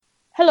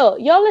Hello,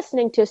 you're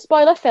listening to a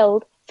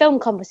spoiler-filled film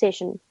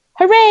conversation.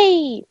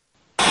 Hooray!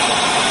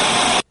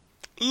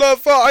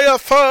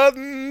 Leviathan!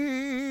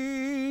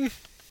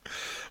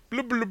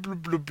 Bloop, bloop,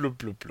 bloop, bloop, bloop,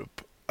 bloop,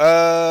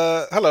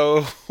 bloop.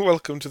 Hello,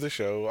 welcome to the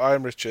show.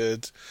 I'm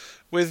Richard.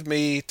 With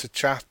me to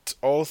chat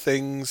all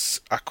things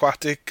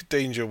aquatic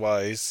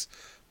danger-wise,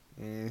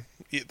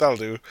 that'll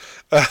do,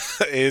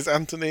 is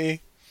Anthony.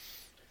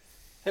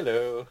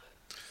 Hello.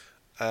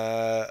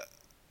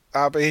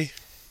 Abby.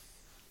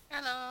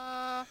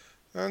 Hello.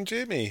 And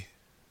Jamie.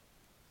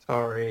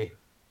 Sorry.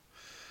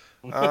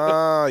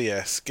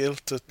 Yes,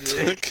 guilt at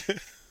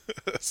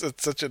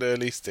such an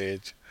early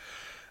stage.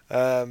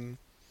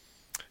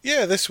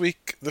 This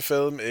week the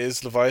film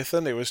is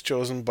Leviathan. It was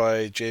chosen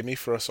by Jamie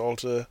for us all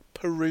to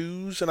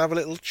peruse and have a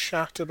little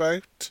chat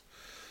about.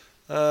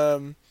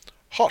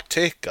 Hot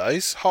take,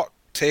 guys. Hot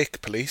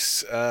take,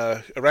 police.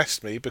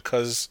 Arrest me,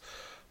 because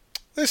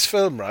this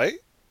film, right?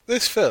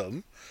 This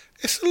film,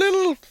 it's a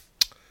little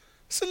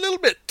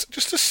bit,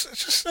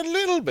 just a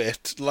little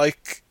bit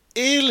like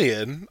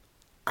Alien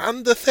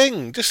and The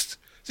Thing. Just,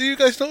 do you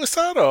guys notice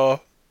that,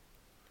 or?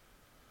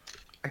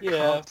 I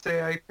can't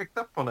say I picked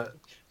up on it.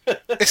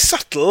 It's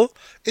subtle,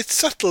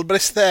 but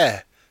it's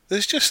there.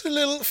 There's just a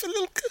little.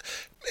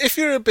 If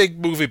you're a big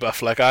movie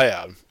buff like I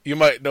am, you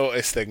might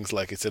notice things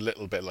like it's a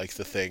little bit like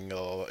The Thing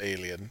or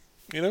Alien,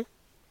 you know?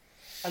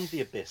 And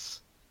The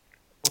Abyss.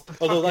 What the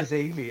fuck is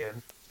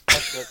Alien?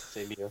 That's not the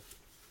same here.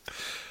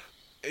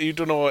 You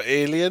don't know what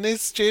Alien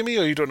is, Jamie,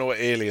 or you don't know what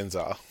aliens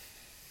are?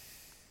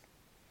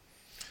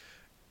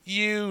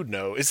 You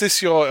know. Is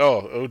this your...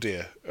 Oh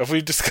dear. Have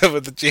we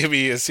discovered that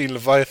Jamie has seen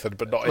Leviathan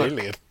but not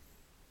Alien?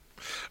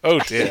 Oh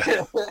dear.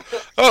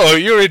 Oh,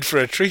 you're in for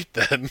a treat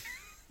then.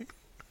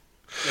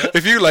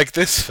 If you like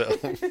this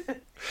film,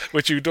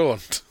 which you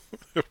don't,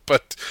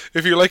 but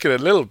if you like it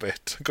a little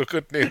bit, got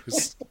good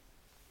news.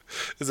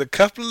 There's a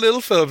couple of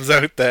little films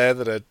out there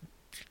that are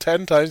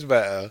 10 times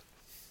better.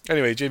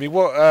 Anyway, Jamie,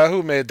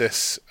 who made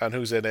this and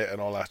who's in it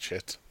and all that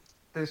shit?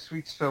 This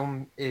week's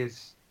film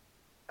is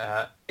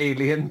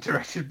Alien,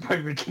 directed by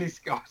Ridley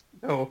Scott.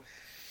 No,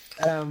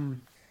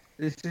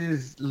 this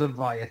is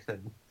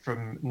Leviathan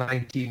from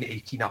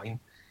 1989,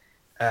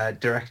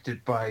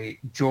 directed by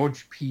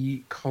George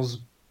P.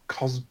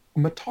 Cosmatos.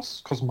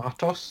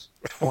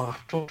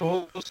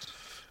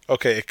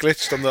 Okay, it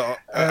glitched on the...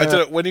 I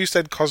don't know, when you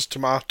said Cos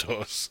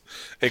Tomatoes,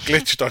 it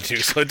glitched on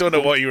you, so I don't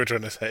know what you were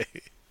trying to say.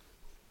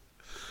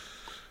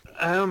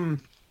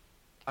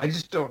 I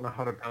just don't know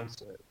how to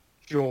pronounce it.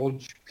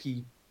 George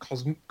P.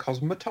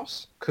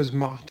 Cosmatos?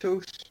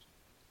 Cosmatos?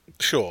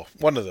 Sure,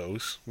 one of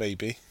those,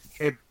 maybe.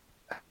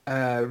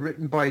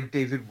 Written by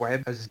David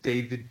Webb as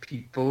David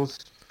Peoples,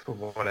 for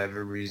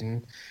whatever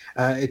reason.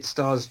 It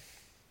stars...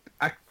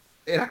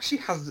 It actually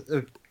has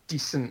a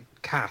decent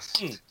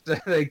cast,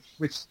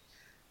 which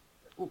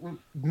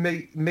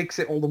makes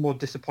it all the more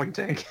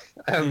disappointing.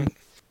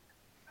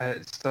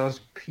 It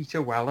stars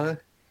Peter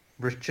Weller,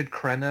 Richard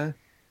Crenna,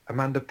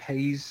 Amanda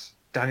Pays,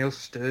 Daniel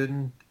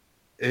Stern,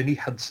 Ernie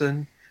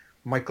Hudson,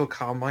 Michael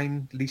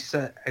Carmine,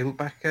 Lisa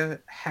Eilbecker,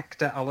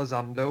 Hector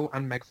Elizondo,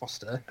 and Meg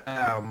Foster.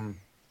 And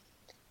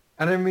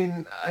I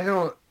mean, I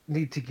don't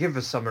need to give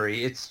a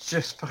summary. It's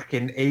just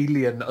fucking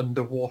Alien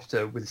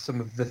underwater with some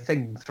of The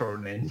Thing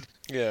thrown in.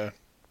 Yeah.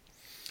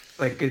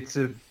 Like, it's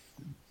a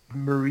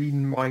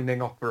marine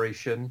mining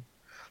operation.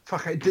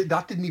 Fuck,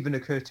 that didn't even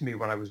occur to me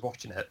when I was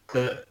watching it.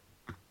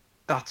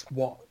 That's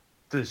what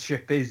the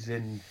ship is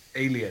in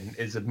Alien,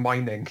 is a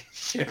mining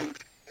ship.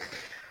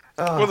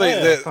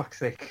 Well, fuck's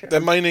sake.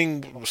 They're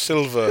mining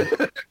silver.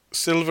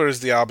 Silver is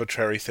the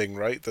arbitrary thing,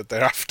 right? That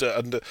they're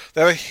after. They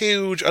have a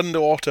huge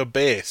underwater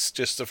base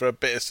just for a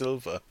bit of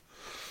silver.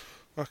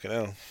 Fucking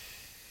hell.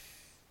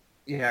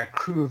 Yeah,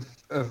 crew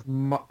of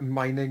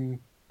mining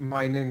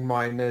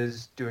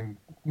miners doing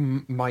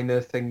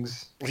minor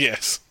things.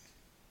 Yes.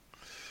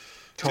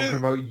 Talking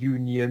about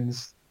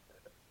unions.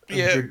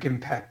 And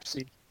drinking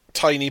Pepsi.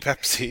 Tiny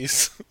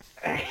Pepsis.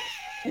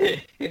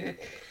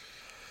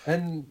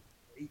 And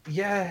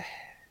yeah,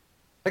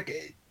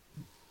 like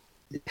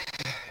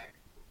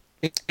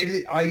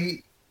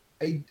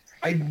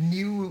I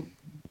knew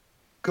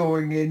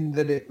going in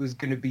that it was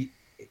going to be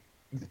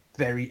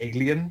very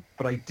Alien,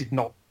 but I did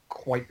not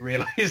quite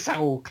realize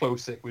how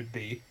close it would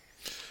be.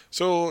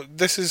 So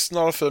this is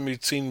not a film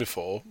you'd seen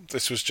before.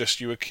 This was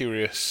just you were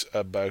curious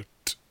about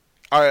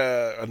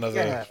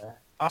another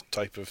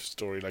type of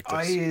story like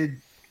this.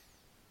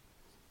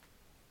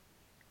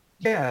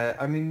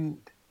 I mean,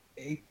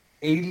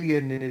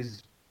 Alien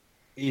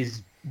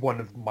is one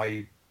of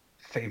my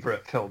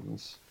favourite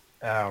films.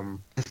 The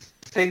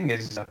Thing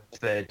is up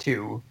there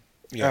too.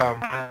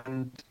 Yeah.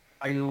 And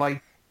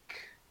I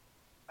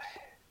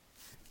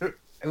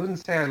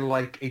wouldn't say I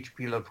like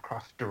H.P.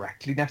 Lovecraft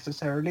directly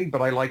necessarily,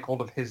 but I like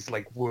all of his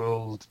like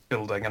world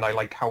building, and I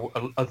like how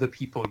other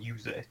people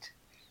use it.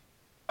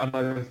 And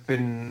I've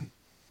been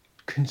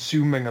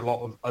consuming a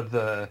lot of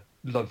other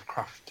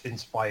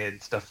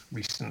Lovecraft-inspired stuff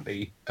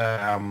recently,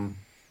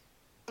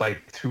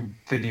 like through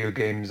video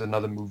games and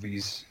other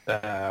movies.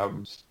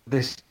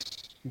 This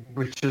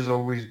which has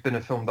always been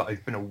a film that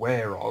I've been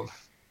aware of.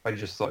 I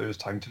just thought it was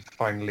time to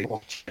finally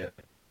watch it,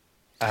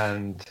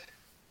 and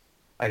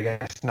I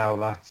guess now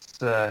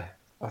that's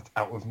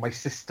out of my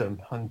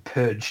system and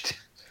purged.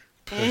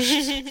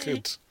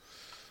 Good.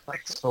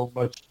 Like so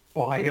much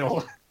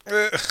bile.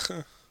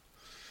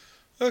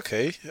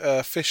 Okay,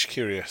 fish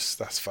curious,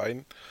 that's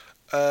fine.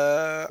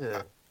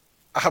 Yeah.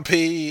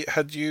 Abby,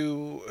 had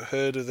you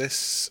heard of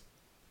this,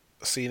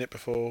 seen it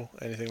before,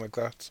 anything like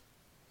that?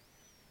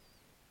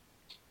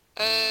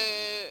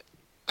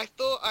 I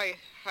thought I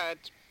had,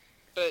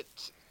 but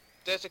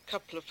there's a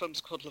couple of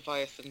films called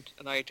Leviathan,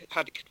 and I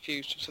had it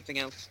confused with something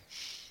else.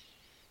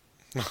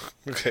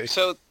 Okay.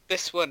 So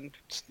this one,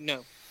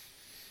 no.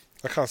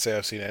 I can't say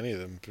I've seen any of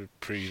them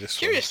pre this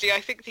Curiously, I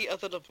think the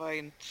other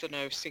Leviathan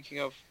I was thinking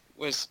of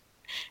was...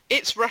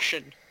 It's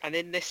Russian, and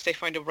in this they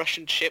find a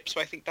Russian ship, so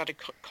I think that had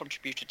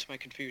contributed to my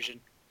confusion.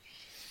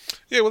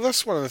 Yeah, well,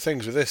 that's one of the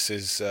things with this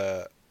is...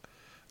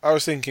 I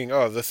was thinking,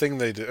 the thing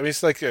they do... I mean,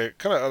 it's like a...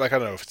 kind of like, I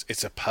don't know if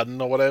it's a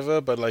pun or whatever,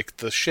 but like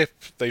the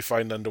ship they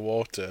find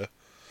underwater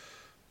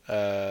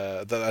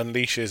that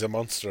unleashes a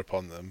monster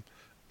upon them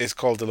is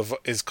called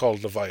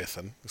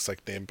Leviathan. It's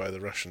like named by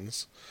the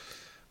Russians.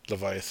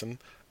 Leviathan.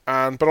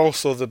 But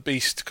also the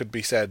beast could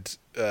be said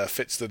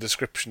fits the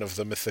description of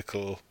the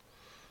mythical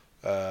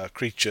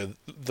creature.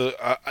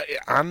 A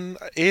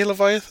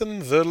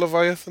Leviathan? The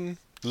Leviathan?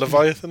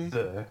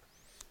 Leviathan?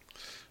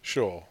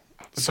 Sure.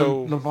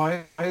 So the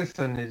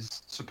Leviathan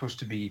is supposed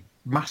to be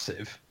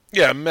massive.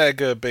 Yeah,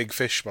 mega big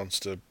fish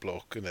monster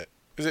bloke, isn't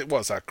it?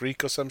 What's that,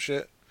 Greek or some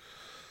shit?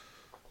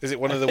 Is it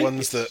one of the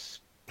ones that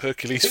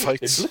Hercules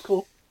fights?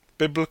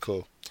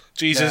 Biblical.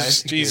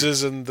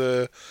 Jesus and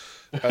the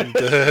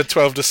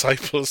 12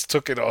 disciples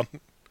took it on.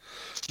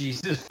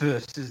 Jesus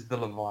versus the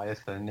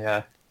Leviathan,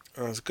 yeah.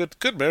 Oh, it's a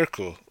good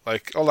miracle.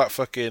 Like, all that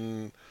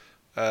fucking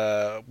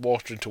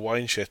water into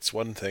wine shit's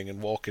one thing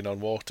and walking on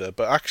water,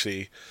 but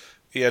actually,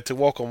 he had to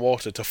walk on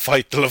water to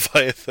fight the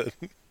Leviathan.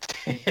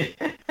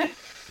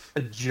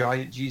 A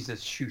giant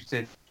Jesus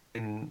shooting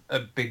in a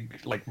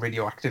big, like,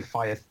 radioactive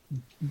fire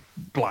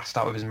blast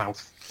out of his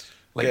mouth,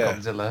 like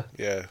Godzilla.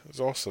 Yeah, it's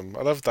awesome.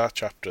 I love that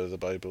chapter of the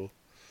Bible.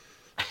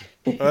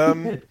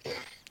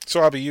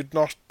 So, Abby, you'd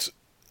not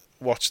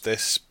watched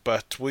this,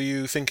 but were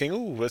you thinking,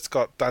 oh, it's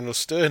got Daniel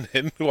Stern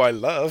in, who I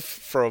love,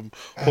 from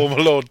Home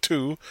Alone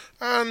 2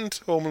 and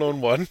Home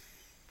Alone 1?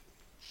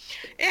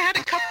 It had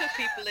a couple of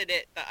people in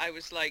it that I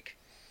was like,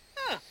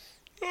 huh.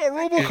 Oh,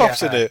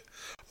 Robocop's in it.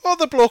 Oh,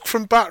 the bloke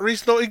from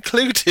Battery's Not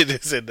Included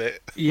is in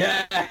it.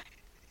 Yeah.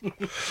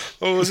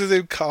 Oh, was his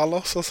name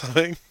Carlos or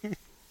something?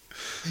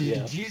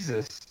 Yeah.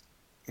 Jesus.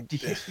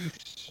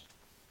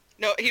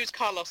 No, he was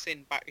Carlos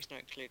in Battery's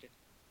Not Included.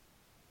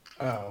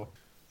 Oh.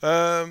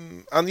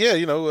 And yeah,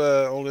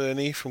 old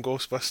Ernie from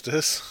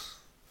Ghostbusters.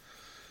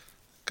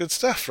 Good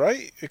stuff,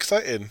 right?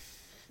 Exciting.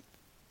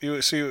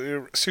 You're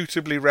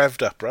suitably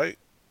revved up, right?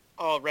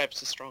 Oh,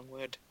 rev's a strong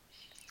word.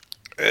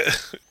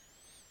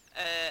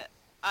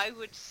 I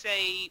would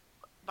say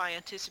my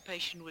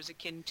anticipation was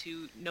akin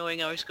to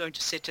knowing I was going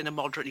to sit in a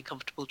moderately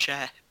comfortable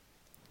chair.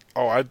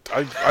 Oh,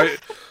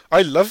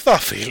 I love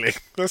that feeling.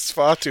 That's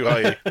far too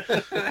high.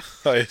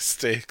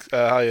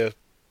 Higher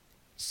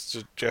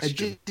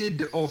suggestion. I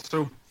did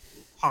also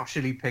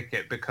partially pick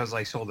it because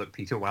I saw that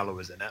Peter Weller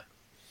was in it.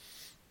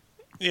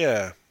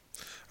 Yeah.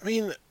 I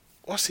mean,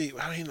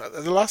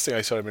 the last thing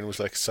I saw him in was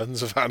like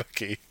Sons of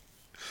Anarchy.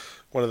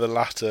 One of the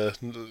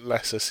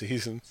lesser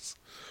seasons.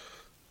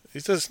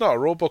 There's not a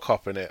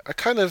Robocop in it. I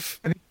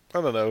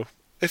don't know.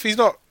 If he's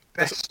not...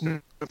 Best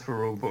known for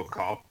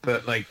Robocop,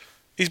 but like...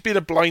 He's been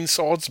a blind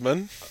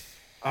swordsman.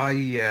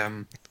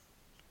 I'm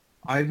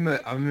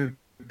a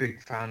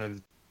big fan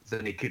of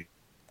the Naked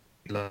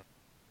Riddler.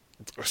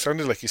 It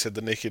sounded like you said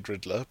the Naked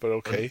Riddler, but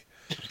okay.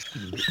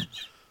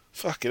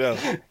 Fucking hell.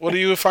 What are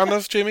you a fan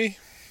of, Jimmy?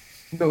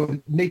 No,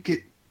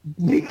 Naked...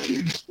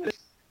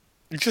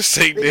 You just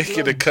say Big naked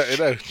lunch. and cut it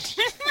out.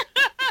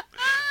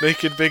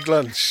 Naked Big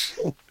Lunch.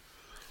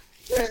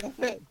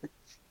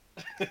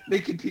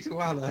 Naked Peter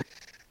Weller.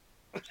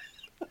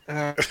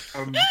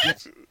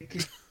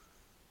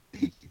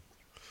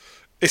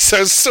 It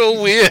sounds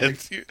so weird.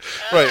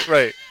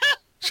 Right.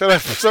 Shut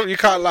up. Stop. You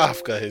can't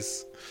laugh,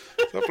 guys.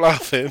 Stop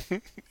laughing.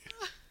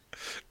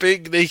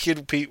 Big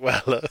naked Pete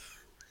Weller.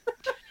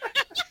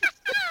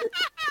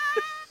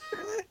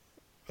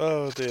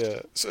 Oh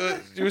dear. So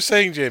you were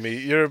saying, Jamie,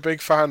 you're a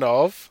big fan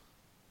of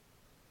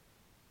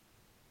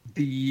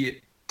The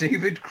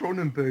David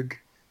Cronenberg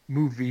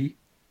movie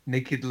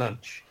Naked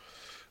Lunch.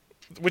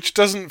 which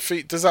does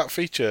that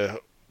feature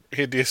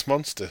hideous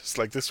monsters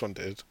like this one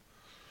did?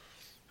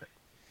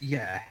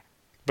 Yeah.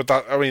 But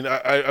that, I mean,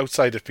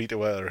 outside of Peter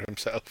Weller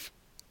himself.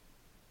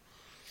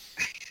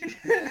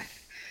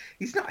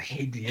 He's not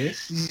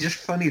hideous. He's just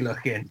funny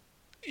looking.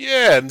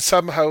 Yeah, and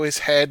somehow his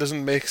hair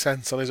doesn't make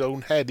sense on his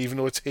own head, even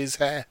though it's his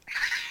hair.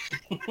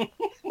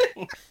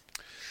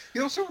 He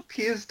also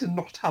appears to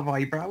not have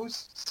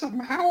eyebrows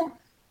somehow.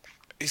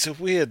 He's a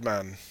weird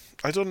man.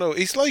 I don't know.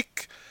 He's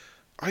like,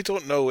 I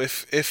don't know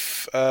if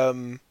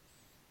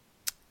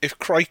if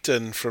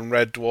Crichton from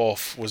Red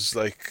Dwarf was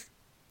like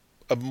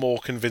a more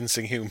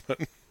convincing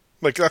human.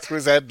 Like that's what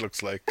his head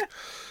looks like.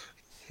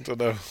 I don't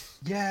know.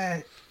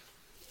 Yeah,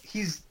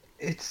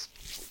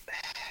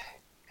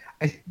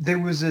 there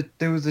was a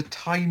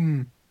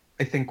time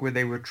I think where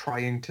they were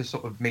trying to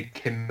sort of make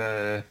him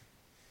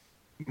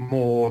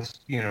more,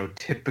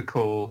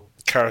 typical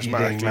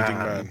Charismatic leading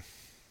man.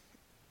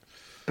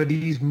 But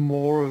he's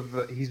more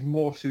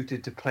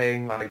suited to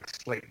playing like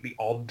slightly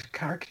odd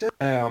character.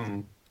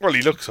 Well,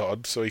 he looks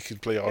odd, so he can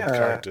play odd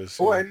characters.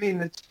 Well, I mean,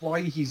 that's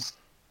why he's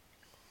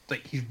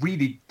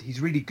really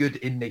good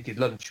in Naked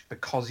Lunch,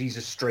 because he's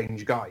a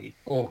strange guy,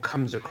 or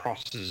comes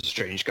across as a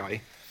strange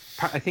guy.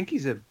 I think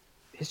he's a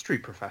history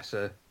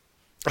professor.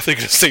 I think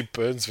it's a St.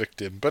 Burns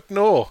victim, but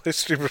no,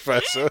 history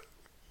professor.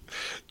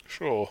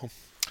 Sure.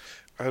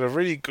 I had a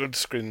really good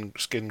skin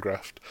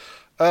graft.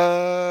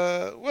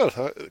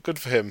 Good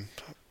for him.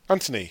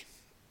 Anthony,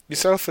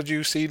 yourself, had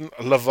you seen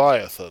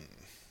Leviathan?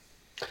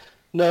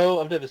 No,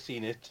 I've never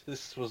seen it.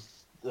 This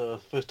was the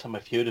first time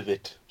I've heard of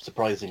it,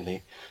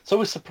 surprisingly. It's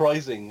always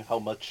surprising how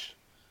much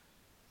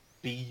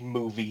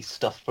B-movie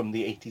stuff from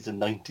the 80s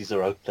and 90s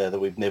are out there that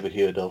we've never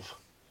heard of,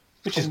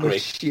 which is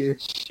great. Sheer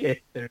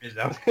shit there is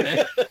out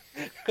there.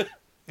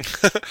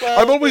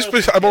 I'm always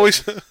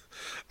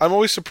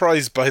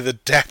surprised by the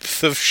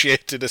depth of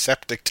shit in a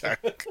septic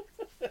tank.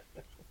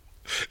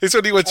 It's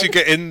only once you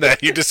get in there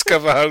you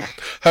discover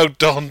how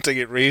daunting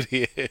it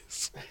really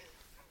is.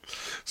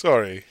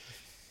 Sorry.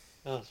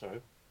 Oh, sorry.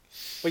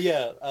 But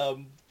yeah,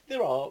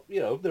 there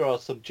are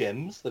some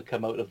gems that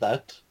come out of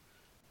that,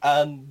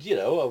 and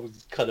I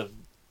was kind of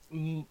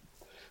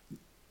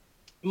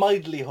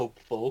mildly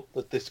hopeful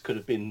that this could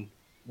have been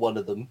one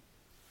of them.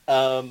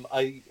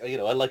 I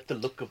like the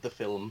look of the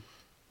film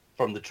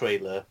from the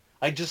trailer.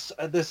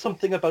 There's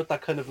something about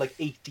that kind of like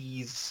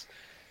 80s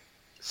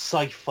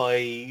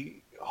sci-fi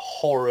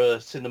horror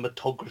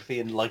cinematography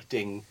and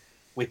lighting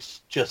which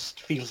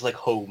just feels like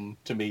home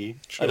to me.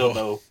 Sure. I don't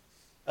know.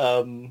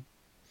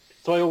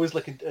 So I always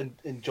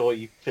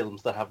enjoy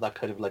films that have that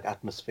kind of like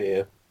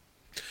atmosphere.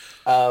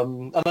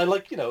 And I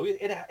like,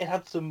 it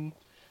had some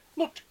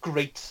not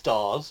great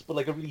stars, but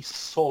like a really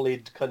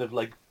solid kind of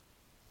like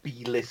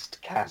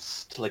B-list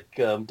cast, like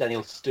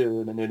Daniel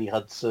Stern and Ernie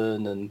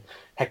Hudson and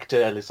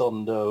Hector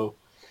Elizondo.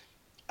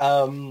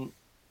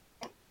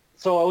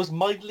 So I was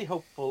mildly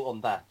hopeful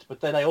on that,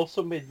 but then I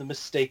also made the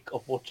mistake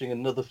of watching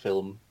another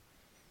film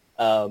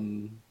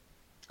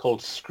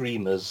called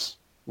Screamers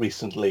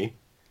recently,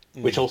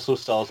 which also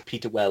stars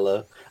Peter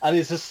Weller, and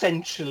is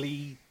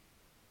essentially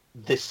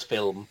this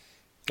film.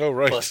 Oh,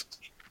 right. But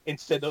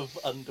instead of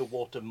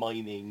underwater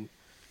mining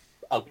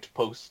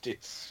outpost,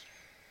 it's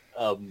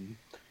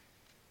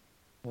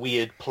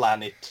weird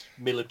planet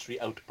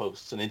military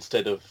outposts, and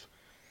instead of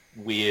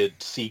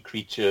weird sea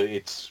creature,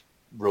 it's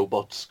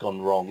robots gone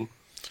wrong.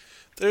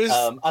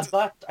 And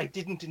that I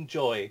didn't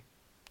enjoy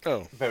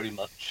very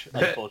much,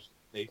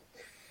 unfortunately.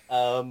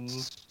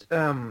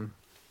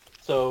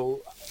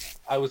 So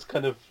I was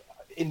kind of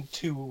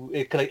into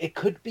it. It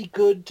could be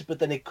good, but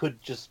then it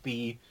could just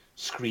be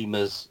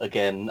Screamers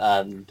again,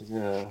 and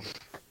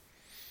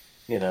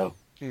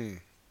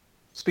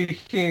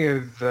Speaking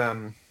of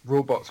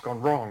robots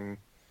gone wrong,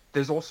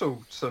 there's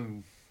also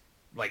some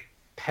like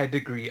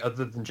pedigree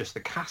other than just the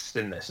cast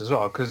in this as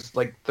well, because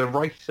like the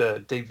writer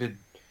David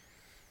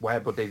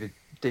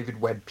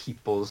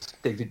Peoples.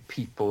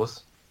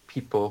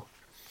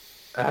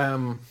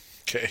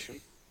 Okay.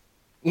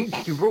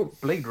 He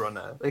wrote Blade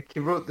Runner. Like, he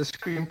wrote the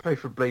screenplay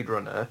for Blade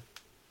Runner.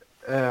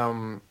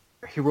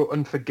 He wrote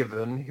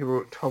Unforgiven. He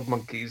wrote 12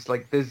 Monkeys.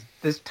 Like,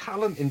 there's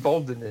talent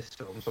involved in this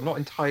film. So I'm not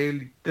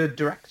entirely... The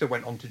director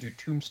went on to do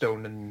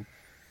Tombstone and...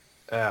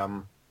 I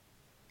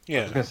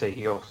was going to say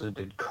he also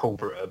did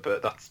Cobra,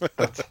 but that's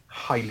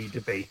highly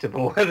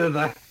debatable whether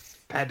that's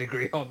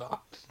pedigree or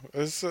not.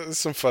 There's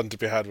some fun to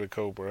be had with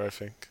Cobra, I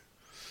think.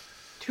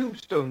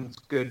 Tombstone's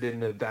good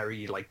in a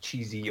very like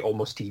cheesy,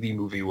 almost TV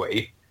movie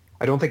way.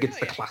 I don't think it's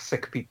the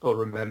classic people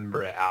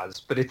remember it as,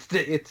 but it's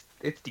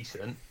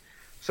decent.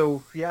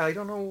 So yeah, I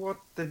don't know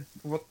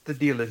what the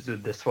deal is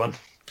with this one.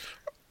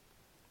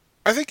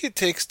 I think it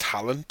takes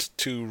talent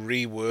to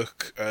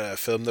rework a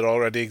film that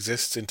already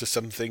exists into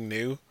something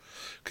new.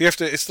 'Cause you have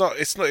to.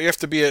 You have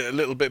to be a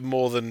little bit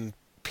more than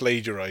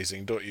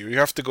plagiarizing, don't you? You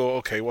have to go,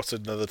 okay, what's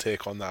another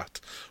take on that?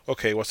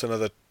 Okay, what's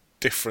another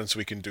difference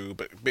we can do?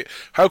 But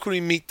how can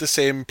we meet the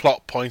same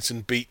plot points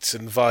and beats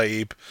and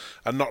vibe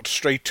and not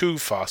stray too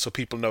far so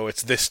people know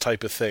it's this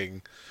type of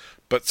thing,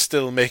 but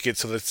still make it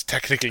so that it's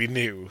technically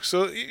new?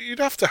 So you'd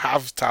have to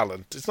have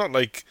talent. It's not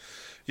like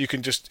you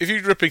can just... If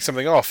you're ripping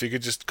something off, you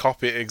could just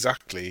copy it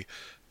exactly.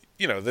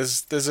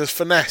 There's a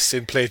finesse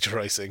in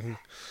plagiarizing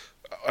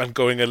and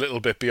going a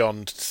little bit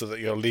beyond so that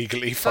you're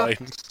legally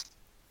fine.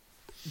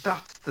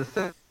 That's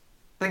the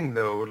thing,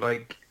 though.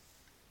 Like,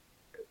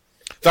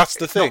 that's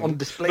the thing. Not on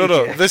display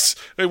No, here.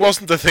 it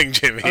wasn't the thing,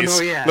 Jimmy. Oh, no,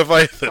 yeah.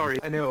 Leviathan. Sorry,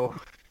 I know.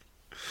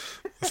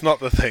 It's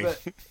not the thing.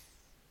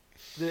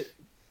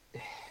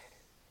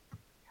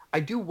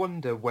 I do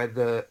wonder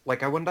whether,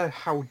 like, I wonder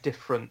how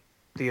different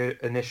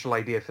the initial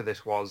idea for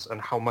this was,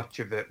 and how much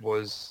of it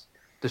was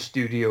the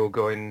studio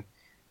going,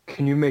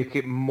 can you make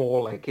it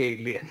more like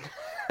Alien?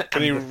 Can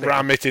And you The Thing.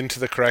 ram it into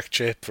the correct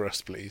shape for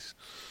us, please?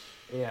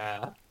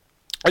 Yeah.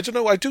 I don't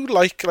know. I do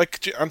like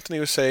Anthony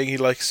was saying, he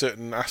likes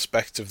certain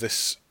aspects of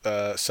this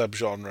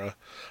subgenre.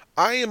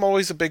 I am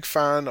always a big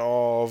fan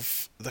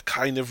of the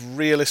kind of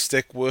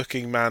realistic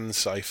working man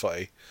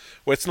sci-fi,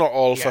 where it's not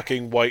all Yeah.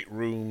 fucking white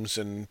rooms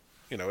and,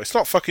 you know, it's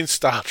not fucking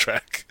Star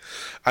Trek,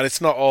 and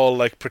it's not all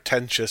like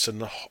pretentious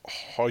and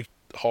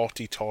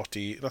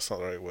haughty-taughty. That's not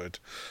the right word,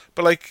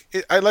 but like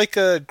I like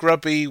a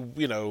grubby,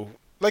 you know,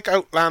 like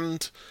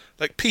Outland.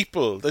 Like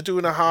people, they're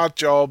doing a hard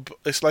job.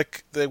 It's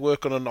like they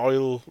work on an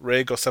oil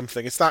rig or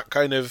something. It's that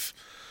kind of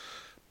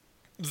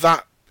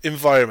that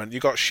environment. You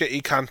got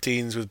shitty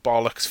canteens with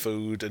bollocks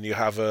food, and you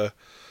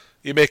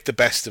make the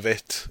best of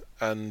it.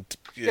 And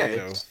you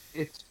know,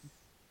 it's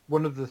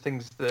one of the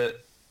things that,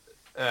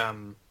 I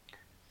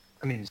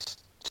mean,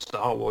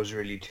 Star Wars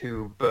really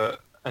too,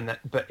 but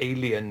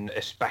Alien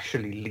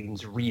especially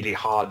leans really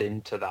hard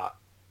into that,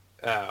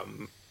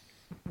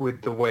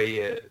 with the way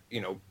it,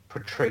 you know,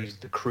 portrays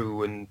the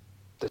crew and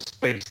the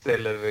space they're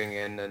living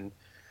in and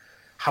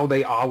how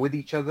they are with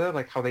each other,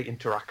 like how they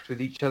interact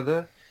with each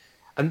other.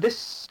 And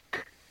this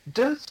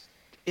does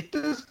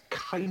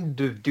kind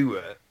of do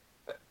it.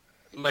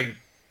 Like,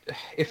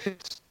 if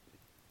it's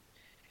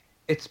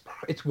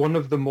one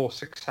of the more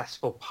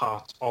successful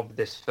parts of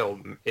this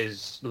film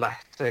is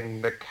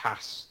letting the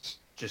cast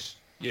just,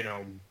 you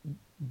know,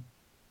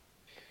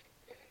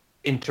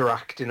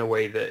 interact in a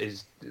way that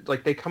is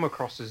like they come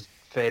across as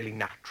fairly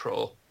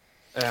natural.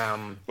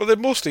 well, they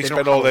mostly they don't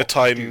spend have all a their lot to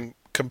time do.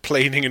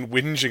 complaining and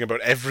whinging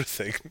about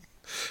everything,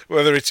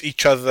 whether it's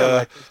each other, Yeah,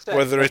 like you said,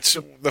 whether like it's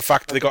the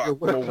fact that they like got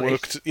your more work.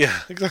 workplace.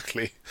 Yeah,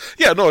 exactly.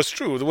 Yeah, no, it's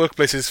true. The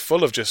workplace is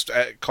full of just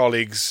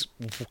colleagues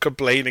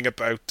complaining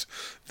about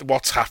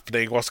what's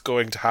happening, what's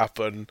going to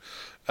happen,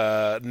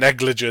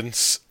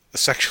 negligence,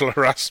 sexual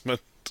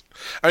harassment.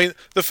 I mean,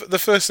 the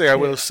first thing I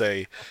will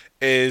say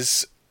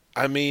is,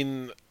 I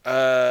mean,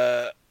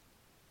 the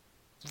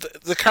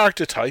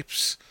character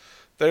types,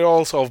 they're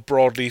all sort of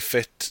broadly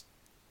fit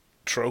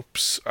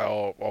tropes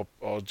or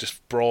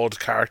just broad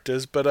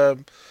characters, but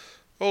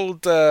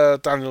old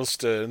Daniel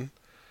Stern,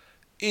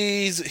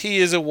 he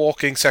is a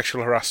walking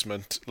sexual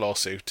harassment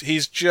lawsuit.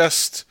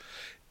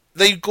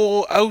 They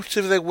go out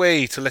of their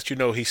way to let you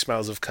know he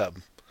smells of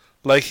cum.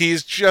 Like,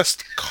 he's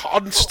just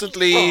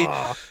constantly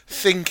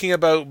thinking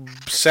about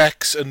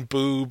sex and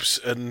boobs,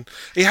 and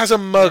he has a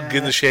mug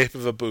in the shape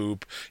of a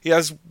boob. He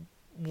has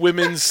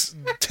women's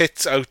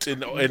tits out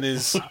in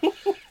his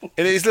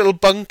little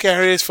bunk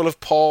areas full of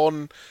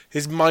porn.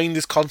 His mind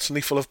is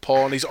constantly full of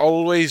porn. He's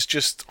always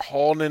just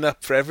horning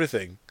up for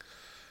everything.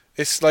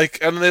 It's like,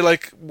 and they're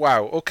like,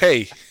 wow,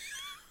 okay.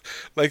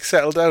 Like,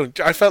 settle down.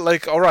 I felt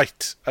like,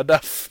 alright,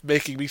 enough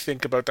making me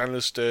think about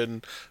Daniel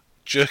Stern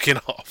jerking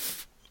off.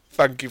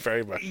 Thank you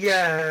very much.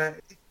 Yeah,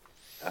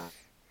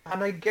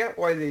 and I get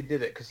why they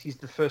did it, because he's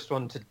the first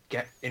one to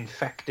get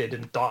infected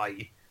and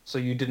die. So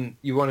they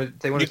wanted.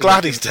 You're to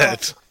glad make he's him-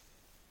 dead.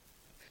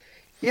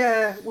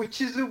 Yeah, which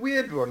is a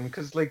weird one,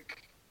 because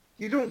like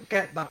you don't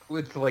get that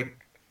with like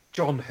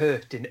John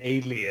Hurt in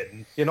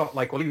Alien. You're not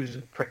like, well, he was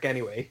a prick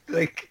anyway.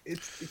 Like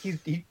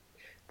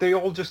they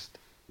all just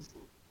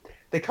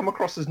they come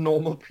across as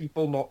normal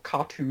people, not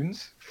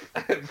cartoons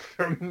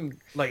from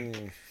like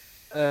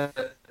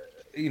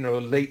you know,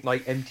 late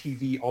night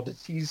MTV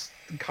oddities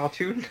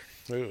cartoon,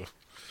 Ooh.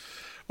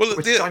 Well,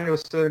 which Daniel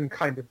Stern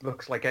kind of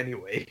looks like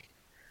anyway.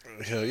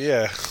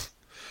 yeah.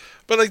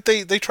 But like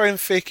they try and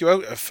fake you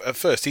out at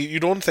first. You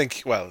don't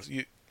think, well,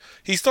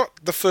 he's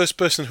not the first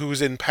person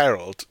who's in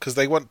peril, because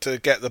they want to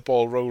get the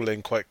ball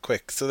rolling quite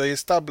quick. So they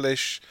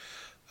establish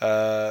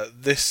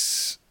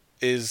this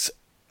is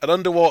an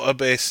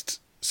underwater-based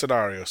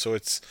scenario. So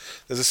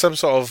there's some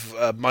sort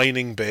of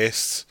mining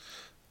base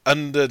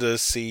under the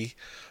sea,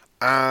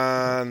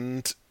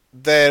 and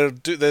they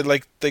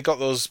got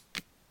those,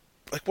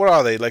 like, what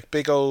are they, like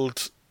big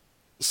old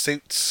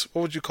suits?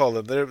 What would you call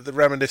them? They're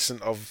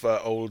reminiscent of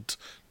old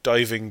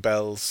diving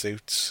bell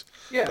suits.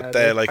 Yeah, But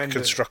they're like kind of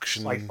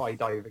construction sci-fi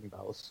diving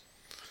bells.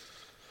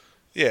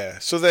 Yeah,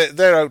 so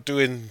they're out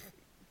doing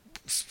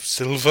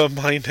silver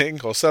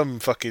mining or some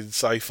fucking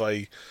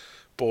sci-fi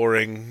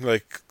boring,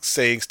 like,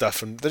 saying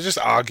stuff, and they're just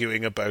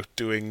arguing about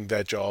doing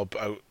their job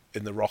out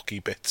in the rocky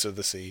bits of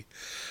the sea.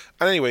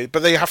 And anyway,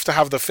 but they have to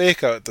have the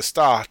fake out at the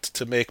start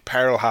to make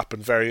peril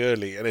happen very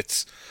early, and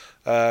it's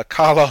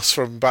Carlos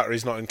from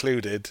Batteries Not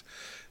Included.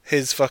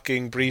 His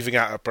fucking breathing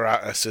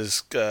apparatus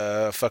is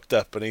fucked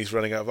up, and he's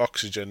running out of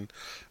oxygen,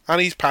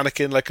 and he's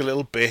panicking like a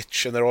little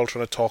bitch, and they're all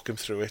trying to talk him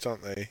through it,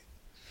 aren't they?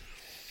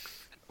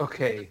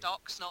 Okay. The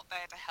doc's not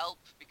there to help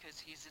because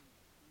he's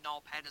a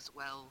knobhead as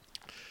well.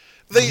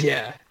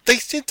 Yeah. They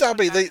did,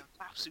 Abby. Everyone down there was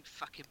an absolute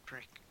fucking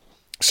prick.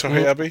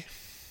 Sorry, Abby.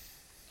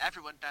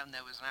 Everyone down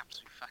there was an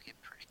absolute fucking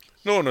prick.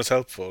 No one was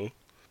helpful.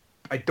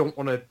 I don't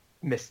want to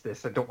miss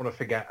this. I don't want to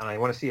forget, and I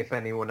want to see if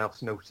anyone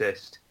else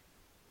noticed.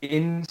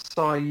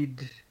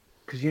 Inside,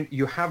 because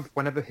you have,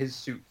 whenever his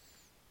suit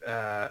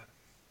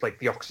like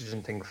the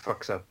oxygen thing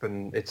fucks up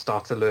and it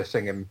starts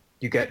alerting him,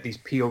 you get these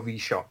POV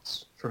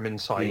shots from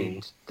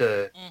inside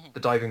the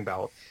diving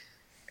bell.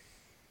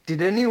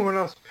 Did anyone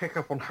else pick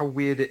up on how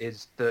weird it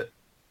is that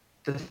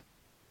the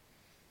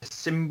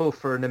symbol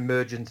for an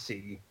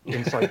emergency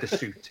inside the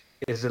suit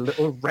is a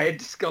little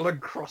red skull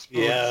and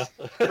crossbones? Yeah.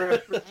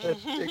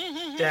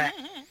 representing death.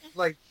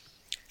 Like,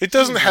 It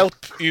doesn't Jesus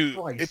help you.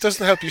 Christ. It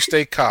doesn't help you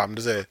stay calm,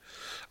 does it?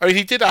 I mean,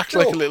 he did act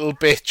like a little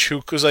bitch who,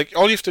 because like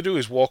all you have to do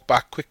is walk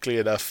back quickly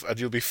enough, and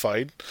you'll be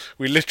fine.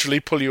 We literally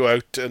pull you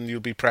out, and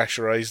you'll be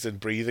pressurized and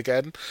breathe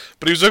again.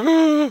 But he was like,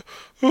 oh,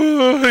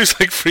 oh. He's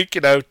like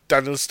freaking out.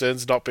 Daniel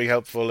Stern's not being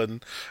helpful,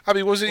 and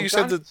Abby, was it you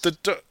said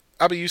that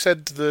Abby, you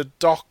said the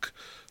doc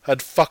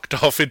had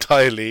fucked off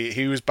entirely.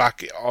 He was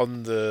back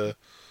on the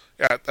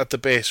at the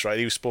base, right?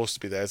 He was supposed to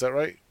be there. Is that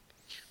right?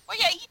 Well,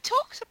 yeah, he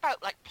talks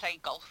about like playing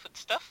golf and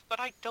stuff, but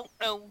I don't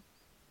know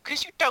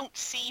because you don't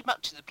see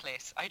much of the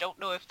place. I don't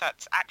know if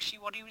that's actually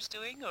what he was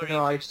doing or no, if he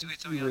I was doing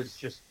think something he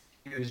else.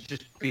 was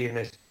just being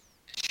a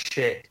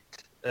shit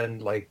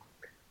and like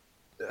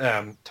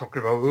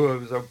talking about, oh, I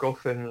was out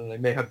golfing and I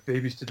may have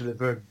babies to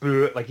deliver.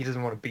 But like he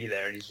doesn't want to be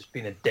there and he's just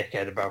being a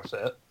dickhead about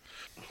it.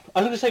 I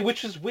was going to say,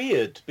 which is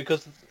weird,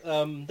 because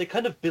they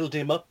kind of build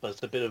him up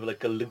as a bit of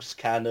like a loose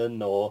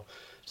cannon or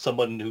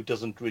someone who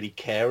doesn't really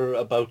care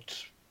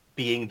about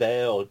being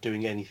there or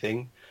doing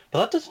anything. But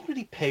that doesn't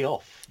really pay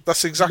off.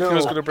 That's exactly what I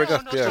was No. going to bring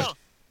up. No,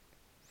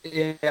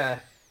 Yeah, no. Yeah,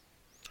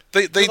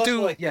 they that's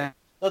do. what yeah.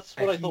 That's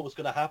what I He- thought was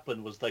going to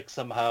happen, was like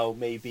somehow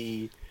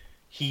maybe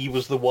he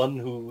was the one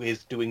who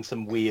is doing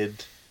some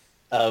weird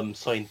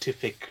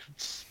scientific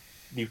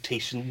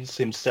mutations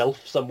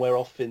himself somewhere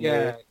off in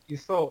Yeah, the... you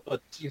thought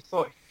But he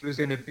was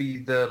going to be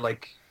the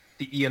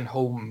Ian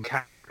Holm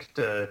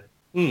character,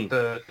 Hmm.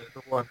 the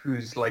one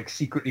who's like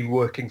secretly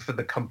working for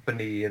the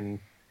company,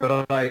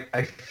 but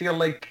I feel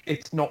like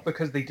it's not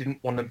because they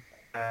didn't want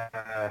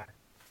to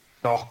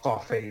knock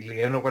off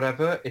Alien or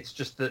whatever. It's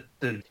just that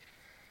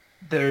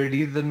there had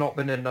either not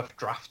been enough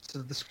drafts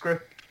of the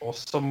script or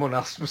someone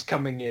else was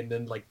coming in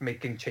and like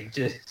making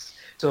changes.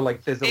 So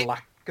like there's a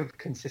lack of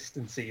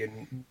consistency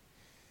in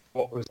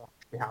what was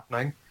actually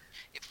happening.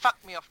 It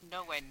fucked me off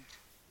no end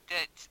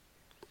that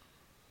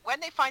when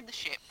they find the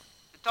ship,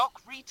 the doc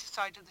reads the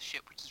side of the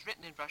ship, which is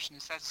written in Russian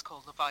and says it's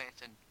called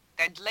Leviathan.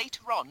 Then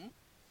later on,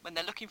 when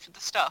they're looking for the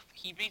stuff,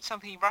 he reads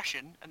something in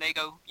Russian, and they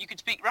go, you can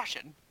speak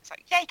Russian? It's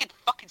like, yeah, he can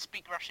fucking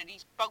speak Russian. He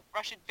spoke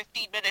Russian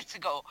 15 minutes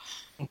ago.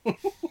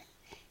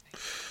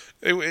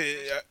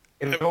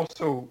 It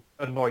also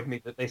annoyed me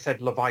that they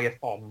said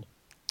Leviathan.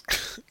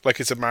 Like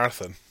it's a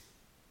marathon,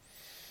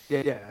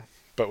 Yeah.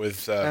 but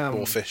with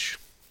more fish.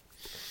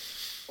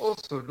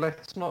 Also,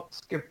 let's not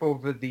skip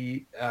over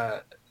the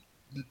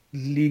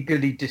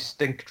legally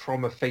distinct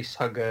from a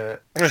facehugger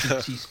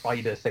CT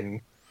spider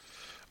thing.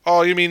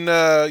 Oh, you mean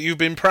you've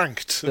been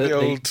pranked?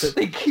 That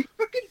they keep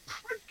fucking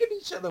pranking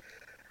each other.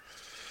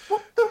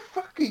 What the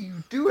fuck are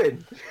you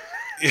doing?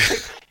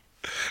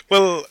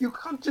 Well, You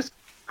can't just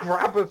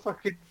grab a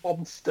fucking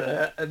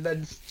monster and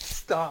then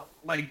start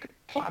like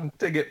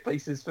planting it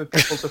places for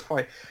people to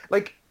fight.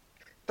 Like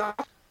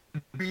that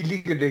really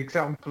good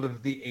example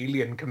of the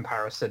Alien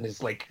comparison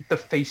is like the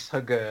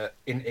facehugger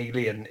in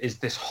Alien is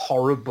this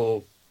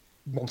horrible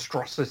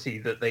monstrosity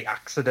that they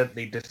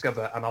accidentally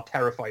discover and are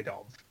terrified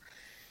of.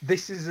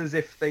 This is as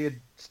if they had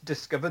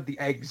discovered the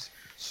eggs,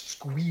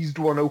 squeezed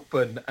one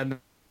open, and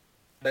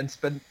then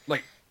spent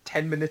like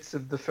 10 minutes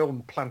of the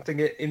film planting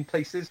it in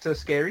places to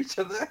scare each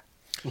other.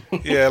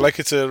 yeah, like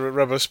it's a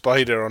rubber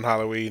spider on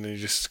Halloween, and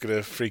you're just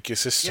gonna freak your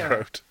sister Yeah.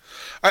 out.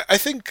 I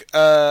think.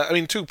 I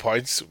mean, 2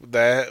 points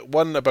there.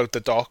 One about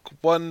the doc.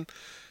 One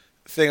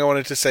thing I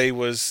wanted to say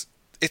was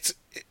it's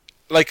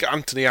like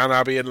Anthony and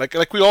Abby, and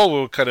like we all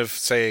were kind of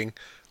saying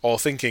or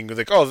thinking,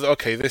 like, oh,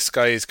 okay, this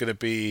guy is gonna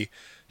be.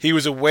 He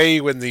was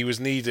away when he was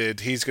needed.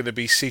 He's going to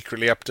be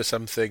secretly up to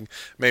something.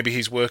 Maybe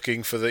he's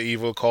working for the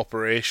evil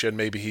corporation.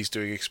 Maybe he's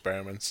doing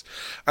experiments.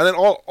 And then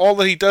all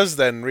that he does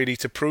then, really,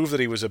 to prove that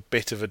he was a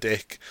bit of a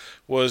dick,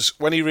 was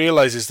when he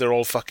realizes they're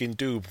all fucking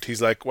doomed,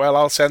 he's like, well,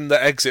 I'll send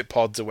the exit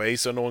pods away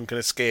so no one can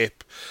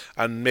escape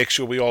and make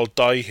sure we all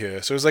die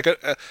here. So it was like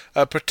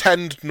a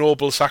pretend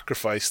noble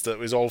sacrifice that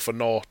was all for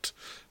naught,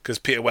 because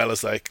Peter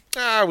Weller's like,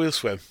 we'll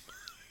swim.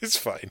 It's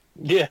fine.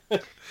 Yeah.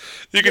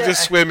 You can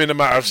just swim in a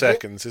matter of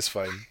seconds. It's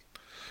fine.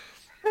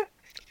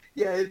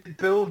 Yeah, it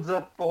builds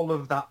up all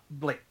of that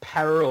like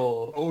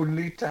peril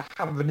only to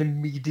have an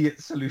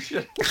immediate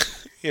solution.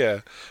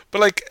 Yeah,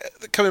 but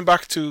like coming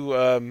back to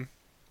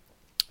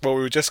what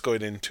we were just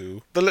going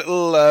into, the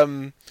little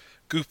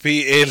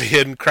goopy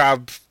alien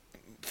crab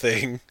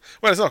thing.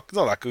 Well, it's not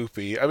that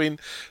goopy. I mean,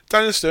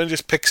 Daniel Stern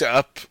just picks it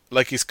up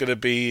like it's gonna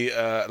be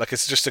like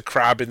it's just a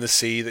crab in the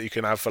sea that you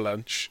can have for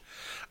lunch,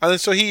 and then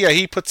so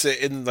he puts it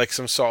in like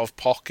some sort of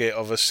pocket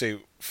of a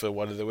suit for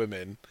one of the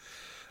women.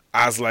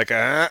 As like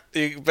it's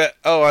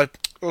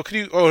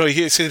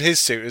in his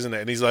suit, isn't it?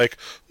 And he's like,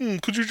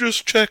 could you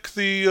just check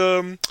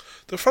the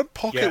front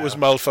pocket was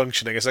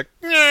malfunctioning? It's like,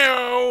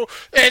 no,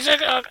 there's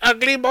an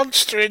ugly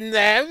monster in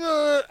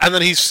there. And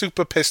then he's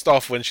super pissed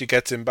off when she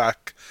gets him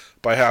back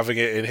by having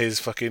it in his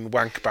fucking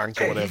wank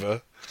bank or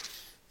whatever.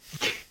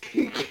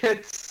 He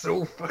gets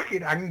so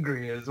fucking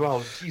angry as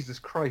well. Jesus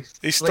Christ!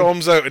 He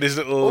storms out in his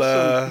little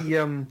Also,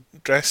 the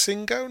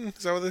dressing gown.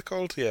 Is that what they're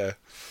called? Yeah.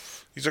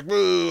 He's like,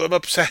 "Whoa, I'm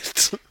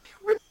upset."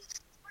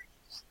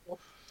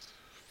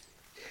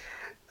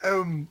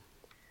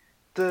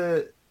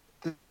 the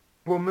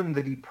woman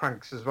that he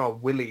pranks as well,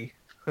 Willie,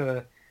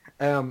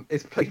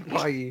 is played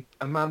by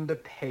Amanda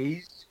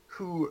Pays,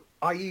 who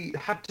I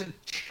had to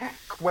check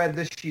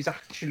whether she's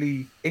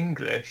actually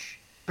English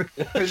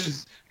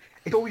because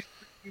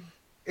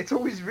it's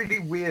always really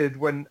weird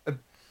when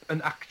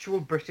an actual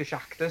British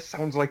actor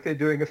sounds like they're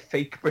doing a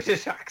fake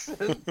British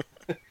accent.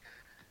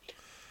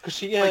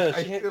 Because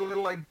I feel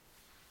like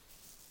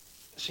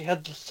she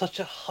had such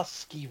a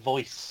husky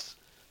voice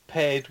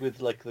paired with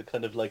like the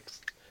kind of like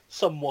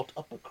somewhat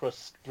upper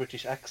crust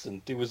British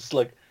accent. It was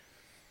like,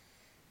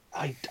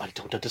 I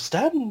don't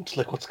understand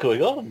like what's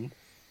going on.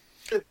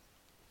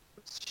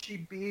 she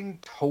being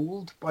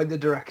told by the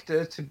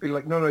director to be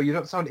like, no, you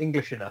don't sound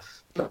English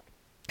enough.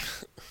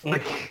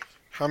 Like,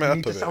 Ham you it up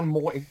need a to bit. sound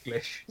more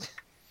English.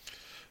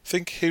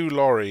 Think Hugh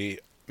Laurie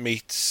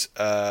meets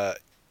I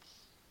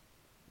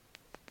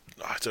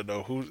don't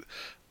know who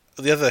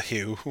the other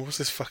Hugh. What was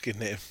his fucking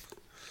name?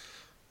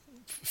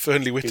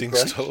 Fernley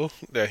Whittingstall.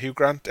 Yeah, Hugh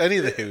Grant. Any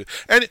of the Hugh.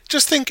 And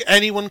just think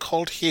anyone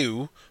called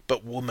Hugh,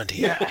 but woman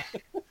Hugh. Yeah.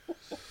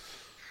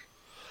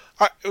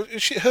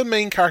 Her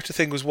main character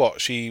thing was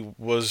what? She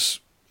was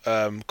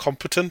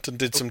competent and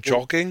did some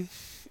jogging.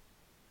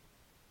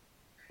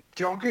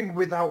 Jogging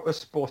without a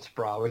sports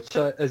bra, which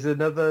is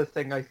another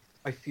thing I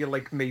feel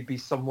like maybe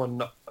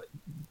someone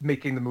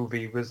making the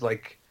movie was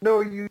like,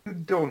 no, you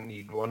don't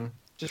need one.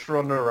 Just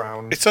run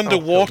around. It's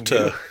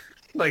underwater.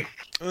 Like,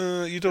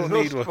 you don't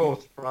there's need no one.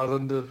 sports bras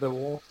under the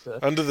water.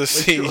 Under the Like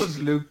sea. George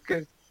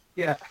Lucas.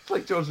 Yeah, it's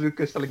like George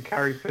Lucas telling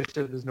Carrie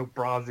Fisher there's no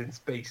bras in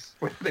space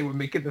when they were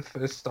making the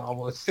first Star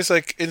Wars. It's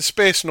like in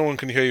space, no one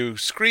can hear you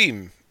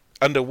scream.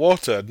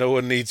 Underwater, no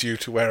one needs you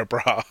to wear a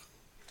bra.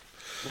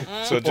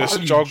 So just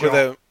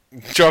Well,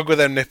 jog with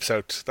them nips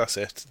out. That's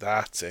it.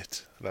 That's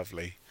it.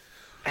 Lovely.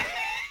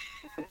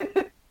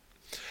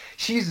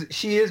 She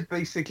is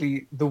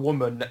basically the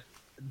woman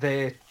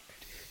there.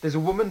 There's a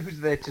woman who's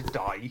there to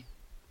die,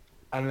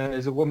 and then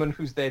there's a woman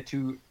who's there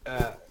to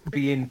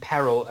be in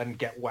peril and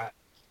get wet.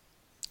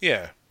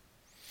 Yeah.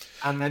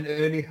 And then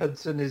Ernie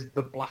Hudson is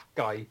the black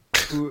guy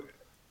who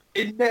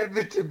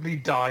inevitably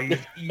dies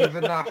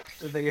even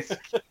after they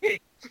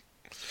escape.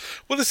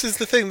 Well, this is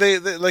the thing. They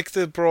like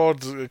the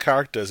broad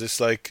characters. It's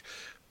like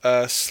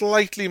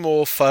slightly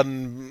more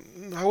fun.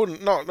 I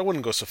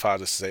wouldn't go so far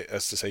as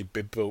to say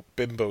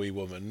bimbo-y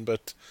woman,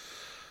 but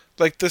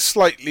like the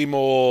slightly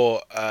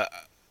more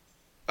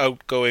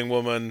outgoing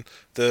woman,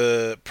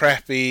 the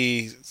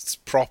preppy,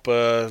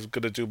 proper,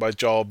 gonna do my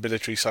job,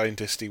 military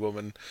scientisty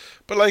woman.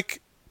 But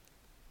like,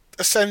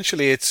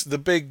 essentially, it's the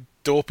big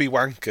dopey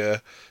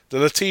wanker, the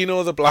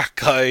Latino, the black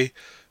guy,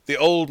 the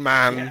old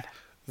man. Yeah.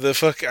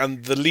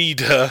 And the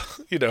leader,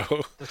 you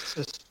know. The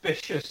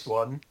suspicious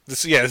one. The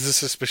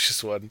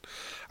suspicious one.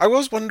 I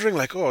was wondering,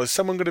 like, is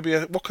someone going to be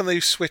what can they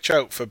switch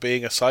out for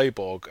being a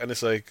cyborg? And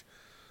it's like,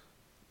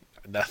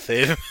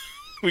 nothing.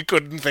 We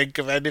couldn't think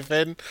of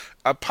anything.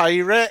 A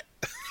pirate?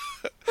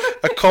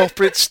 A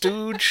corporate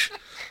stooge?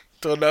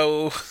 Don't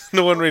know.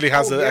 No one really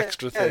has an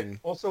extra thing.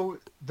 Also,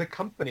 the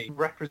company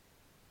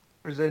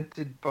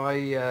represented by,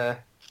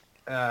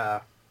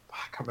 I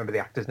can't remember the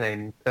actor's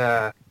name,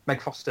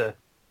 Meg Foster,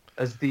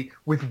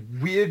 with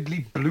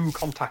weirdly blue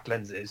contact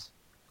lenses.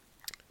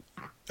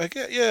 I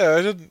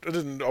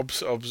didn't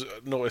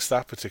notice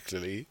that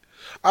particularly.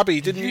 Abby,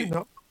 didn't you?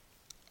 know?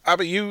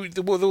 Abby,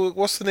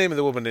 what's the name of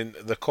the woman in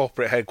the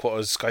corporate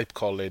headquarters Skype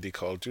call lady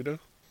called? Do you know?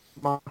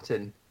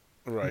 Martin.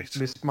 Right.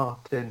 Miss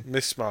Martin.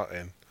 Miss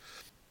Martin.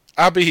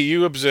 Abby,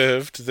 you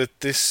observed that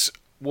this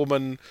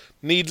woman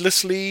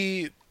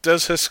needlessly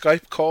does her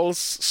Skype calls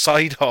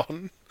side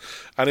on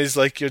and is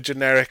like your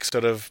generic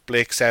sort of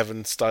Blake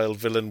Seven style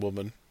villain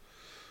woman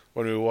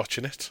when we were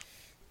watching it.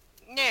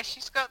 Yeah,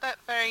 she's got that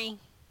very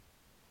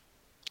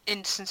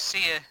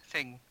insincere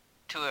thing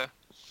to her,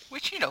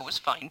 which, was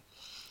fine.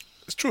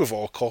 It's true of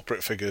all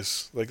corporate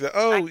figures. Like that.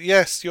 Oh,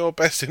 yes, your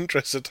best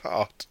interest at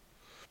heart.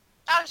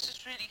 I was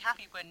just really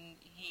happy when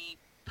he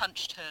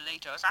punched her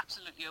later. I was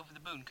absolutely over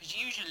the moon, because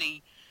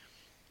usually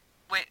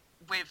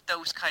with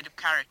those kind of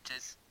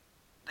characters,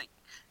 like,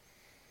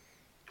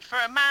 for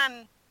a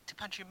man to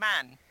punch a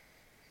man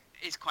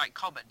is quite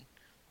common,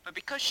 but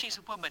because she's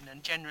a woman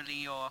and generally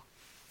you're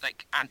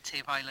like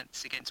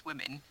anti-violence against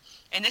women,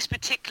 in this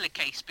particular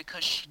case,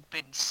 because she'd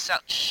been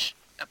such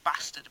a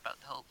bastard about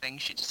the whole thing,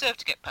 she deserved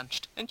to get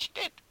punched, and she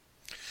did.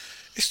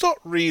 It's not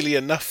really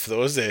enough,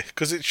 though, is it?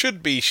 Because it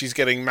should be she's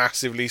getting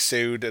massively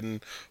sued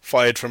and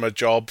fired from a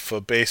job for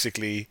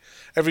basically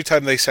every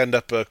time they send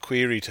up a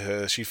query to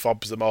her, she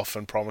fobs them off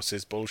and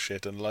promises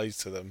bullshit and lies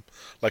to them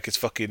like it's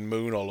fucking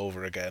Moon all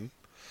over again.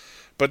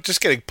 But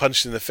just getting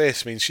punched in the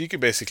face means she could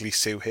basically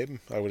sue him,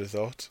 I would have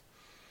thought.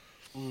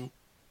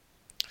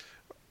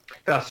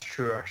 That's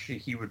true, actually.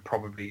 He would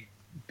probably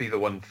be the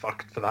one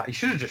fucked for that. He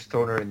should have just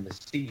thrown her in the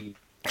sea.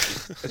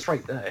 It's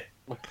right there.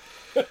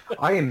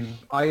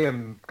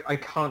 I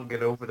can't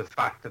get over the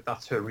fact that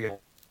that's her real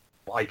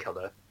eye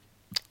colour.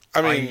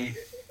 I mean,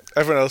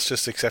 everyone else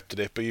just accepted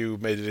it, but you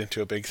made it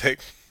into a big thing.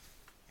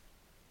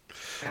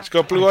 She's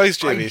got blue eyes,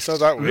 Jamie. It's not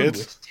that blue. weird.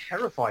 It's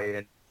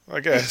terrifying. I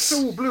guess. It's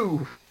so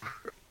blue.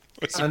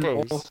 I And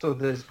suppose. also,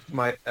 there's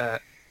my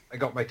I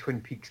got my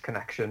Twin Peaks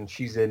connection.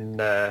 She's in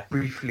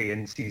briefly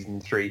in season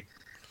 3,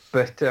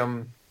 but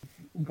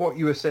what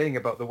you were saying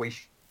about the way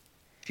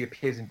she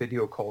appears in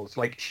video calls,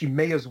 like she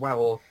may as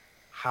well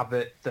have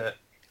it that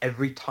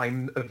every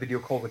time a video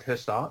call with her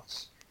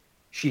starts,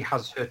 she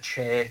has her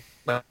chair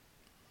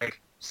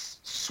like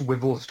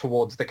swivels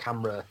towards the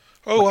camera.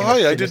 Oh, in a hi!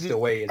 I sinister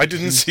way, and I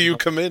didn't zooms see you up.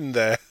 come in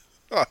there.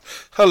 Ah,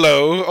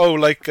 hello. Oh,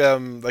 like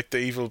the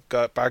evil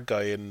bad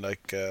guy in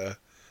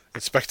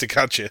Inspector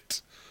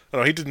Gadget. Oh,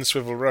 no, he didn't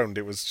swivel round.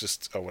 It was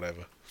just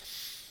whatever.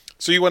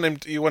 So you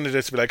wanted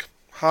it to be like,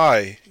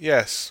 hi,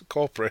 yes,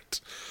 corporate.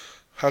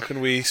 How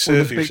can we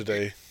serve you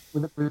today?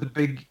 With a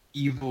big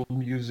evil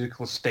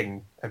musical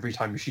sting every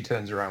time she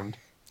turns around.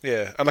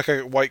 Yeah, and like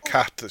a white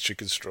cat that she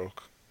can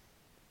stroke.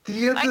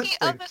 The other Like the thing,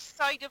 other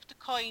side of the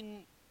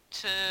coin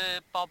to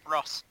Bob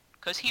Ross,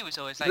 because he was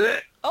always like,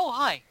 Blech. "Oh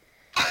hi."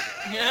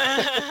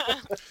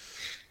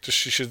 Just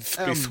she should be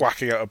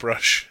thwacking out a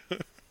brush.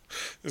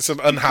 There's some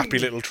unhappy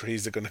little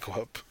trees that are going to go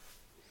up.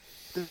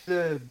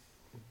 the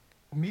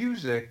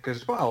music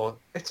as well.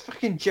 It's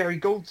fucking Jerry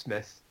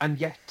Goldsmith, and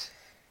yet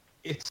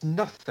it's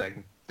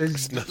nothing. There's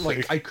It's nothing.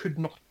 like I could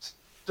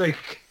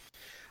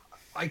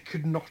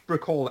not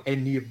recall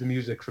any of the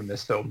music from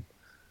this film.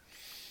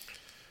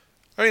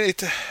 I mean,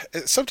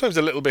 it's sometimes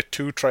a little bit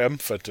too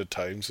triumphant at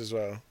times as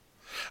well.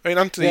 I mean,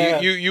 Anthony, Yeah.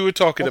 you were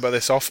talking about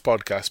this off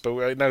podcast,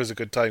 but now's a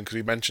good time because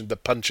we mentioned the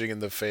punching in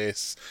the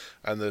face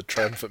and the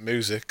triumphant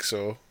music.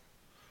 So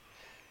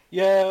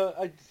Yeah,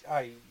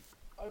 I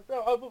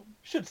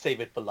should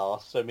save it for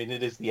last. I mean,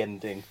 it is the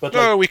ending. But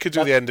no, like, we could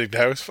do the ending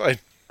now. It's fine.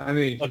 I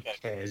mean, who Okay.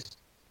 cares?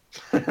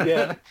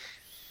 yeah,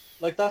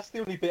 like that's the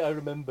only bit I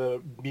remember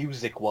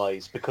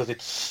music-wise because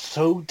it's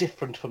so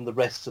different from the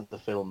rest of the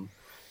film.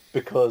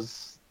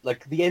 Because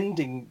like the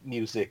ending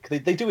music, they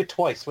do it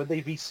twice when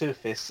they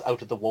resurface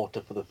out of the water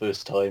for the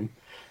first time,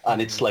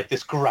 and it's like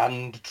this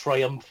grand,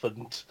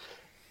 triumphant,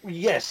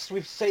 yes,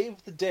 we've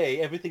saved the day,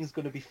 everything's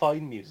going to be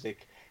fine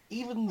music,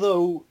 even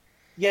though,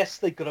 yes,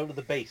 they got out of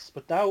the base,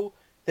 but now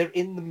they're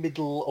in the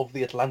middle of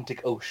the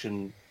Atlantic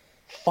Ocean,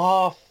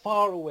 far,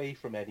 far away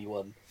from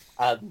anyone,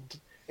 and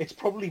it's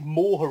probably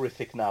more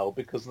horrific now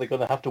because they're going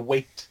to have to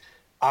wait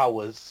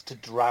hours to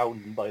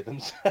drown by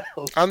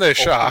themselves. And they're or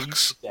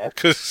sharks freeze to death.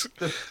 because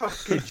The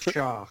fucking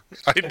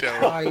sharks. I know.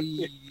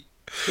 I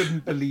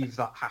couldn't believe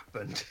that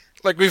happened.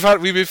 Like we've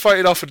been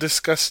fighting off a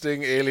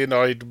disgusting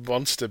alienoid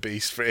monster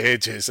beast for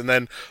ages, and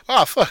then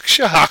fuck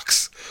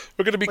sharks!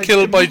 We're going to be Like,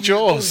 killed the by movie's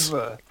Jaws.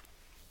 over.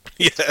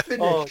 Yeah,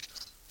 Finished. Oh,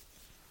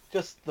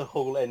 just the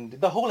whole end.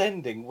 The whole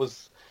ending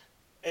was.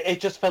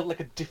 It just felt like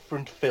a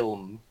different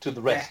film to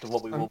the rest of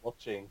what we were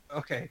watching,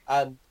 Okay,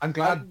 and I'm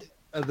glad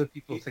other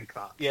people think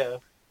that. yeah,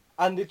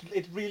 and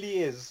it really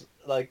is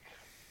like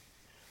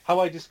how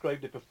I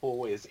described it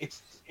before. Is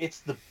it's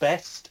the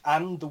best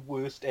and the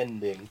worst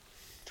ending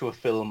to a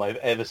film I've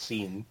ever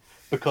seen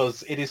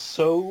because it is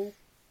so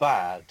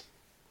bad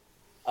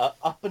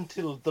up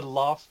until the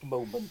last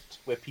moment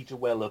where Peter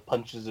Weller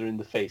punches her in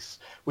the face,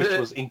 which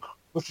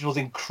was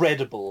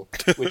incredible,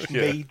 which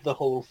Yeah. made the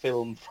whole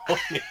film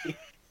funny.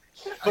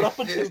 But up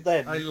until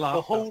then, I the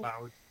laughed whole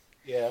out loud.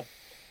 yeah.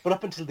 But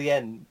up until the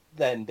end,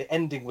 then the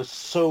ending was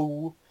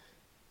so.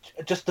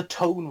 Just the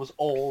tone was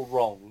all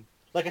wrong.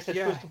 Like I said,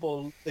 Yeah. first of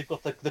all, they've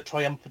got the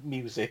triumphant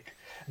music.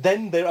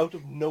 Then they're out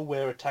of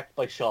nowhere attacked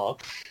by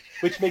sharks,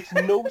 which makes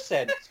no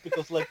sense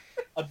because like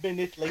a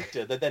minute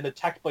later they're then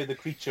attacked by the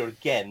creature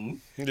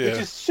again, which Yeah.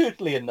 is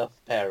certainly enough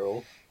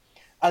peril.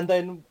 And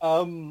then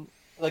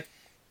like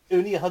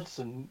Ernie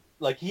Hudson,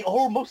 like he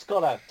almost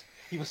got out.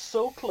 He was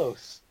so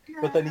close,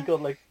 but then he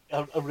got like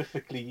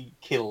horrifically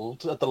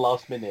killed at the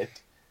last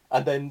minute.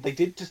 And then they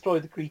did destroy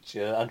the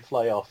creature and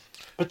fly off.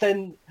 But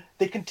then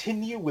they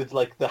continue with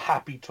like the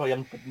happy,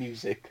 triumphant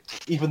music,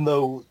 even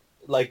though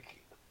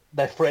like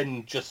their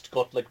friend just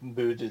got like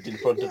murdered in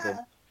front of them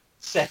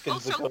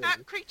seconds Also, ago.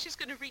 that creature's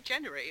going to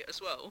regenerate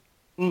as well.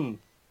 Mm.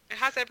 It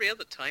has every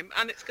other time,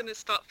 and it's going to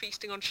start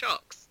feasting on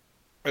sharks.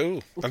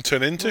 Oh, and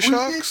turn into Was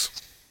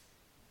sharks?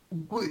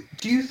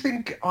 Do you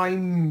think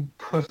I'm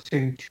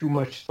putting too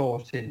much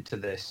thought into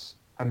this?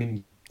 I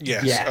mean,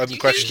 Yes, yeah,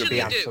 unquestionably.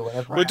 usually do. answer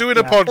whatever We're I- doing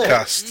a yeah.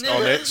 podcast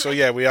on it, so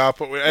yeah, we are.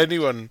 But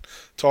anyone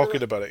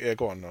talking about it, yeah,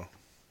 go on now.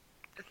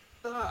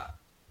 That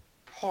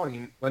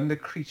point when the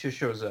creature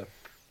shows up,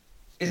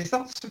 is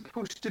that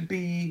supposed to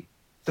be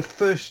the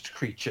first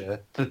creature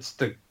that's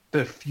the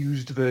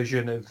fused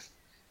version of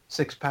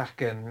Six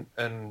Pack and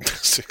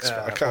Six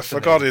pack. what's I the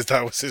forgot name?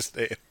 that was his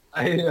name.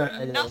 I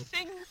know.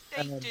 Nothing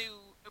they Um, do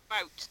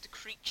about the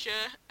creature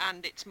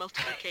and its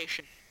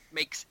multiplication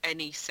makes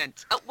any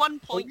sense. At one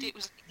point, it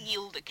was an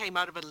eel that came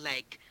out of a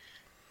leg.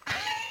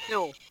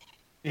 No.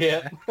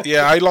 Yeah.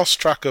 Yeah, I lost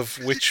track of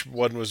which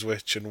one was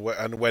which and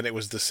when it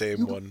was the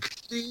same one.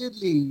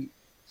 Clearly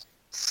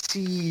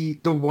see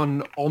the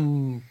one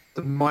on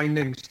the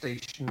mining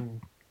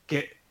station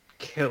get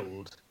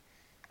killed.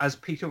 As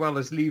Peter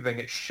Weller's leaving,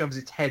 it shoves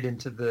its head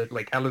into the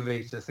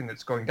elevator thing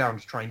that's going down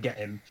to try and get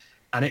him,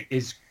 and it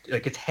is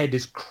its head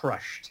is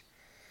crushed.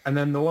 And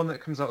then the one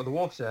that comes out of the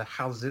water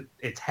has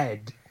its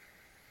head.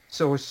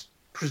 So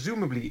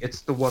presumably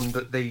it's the one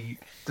that the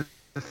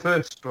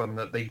first one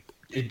that they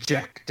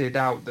ejected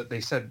out that they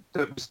said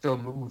that was still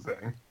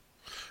moving.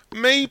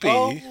 Maybe.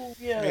 Oh,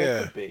 yeah,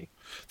 it could be.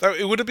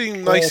 It would have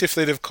been nice if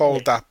they'd have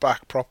called that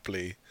back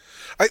properly.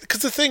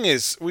 Because the thing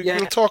is,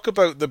 we'll talk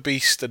about the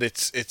Beast and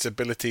its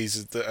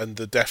abilities and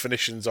the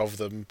definitions of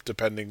them,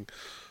 depending,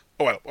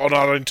 on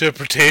our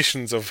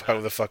interpretations of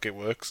how the fuck it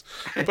works.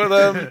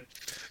 But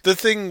the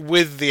thing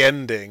with the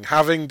ending,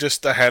 having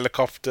just a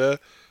helicopter,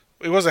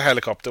 it was a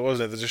helicopter,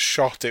 wasn't it? They just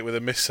shot it with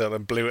a missile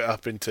and blew it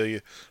up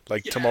into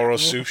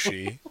tomorrow's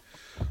sushi.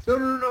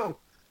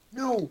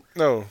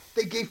 No.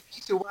 They gave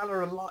Peter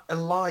Weller a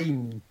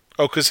line.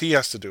 Oh, because he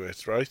has to do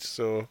it, right?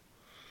 So,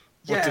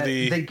 what did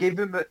he? They gave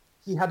him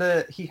He had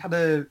a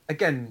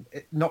again,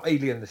 not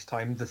Alien this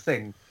time. The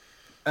Thing.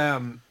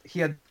 He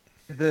had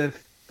the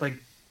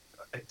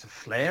it's a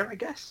flare, I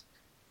guess,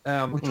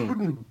 which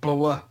wouldn't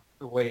blow up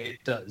the way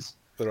it does.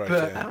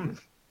 Right,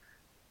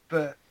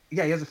 but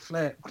yeah, he has a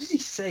flare. What did he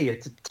say?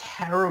 It's a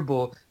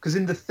terrible because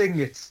in The Thing,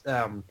 it's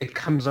it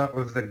comes out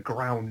of the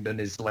ground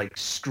and is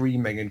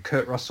screaming, and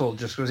Kurt Russell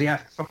just goes, "Yeah,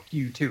 fuck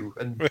you too,"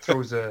 and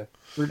throws a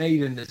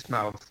grenade in its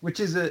mouth, which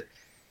is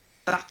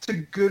that's a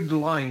good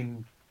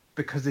line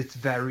because it's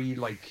very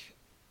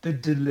the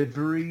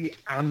delivery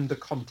and the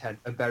content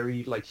are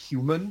very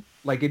human.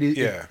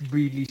 It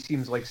really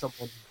seems like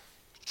someone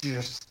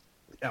just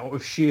out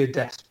of sheer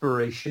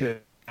desperation,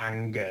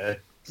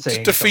 anger,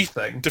 saying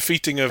something.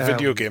 Defeating a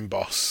video game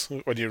boss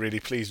when you're really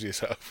pleased with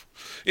yourself.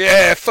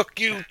 Yeah, fuck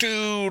you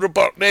too,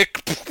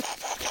 Robotnik.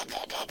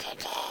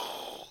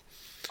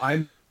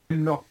 I'm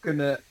not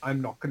gonna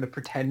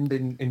pretend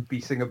in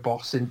beating a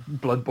boss in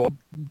Bloodborne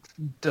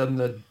done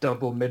the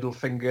double middle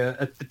finger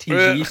at the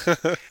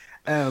TV.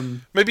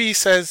 Maybe he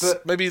says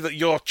maybe that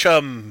your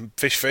chum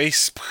fish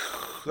face.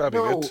 That'd be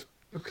good.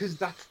 Because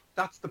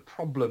that's the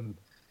problem.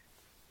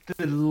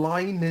 The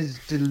line is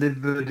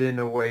delivered in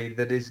a way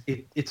that is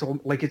it's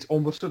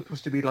almost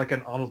supposed to be like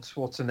an Arnold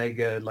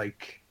Schwarzenegger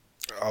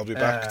I'll be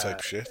back type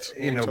shit.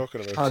 What are you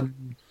talking about?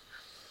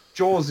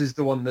 Jaws is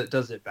the one that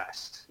does it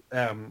best.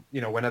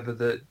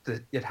 Whenever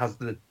it has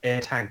the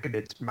air tank in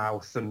its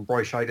mouth and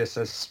Roy Scheider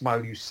says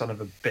 "Smile, you son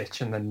of a bitch,"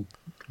 and then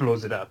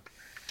blows it up.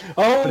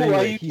 Oh,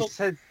 anyway,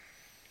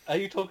 are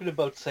you talking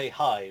about "Say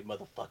hi,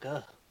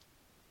 motherfucker"?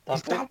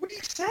 Is that what he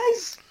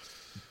says?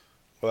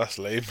 Well, that's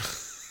lame.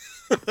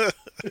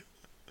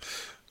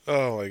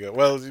 Oh my god.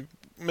 Well,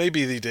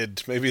 maybe they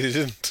did. Maybe they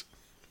didn't.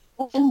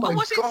 Oh my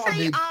was god! it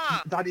say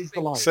ah? That is the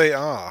line. Say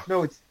ah.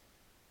 No, it's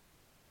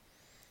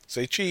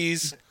say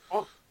cheese.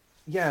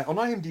 Yeah, on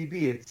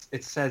IMDb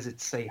it says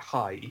it's say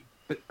hi,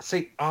 but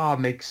say ah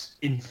makes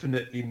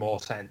infinitely more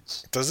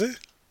sense. Does it?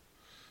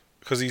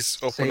 Because he's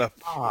open say up.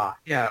 Ah,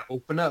 yeah,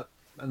 open up,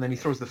 and then he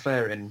throws the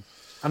flare in,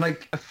 and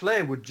a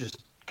flare would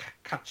just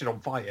catch it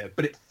on fire,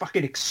 but it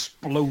fucking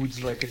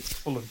explodes like it's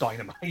full of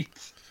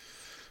dynamite.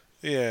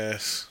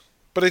 Yes,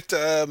 but it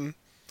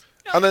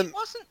No, and then it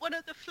wasn't one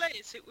of the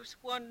flares. It was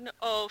one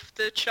of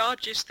the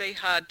charges they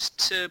had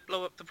to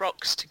blow up the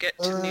rocks to get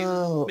to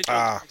New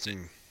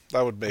Midland.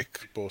 That would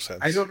make more sense.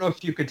 I don't know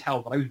if you could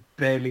tell, but I was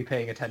barely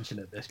paying attention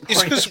at this point.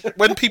 It's because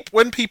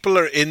when people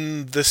are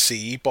in the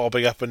sea,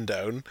 bobbing up and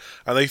down,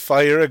 and they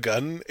fire a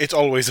gun, it's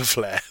always a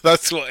flare.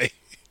 That's why.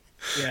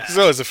 Yeah. It's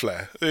always a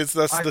flare. That's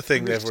the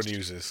thing everyone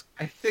uses.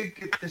 I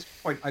think at this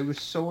point I was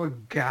so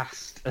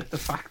aghast at the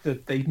fact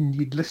that they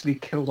needlessly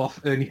killed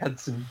off Ernie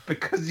Hudson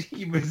because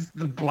he was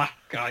the black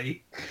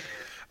guy.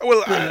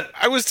 Well,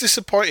 I was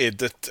disappointed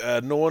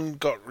that no one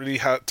got really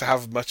to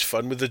have much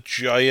fun with the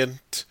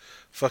giant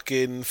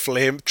fucking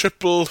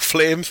triple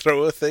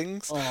flamethrower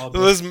things.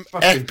 Those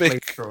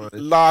epic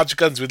large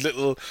guns with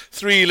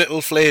three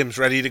little flames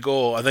ready to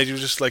go, and they were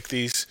just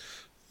these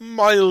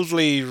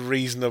mildly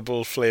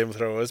reasonable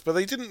flamethrowers, but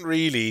they didn't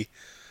really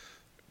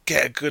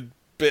get a good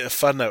bit of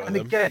fun out of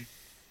them.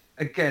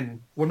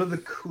 Again, one of the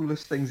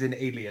coolest things in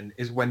Alien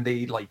is when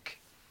they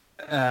make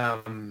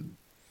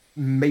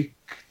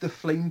the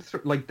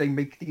flamethrower, they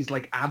make these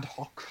ad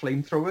hoc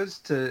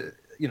flamethrowers to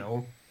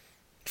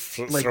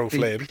throw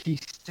flame. Piece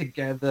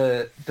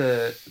together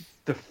the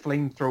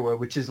flamethrower,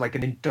 which is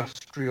an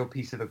industrial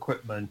piece of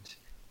equipment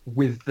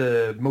with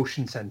the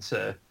motion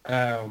sensor.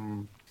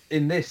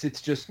 In this,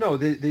 it's just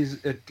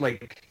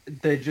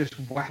they're just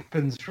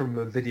weapons from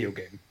a video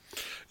game.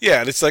 Yeah,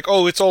 and it's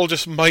it's all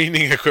just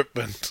mining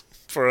equipment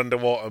for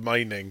underwater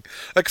mining.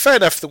 Fair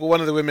enough. One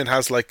of the women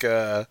has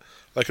a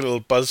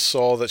little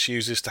buzzsaw that she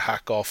uses to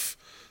hack off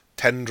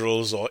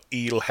tendrils or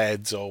eel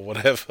heads or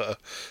whatever.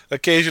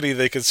 Occasionally,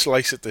 they can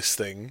slice at this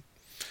thing.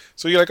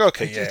 So you're like,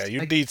 okay, It's yeah, just, you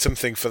like- need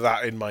something for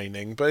that in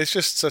mining, but it's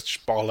just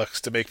such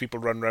bollocks to make people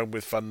run around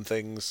with fun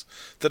things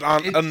that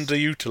aren't It's-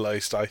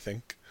 underutilized, I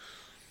think.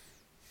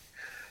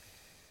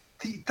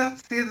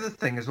 That's the other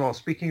thing as well.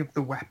 Speaking of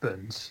the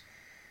weapons,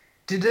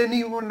 did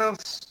anyone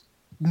else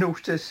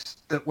notice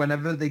that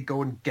whenever they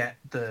go and get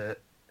and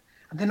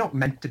they're not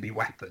meant to be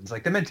weapons,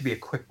 like they're meant to be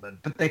equipment,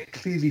 but they're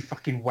clearly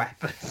fucking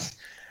weapons.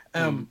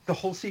 The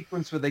whole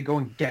sequence where they go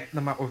and get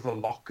them out of the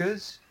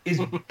lockers is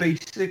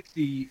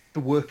basically the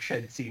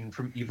workshed scene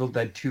from Evil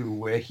Dead 2,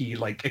 where he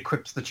like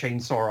equips the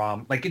chainsaw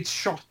arm. Like it's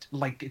shot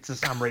like it's a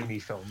Sam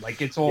Raimi film.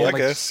 Like it's all Yeah, I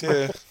like guess,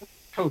 yeah.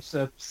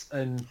 close-ups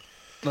and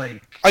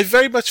like I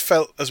very much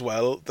felt as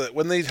well that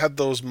when they had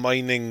those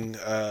mining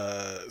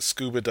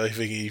scuba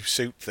diving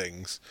suit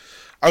things,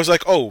 I was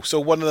like, oh, so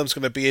one of them's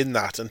going to be in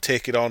that and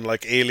take it on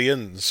like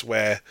Aliens,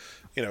 where,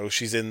 you know,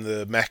 she's in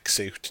the mech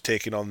suit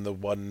taking on the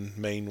one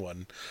main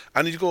one.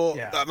 And you go,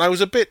 Yeah. and I was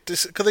a bit,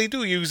 because they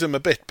do use them a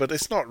bit, but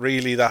it's not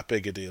really that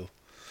big a deal.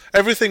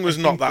 Everything was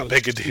not that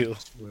big a deal.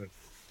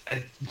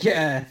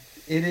 Yeah,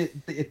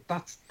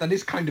 that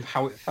is kind of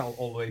how it felt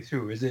all the way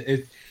through.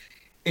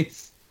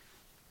 It's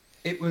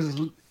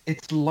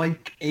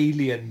like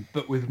Alien,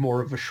 but with more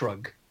of a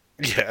shrug.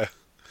 Yeah.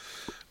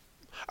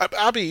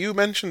 Abby, you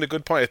mentioned a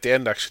good point at the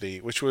end,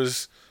 actually, which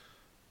was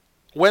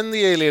when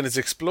the alien has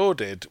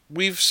exploded,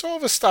 we've sort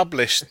of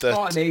established It's that...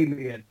 not an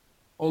alien.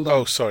 Hold on.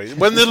 Oh, sorry.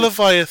 When the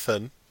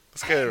Leviathan...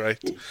 Let's get it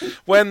right.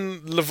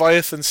 When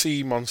Leviathan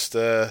sea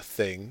monster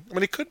thing... I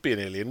mean, it could be an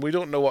alien. We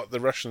don't know what the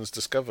Russians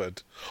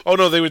discovered. Oh,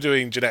 no, they were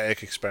doing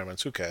genetic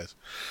experiments. Who cares?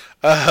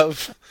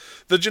 The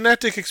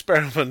genetic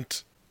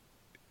experiment...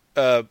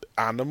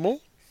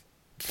 animal?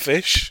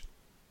 Fish?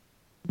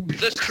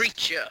 The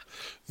creature.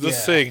 The Yeah.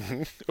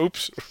 thing.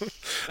 Oops.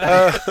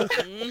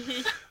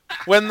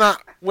 When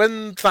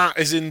that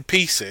is in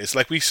pieces,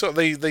 like we saw,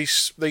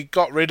 they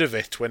got rid of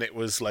it when it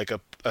was like a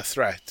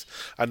threat,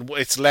 and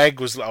its leg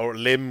was or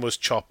limb was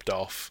chopped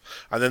off,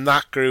 and then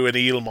that grew an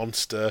eel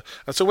monster,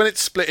 and so when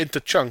it's split into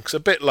chunks, a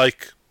bit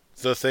like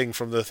the thing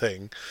from the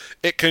thing,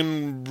 it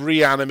can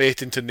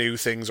reanimate into new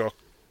things or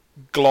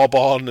glob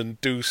on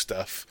and do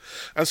stuff,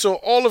 and so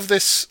all of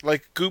this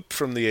like goop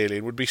from the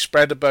alien would be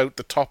spread about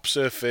the top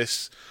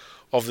surface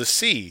of the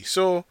sea.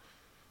 So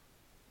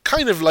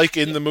kind of like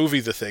in the movie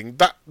The Thing,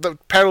 that the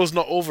peril's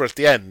not over at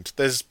the end.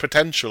 There's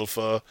potential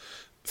for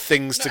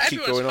things to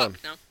keep Everyone's going on.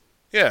 fucked now.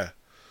 Yeah.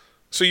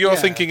 So you're Yeah.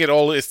 thinking it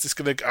all is just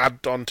going to add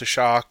on to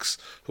sharks,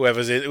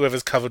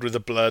 whoever's covered with the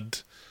blood.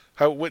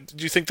 Do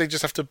you think they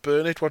just have to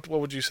burn it? What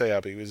would you say,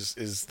 Abby? Is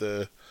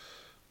the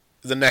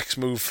next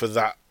move for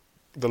that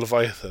the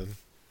Leviathan?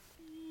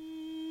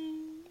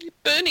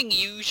 Burning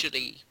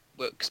usually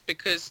works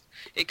because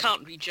it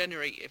can't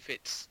regenerate if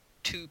it's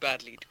too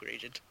badly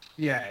degraded.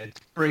 Yeah, it's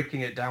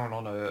breaking it down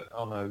on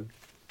a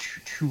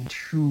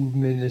too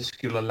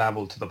minuscule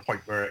level to the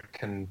point where it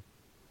can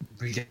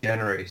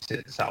regenerate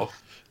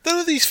itself. None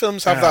of these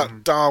films have that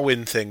Um,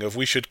 Darwin thing of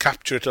we should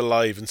capture it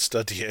alive and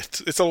study it.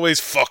 It's always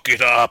fuck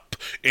it up.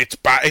 It's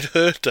bad. It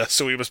hurt us,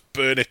 so we must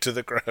burn it to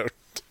the ground.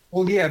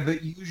 Well, yeah,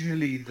 but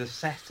usually the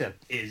setup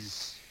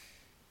is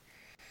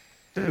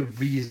the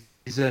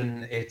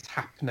reason it's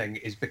happening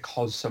is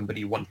because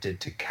somebody wanted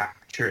to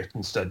capture it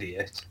and study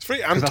it. It's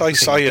very 'Cause that's the thing,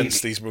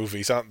 anti-science, really. these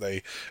movies, aren't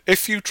they?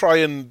 If you try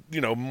and,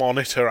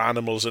 monitor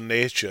animals and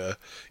nature,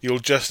 you'll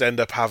just end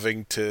up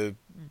having to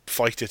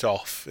fight it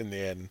off in the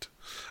end.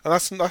 And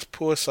that's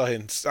poor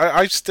science.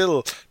 I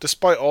still,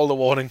 despite all the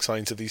warning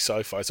signs of these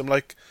sci-fis, I'm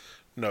like,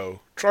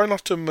 no, try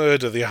not to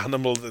murder the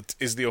animal that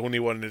is the only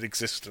one in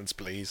existence,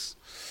 please.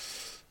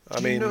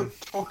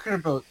 Talking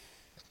about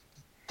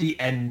the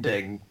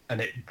ending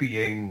and it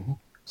being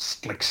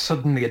like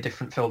suddenly a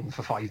different film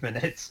for 5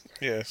 minutes.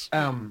 Yes.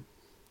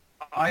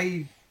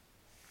 I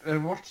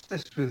watched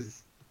this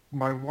with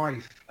my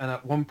wife, and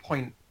at one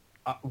point,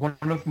 one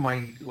of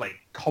my like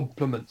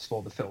compliments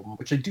for the film,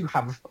 which I do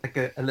have like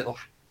a little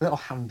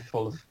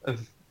handful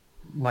of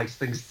nice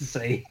things to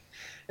say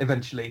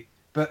eventually,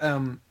 but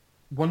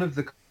one of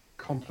the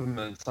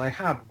compliments I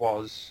had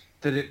was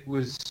that it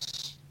was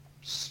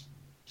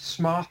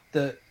smart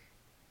that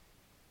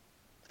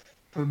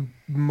for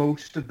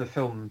most of the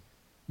film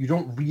you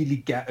don't really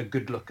get a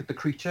good look at the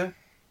creature.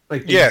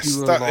 Like they Yes,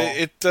 do a that lot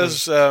it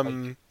does.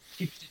 of,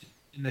 keeps it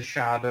in the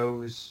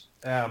shadows.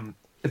 The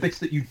bits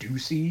that you do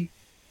see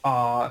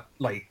are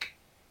like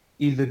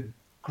either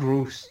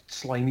gross,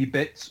 slimy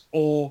bits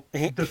or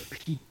the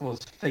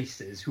people's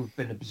faces who've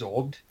been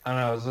absorbed. And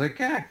I was like,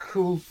 yeah,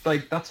 cool.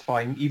 Like that's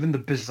fine. Even the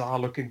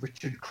bizarre-looking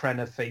Richard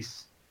Crenna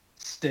face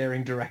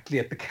staring directly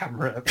at the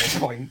camera at one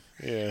point.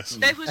 Yes.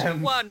 There was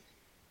Um, one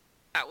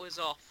that was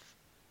off,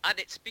 and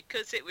it's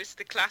because it was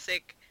the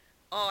classic,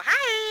 oh,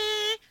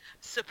 hey,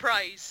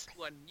 surprise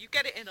one. You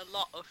get it in a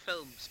lot of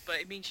films, but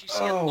it means you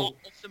see a lot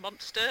of the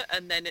monster,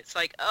 and then it's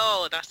like,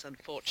 oh, that's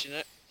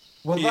unfortunate.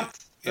 Well, Yeah,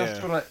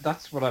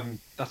 that's where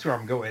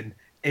I'm going.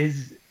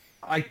 Is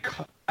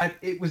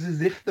it was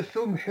as if the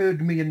film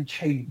heard me and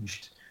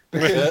changed,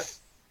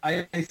 because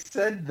I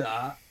said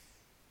that,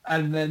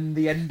 And then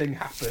the ending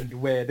happened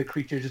where the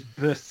creature just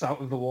bursts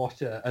out of the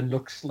water and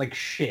looks like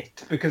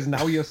shit because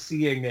now you're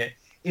seeing it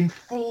in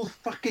full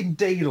fucking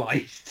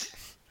daylight.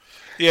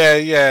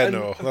 Yeah, And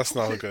no, of that's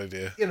not a course good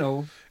idea. You know,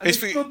 and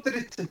It's it's be- not that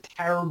it's a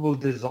terrible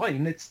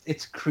design.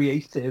 It's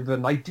creative,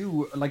 and I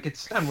do like it's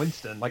Stan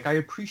Winston. Like I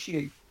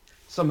appreciate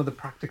some of the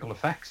practical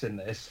effects in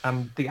this,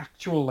 and the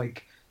actual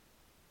like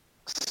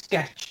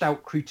sketched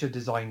out creature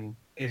design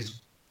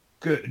is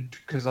good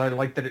because I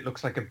like that it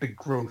looks like a big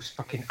gross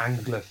fucking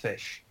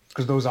anglerfish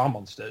because those are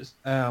monsters.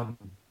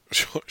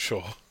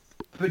 Sure.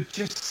 But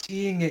just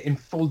seeing it in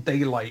full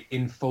daylight,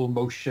 in full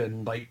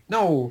motion, like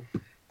no,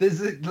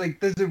 there's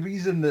a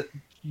reason that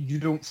you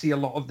don't see a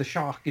lot of the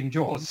shark in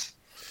Jaws.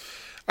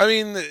 I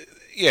mean,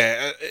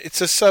 yeah,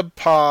 it's a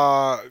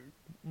subpar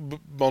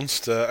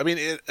monster. I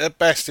mean, at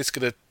best, it's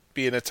going to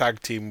be in a tag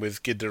team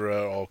with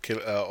Ghidorah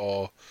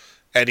or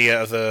any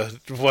other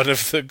one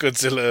of the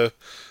Godzilla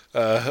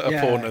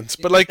opponents.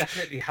 But it like,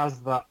 definitely has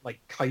that like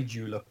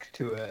kaiju look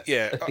to it.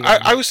 yeah, at the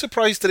I end. was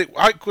surprised that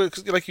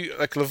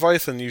like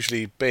Leviathan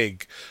usually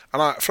big,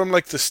 and from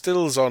like the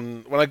stills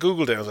on when I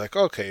googled it, I was like,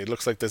 okay, it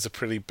looks like there's a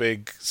pretty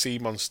big sea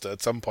monster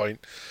at some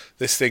point.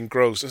 This thing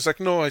grows. It's like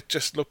no, it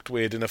just looked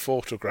weird in a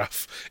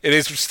photograph. It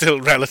is still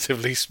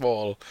relatively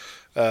small.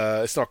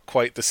 It's not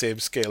quite the same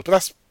scale, but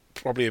that's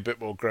probably a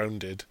bit more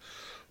grounded.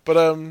 But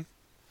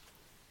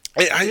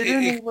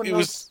it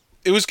was.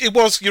 It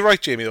was. You're right,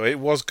 Jamie. Though it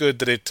was good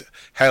that it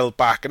held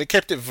back and it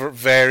kept it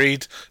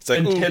varied. It's like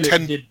Until it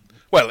didn't.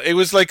 well, it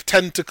was like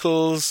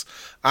tentacles,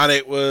 and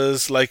it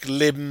was like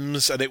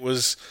limbs, and it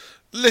was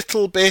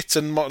little bits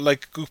and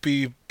like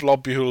goopy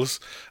globules,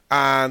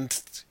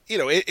 and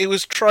it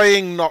was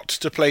trying not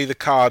to play the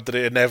card that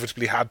it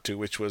inevitably had to,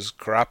 which was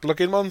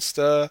crap-looking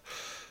monster.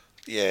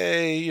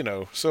 Yay,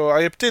 So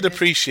I did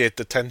appreciate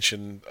the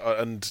tension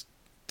and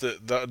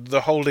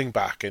the holding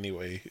back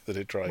anyway that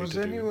it tried Was to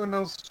do. anyone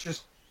else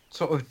just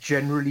sort of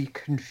generally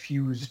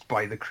confused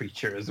by the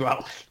creature as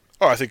well?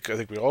 Oh, I think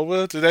we all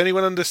were. Did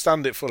anyone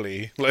understand it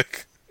fully?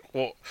 Like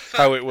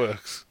how it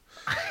works?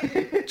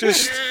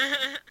 Just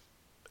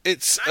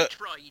it's I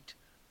tried.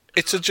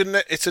 it's a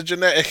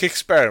genetic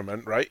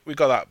experiment, right? We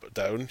got that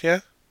down, yeah.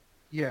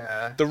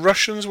 Yeah. The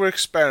Russians were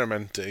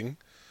experimenting,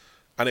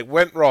 and it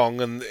went wrong,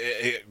 and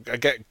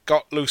it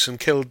got loose and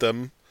killed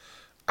them,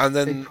 and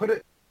They then put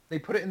it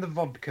in the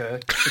vodka.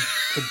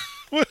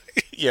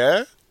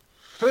 yeah,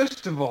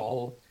 First of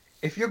all,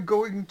 if you're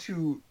going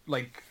to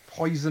like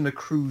poison a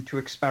crew to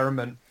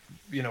experiment,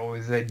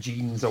 with their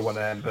genes or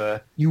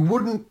whatever, you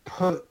wouldn't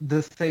put the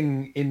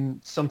thing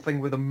in something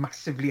with a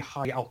massively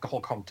high alcohol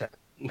content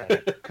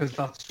because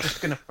that's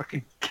just gonna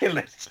fucking kill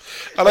it.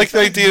 I like the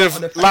That's idea not of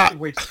an effective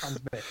way to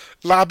transmit.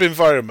 lab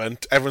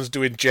environment. Everyone's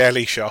doing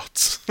jelly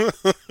shots.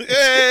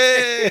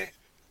 Yay!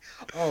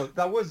 Oh,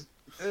 that was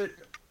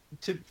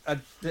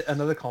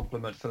another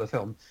compliment for the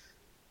film.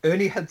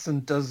 Ernie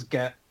Hudson does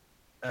get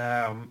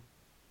a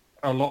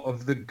lot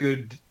of the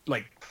good,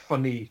 like,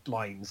 funny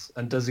lines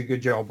and does a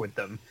good job with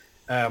them.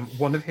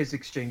 One of his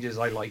exchanges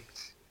I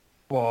liked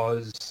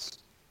was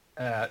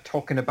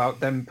talking about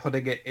them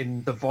putting it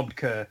in the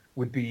vodka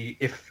would be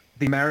if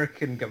the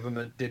American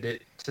government did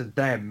it to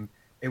them,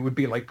 it would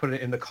be like putting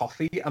it in the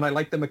coffee. And I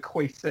like them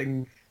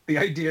equating the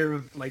idea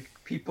of like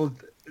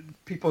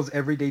people's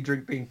everyday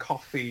drink being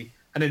coffee,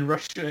 and in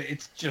Russia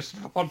it's just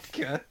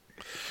vodka.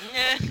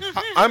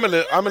 I'm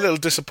a little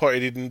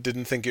disappointed he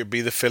didn't think it would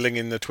be the filling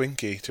in the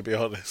Twinkie. To be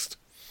honest,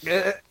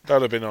 Yeah.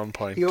 that'd have been on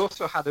point. He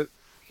also had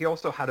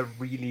a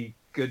really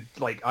good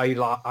like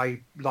I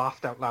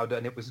laughed out loud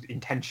and it was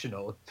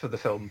intentional for the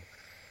film.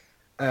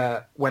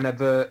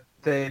 Whenever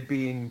they're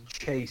being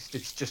chased,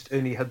 it's just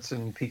Ernie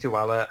Hudson, Peter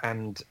Weller,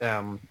 and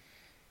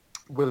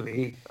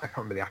Willie. I can't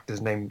remember the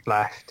actor's name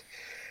left.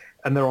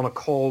 And they're on a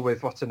call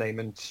with what's her name,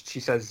 and she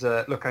says,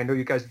 "Look, I know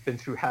you guys have been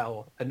through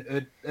hell."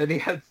 And Ernie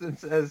Hudson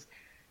says,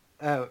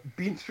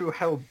 "Been through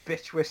hell,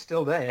 bitch. We're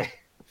still there."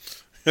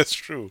 That's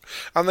true,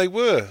 and they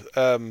were,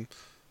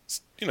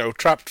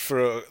 trapped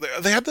for.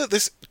 They had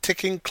this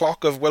ticking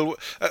clock of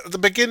at the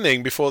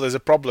beginning before there's a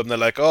problem. They're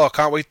like, "Oh, I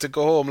can't wait to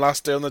go home,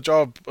 last day on the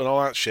job," and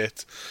all that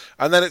shit.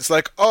 And then it's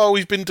like, "Oh,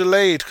 we've been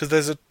delayed because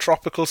there's a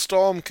tropical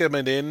storm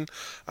coming in."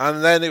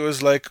 And then it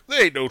was like,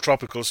 "There ain't no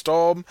tropical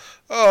storm."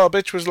 Oh,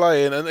 bitch was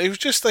lying, and it was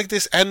just like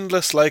this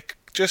endless like.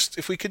 Just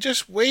if we could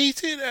just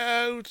wait it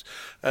out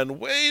and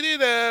wait it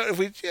out,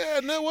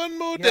 one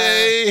more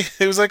day.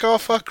 It was like, oh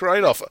fuck,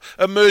 right off,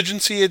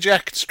 emergency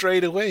eject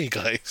straight away,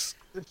 guys.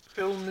 The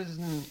film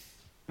isn't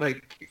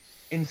like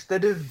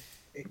instead of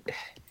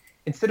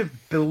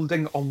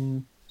building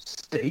on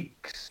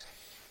stakes,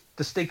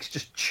 the stakes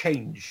just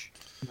change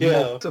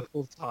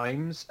multiple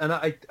times, and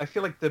I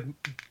feel like the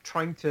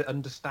trying to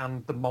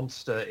understand the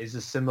monster is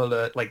a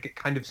similar, like it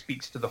kind of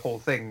speaks to the whole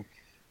thing.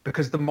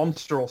 Because the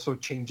monster also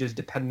changes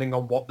depending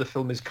on what the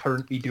film is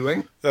currently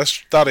doing.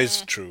 That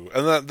is true,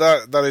 and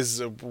that is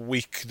a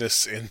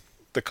weakness in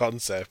the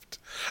concept.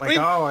 Like,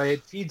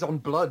 it feeds on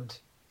blood.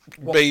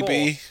 What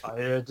Maybe. for?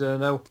 I don't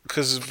know.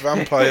 Because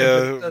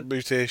vampire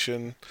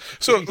mutation.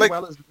 So, He's like,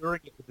 well as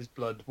mirroring it with his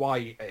blood.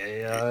 Why?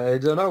 I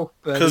don't know.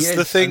 But because he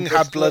the is, Thing and had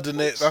there's blood still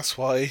in it, books. that's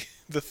why.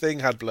 The Thing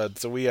had blood,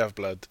 so we have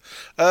blood.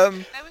 There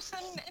was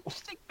an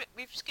interesting bit.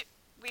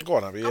 We've Go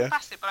on, Abby, gone yeah.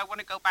 past it, but I want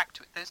to go back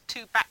to it. There's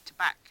two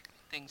back-to-back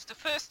things. The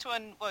first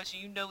one was,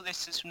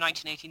 this is from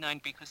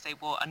 1989 because they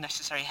wore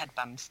unnecessary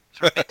headbands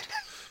for a bit.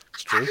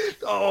 It's true.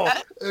 Oh,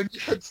 Ernie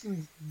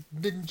Hudson's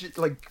ninja,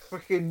 like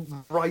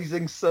fucking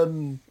rising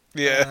sun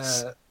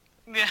Yes.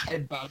 Yeah.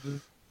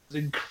 headband is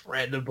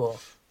incredible.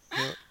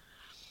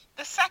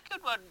 The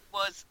second one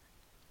was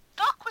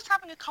Doc was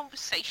having a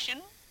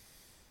conversation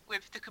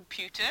with the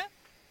computer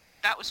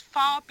that was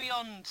far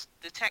beyond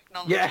the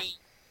technology Yeah.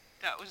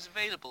 that was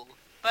available,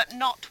 but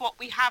not what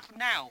we have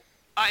now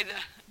either.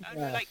 And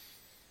Yeah. like,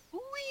 who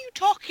are you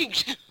talking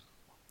to?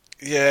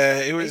 Yeah,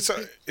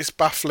 it's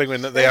baffling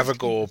when they have a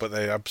go, but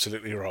they're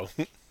absolutely wrong.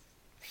 He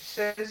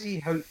says he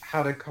had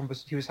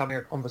he was having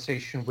a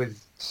conversation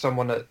with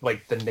someone at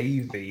like the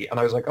Navy, and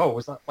I was like, oh,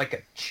 was that like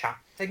a chat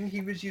thing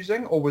he was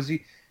using, or was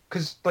he?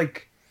 Because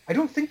like, I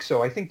don't think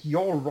so. I think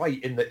you're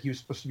right in that he was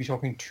supposed to be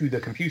talking to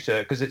the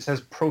computer because it says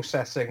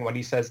processing when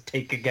he says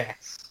take a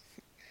guess,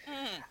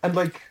 and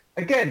like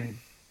again,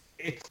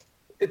 it's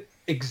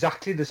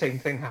exactly the same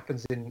thing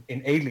happens in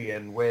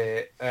Alien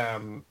where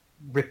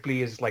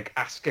Ripley is like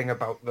asking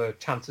about the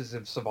chances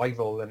of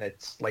survival, and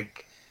it's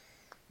like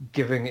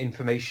giving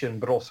information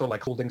but also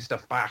like holding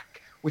stuff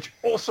back, which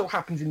also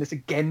happens in this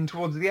again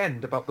towards the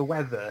end about the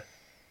weather.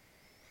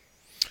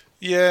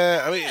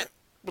 Yeah, I mean,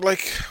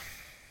 like,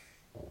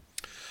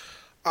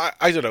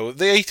 I don't know.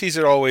 The 80s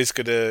are always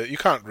gonna. You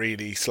can't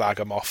really slag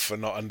them off for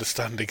not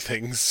understanding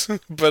things,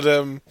 but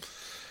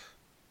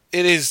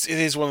it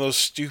is one of those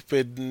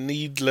stupid,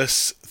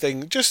 needless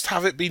things. Just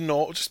have it be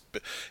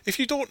if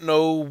you don't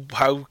know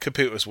how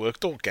computers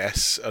work, don't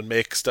guess and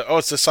make stuff. Oh,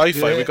 it's a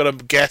sci-fi. Yeah. We've got to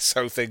guess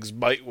how things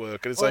might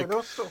work, and it's It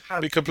also has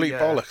be complete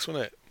bollocks,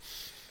 wouldn't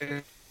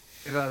it?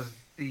 It has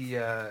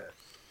the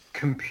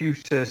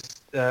computer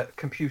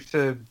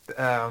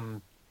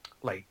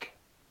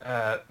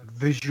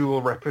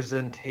visual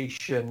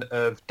representation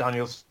of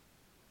Daniel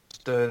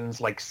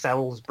Stern's like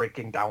cells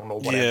breaking down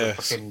or whatever.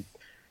 Yes. Fucking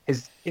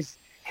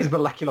his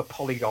molecular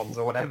polygons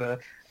or whatever.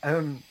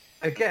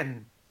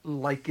 Again,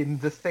 like in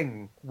The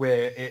Thing,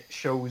 where it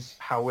shows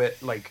how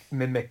it like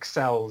mimics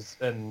cells,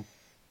 and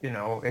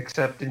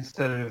except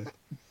instead of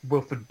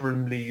Wilford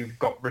Brimley, you've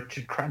got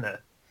Richard Crenna,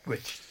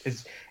 which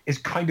is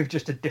kind of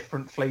just a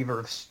different flavour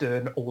of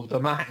stern older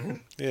man.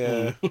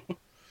 Yeah.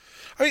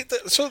 I mean,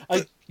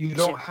 You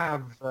don't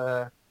have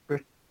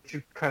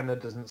Richard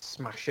Crenna doesn't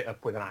smash it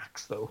up with an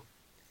axe though.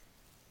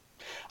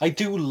 I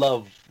do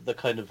love the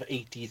kind of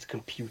 80s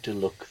computer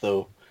look,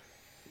 though.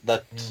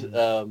 That,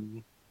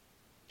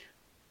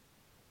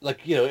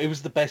 it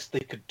was the best they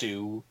could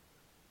do,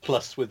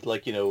 plus with,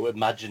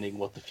 imagining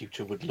what the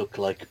future would look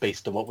like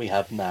based on what we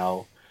have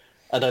now.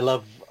 And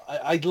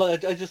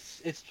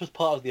it's just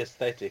part of the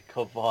aesthetic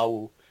of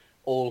how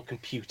all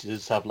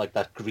computers have, like,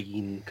 that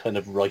green kind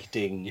of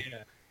writing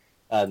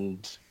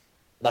and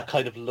that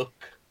kind of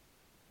look.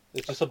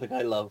 It's just something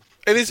I love.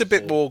 it is a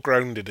bit more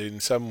grounded in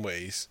some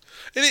ways.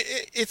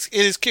 It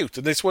is cute,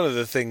 and it's one of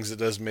the things that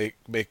does make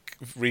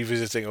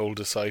revisiting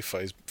older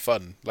sci-fi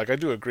fun. Like, I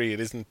do agree, it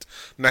isn't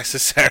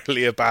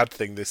necessarily a bad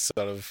thing, this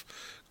sort of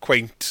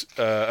quaint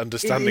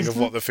understanding of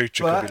what the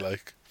future could be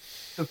like.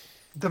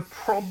 The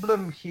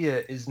problem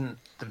here isn't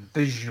the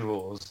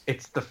visuals.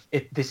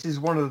 This is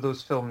one of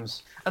those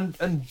films,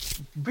 and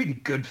really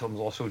good films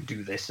also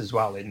do this as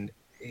well,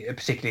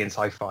 particularly in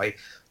sci-fi.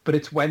 But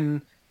it's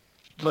when,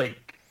 like,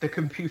 the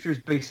computer is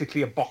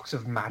basically a box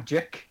of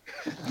magic,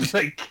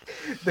 like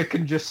that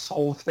can just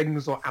solve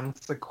things or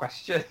answer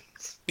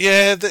questions.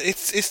 Yeah,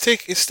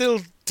 it's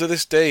still to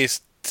this day.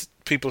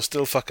 People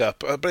still fuck up,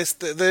 but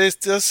there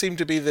does seem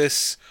to be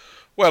this.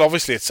 Well,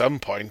 obviously, at some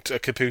point, a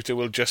computer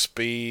will just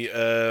be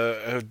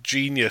a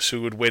genius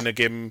who would win a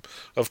game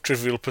of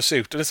Trivial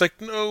Pursuit, and it's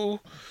like, no,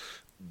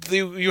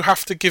 you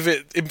have to give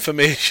it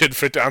information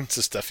for it to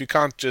answer stuff. You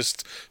can't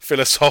just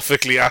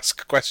philosophically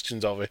ask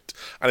questions of it,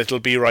 and it'll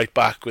be right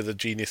back with a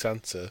genius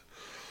answer.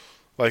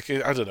 Like,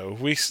 I don't know,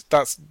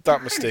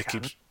 that mistake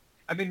keeps.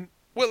 I mean,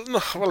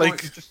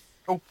 just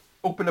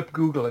open up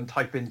Google and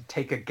type in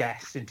 "take a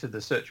guess" into the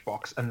search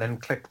box, and then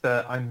click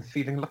the "I'm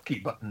feeling lucky"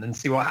 button and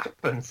see what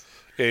happens.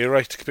 Yeah, you're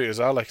right.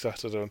 Computers are like that.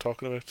 I don't know what I'm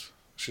talking about.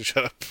 I should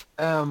shut up.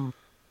 Can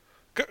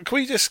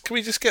we just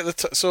get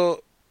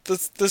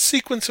the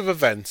sequence of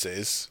events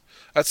is,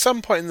 at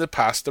some point in the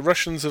past, the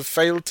Russians have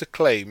failed to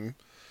claim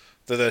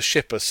that their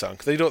ship has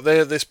sunk.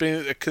 There's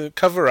been a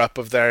cover up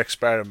of their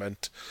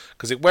experiment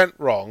because it went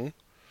wrong.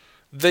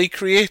 They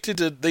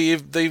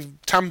they've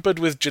tampered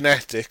with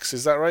genetics.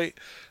 Is that right?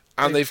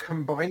 And they've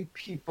combined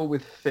people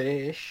with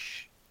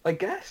fish, I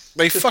guess,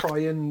 to try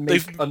and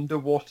make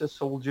underwater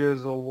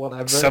soldiers or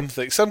whatever. Some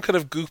kind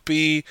of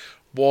goopy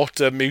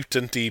water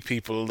mutant-y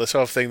people, the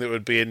sort of thing that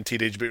would be in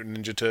Teenage Mutant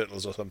Ninja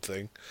Turtles or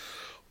something.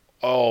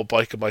 oh,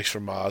 biker mice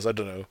from Mars. I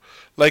don't know.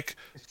 Like,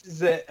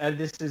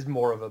 This is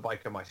more of a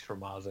biker mice from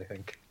Mars, I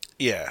think.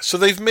 yeah. So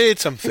they've made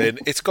something.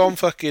 It's gone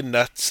fucking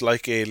nuts,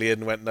 like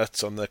Alien went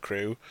nuts on the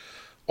crew,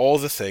 or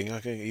the Thing. I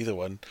think either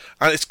one,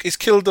 and it's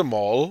killed them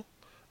all.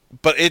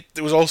 But it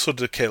was also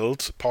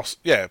killed.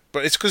 Yeah,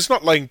 but it's because it's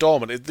not lying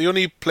dormant. The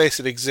only place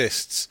it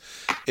exists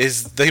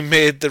is they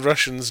made the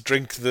Russians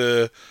drink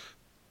the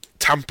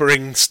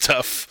tampering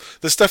stuff.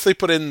 The stuff they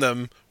put in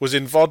them was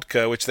in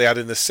vodka, which they had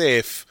in the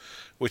safe,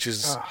 which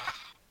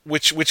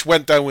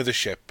went down with the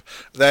ship.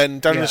 Then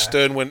Daniel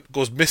Stern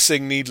goes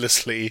missing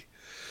needlessly.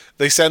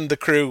 They send the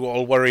crew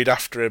all worried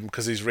after him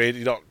because he's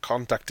not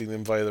contacting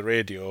them via the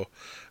radio.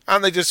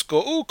 And they just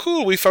go, oh,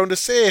 cool, we found a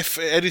safe.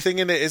 Anything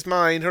in it is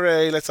mine.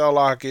 Hooray, let's all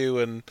argue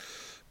and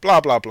blah,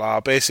 blah, blah.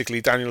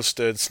 Basically, Daniel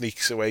Stern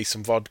sneaks away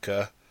some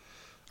vodka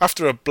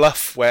after a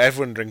bluff where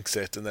everyone drinks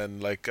it. And then,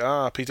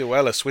 Peter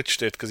Weller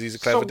switched it because he's a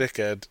clever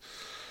dickhead.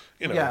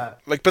 You know, Yeah.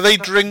 but they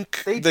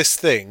drink this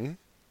thing.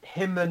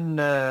 Him and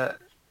the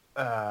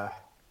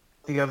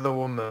other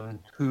woman,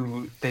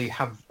 who they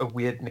have a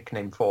weird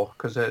nickname for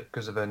because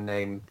of her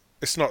name.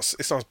 It's not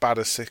as bad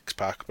as Six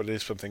Pack, but it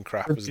is something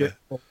crap, isn't it?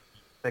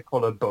 They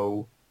call her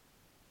Bo.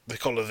 They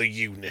call her the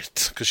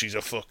Unit because she's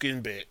a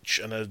fucking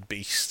bitch and a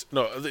beast.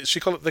 No, they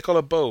call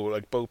her Bo,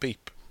 like Bo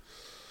Peep.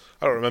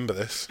 I don't remember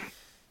this.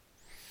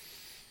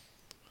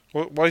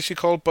 Why is she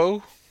called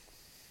Bo?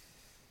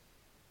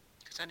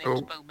 Because her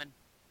name's Bowman.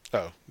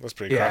 Oh, that's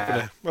pretty crap, Yeah.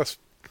 isn't it? That's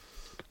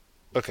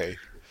okay.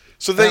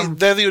 So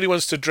they're the only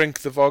ones to drink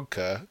the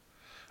vodka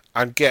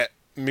and get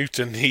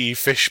mutiny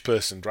fish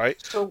person,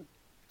 right? So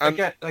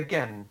And-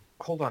 again,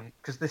 hold on,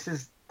 because this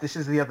is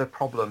the other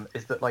problem,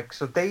 is that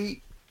so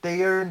they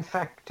are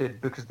infected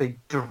because they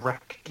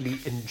directly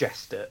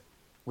ingest it,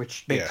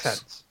 which makes Yes.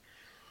 sense.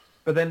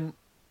 But then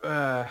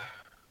the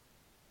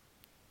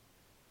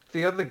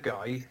other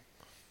guy,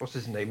 what's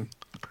his name?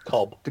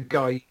 Cobb. The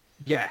guy,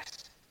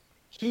 yes,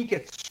 he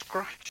gets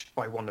scratched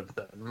by one of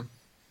them,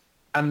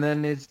 and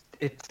then it's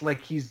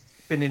like he's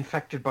been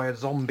infected by a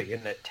zombie,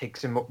 and it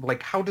takes him up.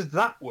 Like, how does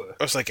that work?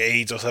 It's like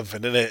AIDS or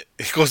something, isn't it?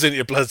 It goes into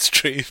your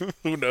bloodstream.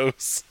 Who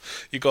knows?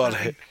 You got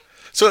it.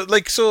 So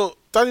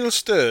Daniel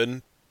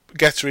Stern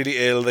gets really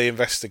ill. They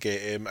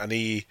investigate him, and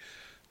he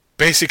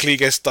basically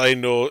gets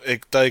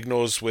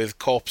diagnosed with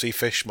corpsey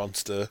fish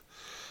monster,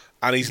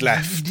 and he's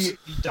left. He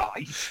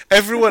dies.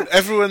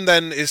 Everyone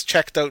then is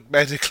checked out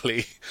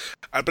medically,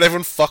 but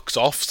everyone fucks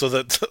off so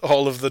that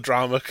all of the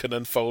drama can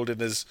unfold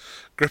in as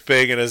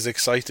gripping and as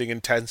exciting,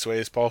 intense way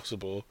as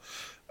possible.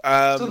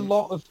 There's a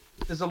lot of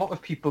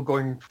people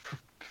going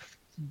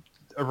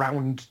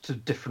around to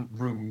different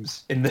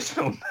rooms in this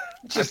film,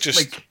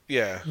 just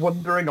yeah.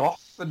 wandering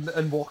off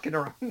and walking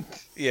around.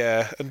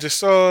 Yeah, and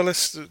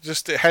let's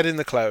just head in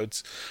the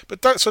clouds.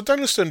 But so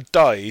Daniel Stern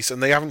dies,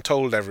 and they haven't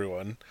told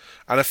everyone,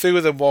 and a few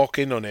of them walk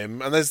in on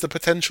him, and there's the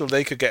potential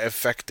they could get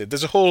affected.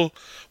 There's a whole...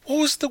 What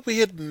was the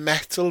weird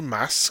metal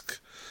mask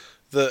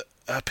that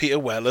Peter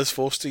Weller's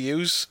forced to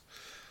use?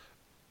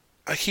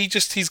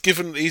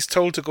 He's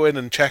told to go in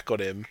and check on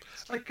him.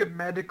 It's like a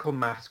medical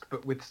mask,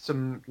 but with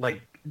some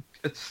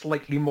a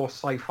slightly more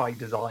sci-fi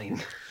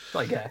design,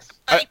 I guess.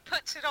 But he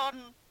puts it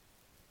on...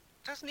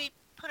 Doesn't he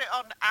put it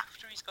on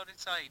after he's gone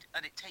inside,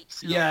 and it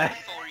takes it off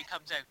before he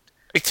comes out?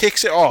 He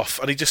takes it off,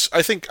 and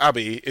I think,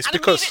 Abby, it's And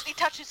because... immediately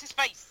touches his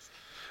face.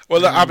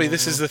 Well, Abby,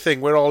 this is the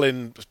thing. We're all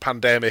in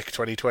pandemic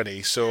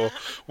 2020, so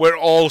we're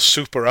all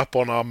super up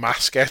on our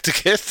mask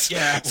etiquette.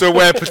 Yeah. So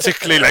we're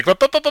particularly like,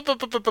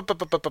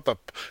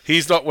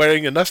 he's not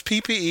wearing enough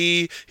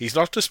PPE. He's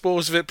not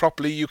disposed of it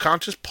properly. You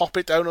can't just pop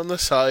it down on the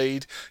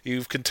side.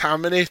 You've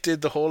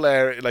contaminated the whole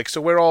area.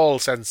 So we're all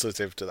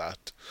sensitive to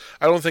that.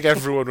 I don't think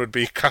everyone would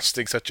be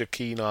casting such a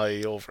keen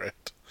eye over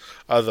it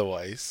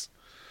otherwise.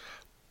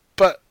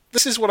 But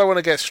this is what I want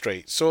to get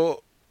straight.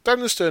 So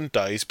Daniel Stern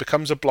dies,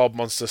 becomes a blob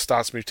monster,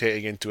 starts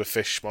mutating into a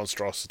fish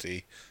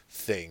monstrosity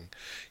thing.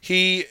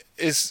 His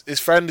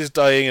friend is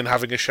dying and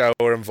having a shower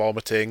and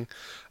vomiting.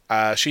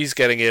 She's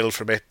getting ill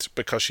from it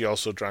because she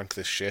also drank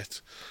this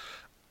shit.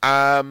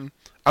 And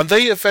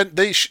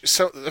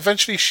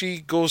eventually she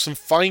goes and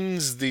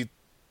finds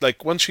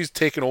once she's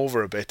taken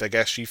over a bit, I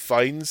guess she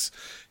finds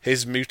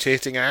his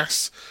mutating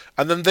ass,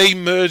 and then they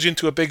merge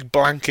into a big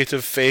blanket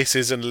of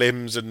faces and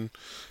limbs and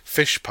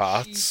fish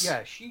parts.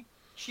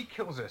 She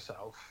kills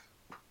herself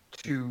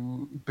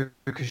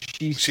because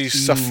she's She's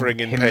seen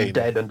suffering in him pain.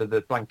 dead under the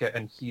blanket,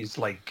 and he's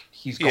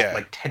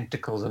got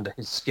tentacles under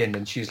his skin,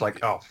 and she's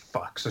like, oh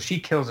fuck. So she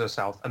kills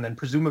herself, and then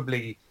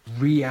presumably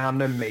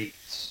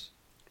reanimates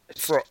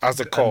As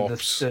a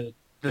corpse. And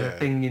the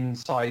thing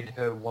inside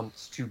her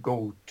wants to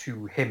go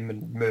to him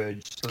and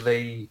merge, so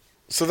they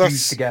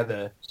fuse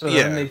together. So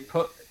then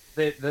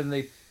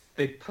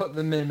they put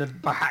them in a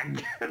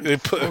bag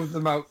and throw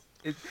them out.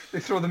 They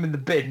throw them in the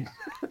bin.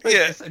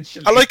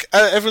 Essentially. I like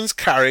everyone's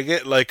carrying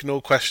it, no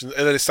question,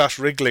 and then it starts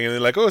wriggling, and they're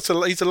like, "Oh,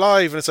 he's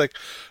alive," and it's like,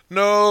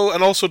 no,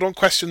 and also don't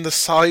question the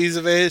size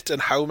of it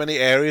and how many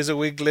areas are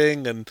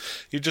wiggling, and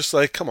you're just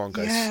like, "Come on,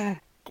 guys,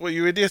 what,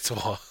 you idiots or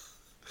what?"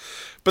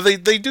 But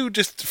they do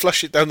just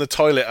flush it down the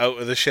toilet out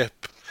of the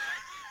ship,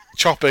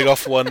 chopping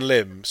off one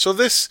limb. So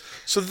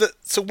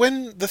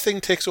when the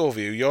thing takes over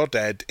you, you're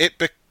dead. It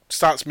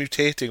starts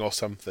mutating or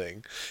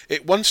something.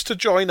 It wants to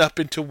join up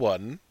into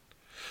one,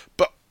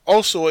 but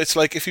also it's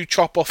like if you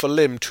chop off a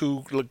limb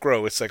to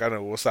grow, it's like, I don't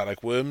know, what's that,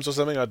 like worms or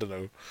something? I don't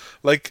know.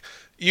 Like,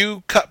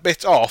 you cut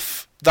bits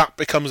off, that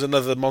becomes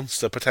another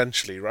monster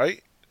potentially,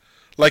 right?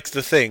 Like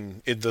the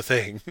thing in the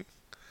thing.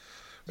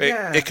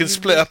 It can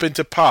split up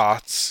into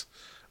parts,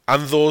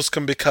 and those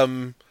can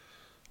become...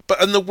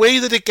 and the way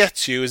that it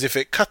gets you is if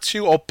it cuts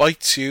you or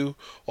bites you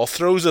or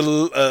throws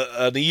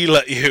an eel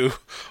at you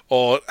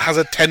or has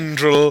a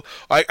tendril.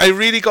 I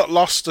really got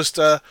lost as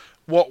to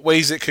what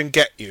ways it can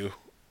get you.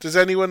 Does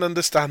anyone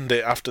understand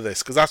it after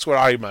this? Because that's where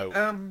I'm out.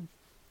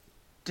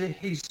 De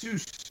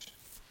Jesus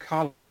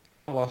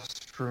Carlos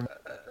from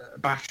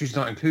Batteries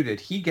Not Included,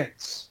 he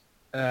gets...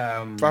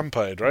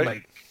 vampired,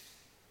 right?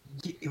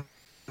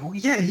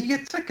 Yeah, he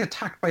gets like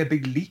attacked by a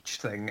big leech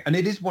thing, and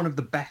it is one of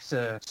the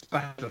better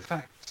special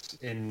effects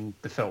in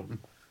the film,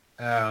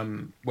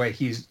 where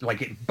he's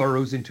like, it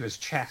burrows into his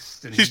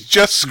chest, and he's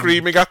just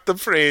screaming at them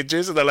for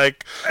ages, and they're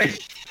like,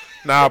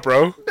 "Nah,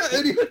 bro."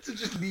 And he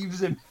just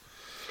leaves him.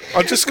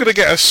 I'm just gonna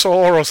get a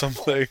saw or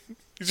something.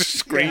 He's just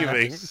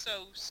screaming.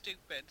 So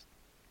stupid.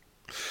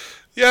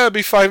 Yeah, it'll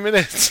be 5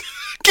 minutes.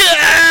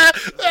 Oh,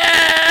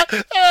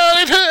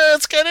 it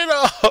hurts. Get it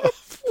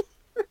off.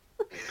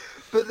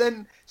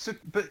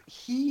 But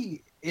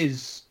he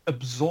is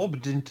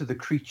absorbed into the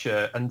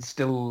creature and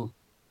still,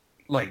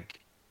 like,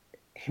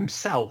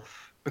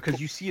 himself, because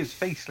you see his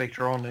face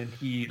later on and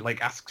he,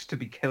 like, asks to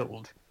be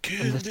killed.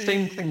 And the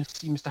same thing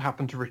seems to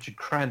happen to Richard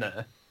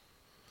Crenna.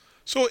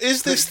 So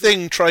is this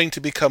thing trying to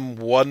become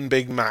one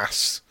big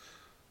mass,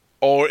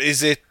 or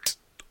is it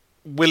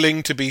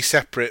willing to be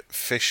separate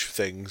fish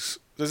things?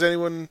 Does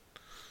anyone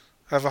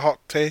have a hot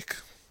take?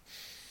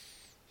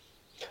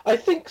 I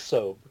think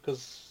so,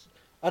 because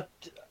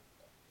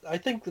I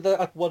think that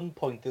at one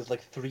point there's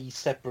like 3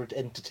 separate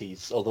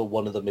entities, although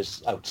one of them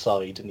is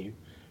outside and you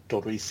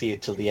don't really see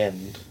it till the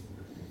end.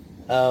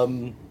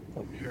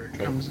 Here it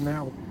comes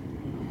now.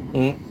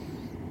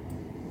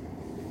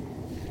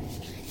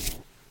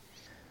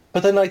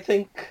 But then I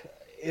think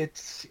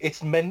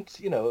it's meant,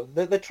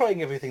 they're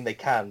trying everything they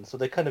can, so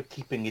they're kind of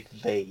keeping it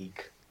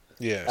vague.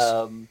 Yes.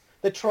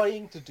 They're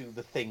trying to do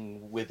the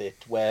thing with it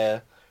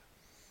where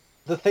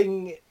the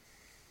thing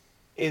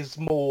is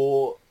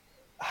more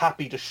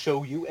happy to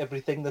show you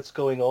everything that's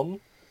going on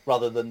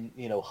rather than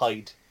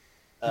hide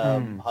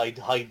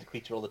the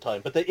creature all the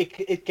time. But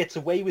it gets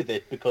away with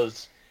it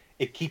because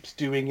it keeps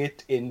doing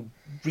it in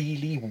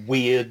really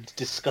weird,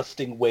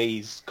 disgusting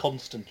ways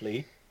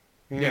constantly.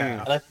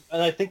 Yeah,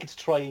 and I think it's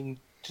trying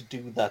to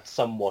do that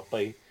somewhat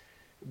by,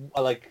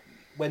 like,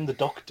 when the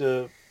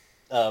Doctor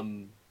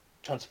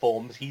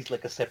transforms, he's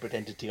like a separate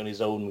entity on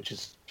his own, which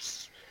is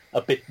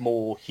a bit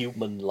more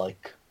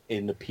human-like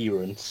in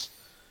appearance.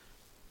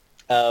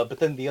 But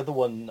then the other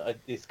one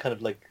is kind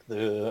of like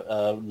the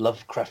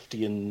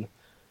Lovecraftian.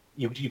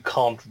 You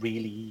can't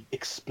really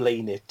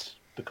explain it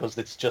because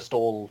it's just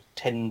all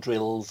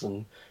tendrils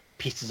and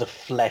pieces of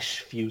flesh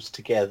fused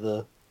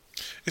together.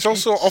 It's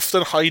also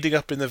often hiding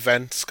up in the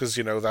vents because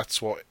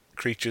that's what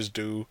creatures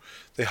do.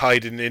 They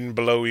hide in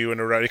below you and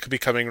around. It could be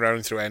coming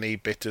around through any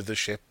bit of the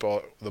ship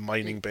or the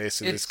mining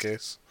base in this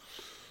case.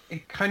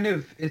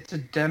 It's a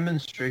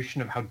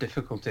demonstration of how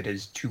difficult it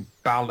is to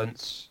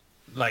balance,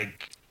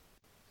 like,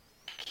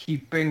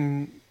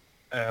 keeping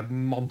a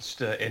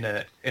monster in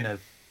a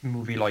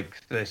movie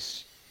like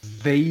this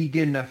vague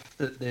enough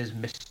that there's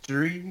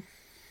mystery,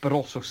 but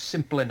also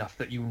simple enough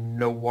that you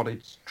know what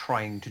it's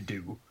trying to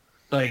do.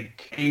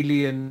 Like,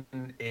 Alien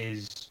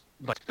is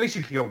like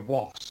basically a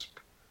wasp.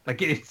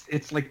 Like,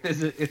 it's like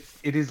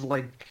it is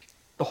like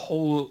the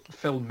whole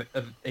film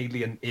of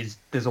Alien is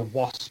there's a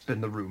wasp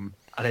in the room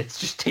and it's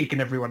just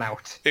taking everyone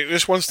out. It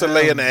just wants to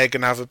lay an egg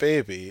and have a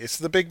baby. It's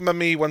the big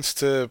mummy wants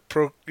to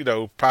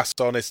pass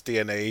on its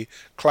DNA,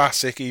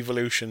 classic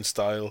evolution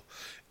style.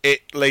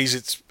 It lays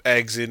its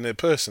eggs in a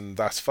person.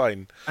 That's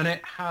fine. And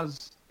it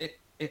has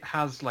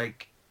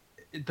like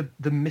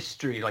the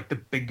mystery, like the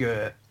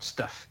bigger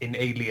stuff in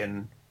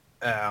Alien,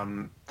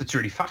 that's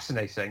really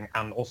fascinating,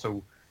 and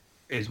also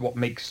is what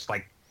makes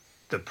like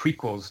the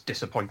prequels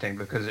disappointing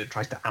because it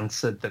tries to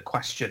answer the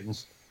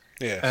questions.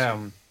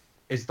 Yes.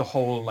 Is the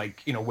whole,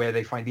 like, where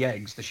they find the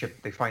eggs, the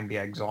ship they find the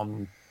eggs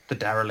on, the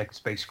derelict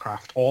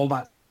spacecraft, all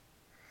that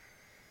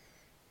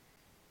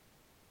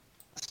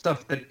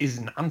stuff that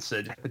isn't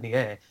answered up in the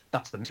air,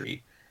 that's the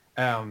mystery.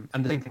 And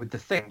the same thing with the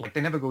thing, like,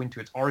 they never go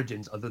into its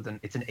origins other than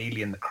it's an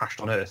alien that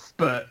crashed on Earth.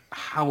 But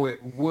how it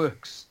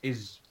works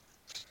is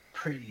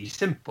pretty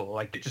simple.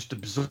 Like, it just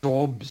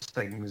absorbs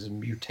things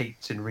and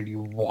mutates in really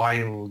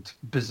wild,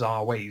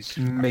 bizarre ways.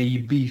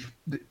 Maybe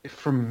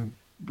from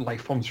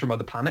life forms from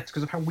other planets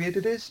because of how weird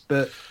it is,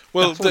 but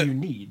that's all you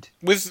need.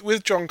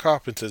 With John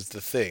Carpenter's The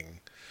Thing,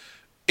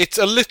 it's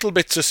a little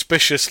bit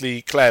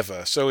suspiciously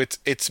clever. So it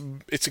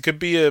could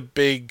be a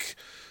big,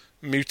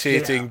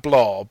 mutating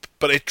blob,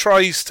 but it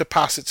tries to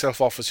pass itself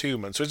off as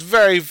human. So it's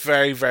very,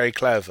 very, very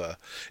clever.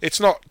 It's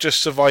not just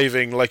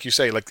surviving, like you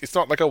say, like it's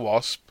not like a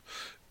wasp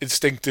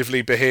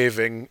instinctively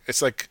behaving.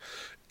 It's like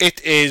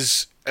it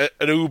is an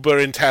uber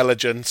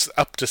intelligence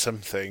up to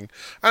something,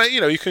 and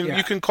you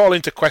can call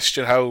into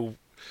question how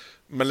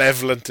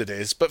malevolent it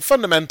is, but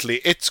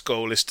fundamentally its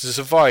goal is to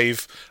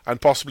survive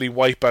and possibly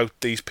wipe out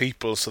these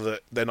people so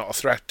that they're not a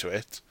threat to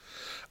it.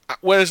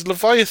 Whereas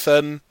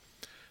Leviathan,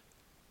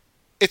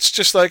 it's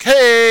just like,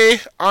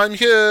 hey, I'm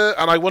here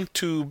and I want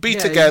to be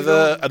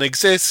together and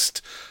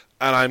exist,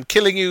 and I'm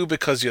killing you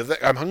because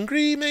I'm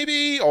hungry,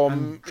 maybe, or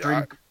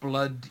drink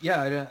blood.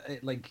 Yeah,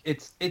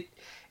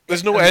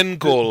 there's no end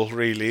goal,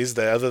 really, is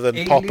there, other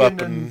than pop up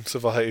and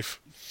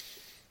survive?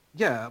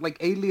 Yeah, like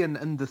Alien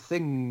and The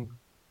Thing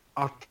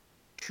are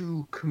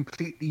two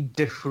completely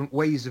different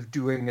ways of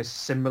doing a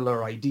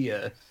similar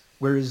idea,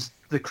 whereas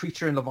the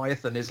creature in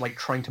Leviathan is like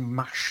trying to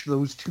mash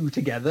those two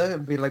together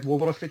and be like, well,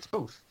 what if it's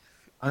both?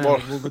 And well,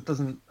 that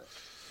doesn't,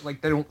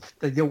 like, they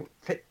don't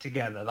fit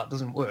together. That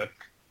doesn't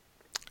work.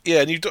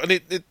 Yeah, and you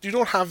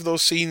don't have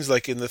those scenes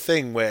like in The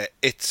Thing where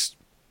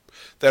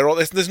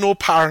there's no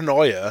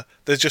paranoia.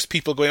 There's just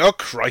people going, oh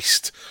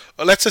Christ,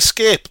 let's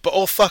escape, but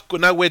oh fuck,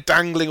 now we're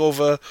dangling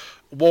over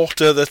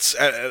water that's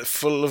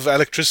full of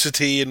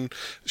electricity and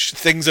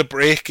things are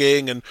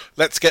breaking, and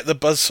let's get the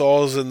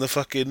buzzsaws and the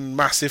fucking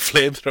massive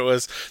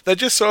flamethrowers. They're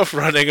just sort of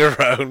running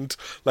around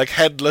like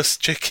headless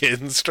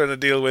chickens trying to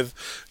deal with,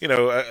 an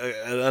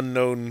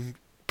unknown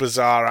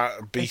bizarre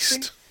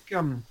beast.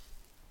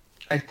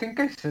 I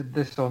think I said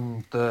this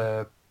on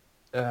the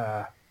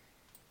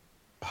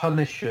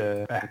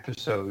Punisher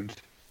episode,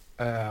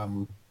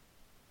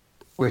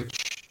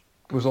 which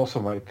was also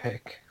my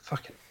pick.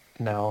 Fucking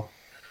now.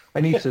 I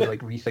need to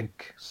rethink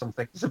some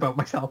things about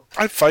myself.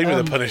 I'm fine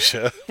with the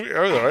Punisher. I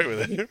was alright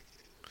with it.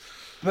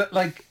 But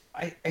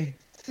I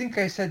think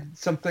I said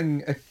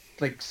something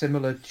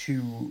similar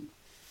to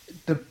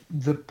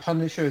the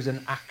Punisher is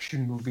an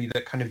action movie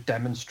that kind of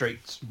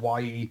demonstrates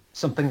why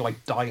something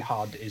like Die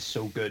Hard is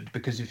so good.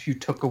 Because if you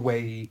took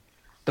away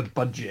the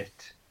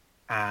budget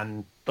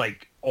and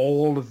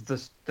all of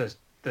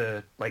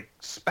the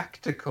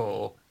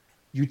spectacle,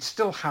 you'd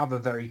still have a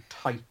very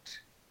tight,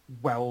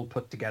 well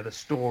put together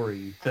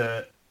story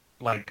that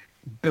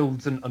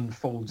builds and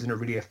unfolds in a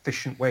really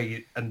efficient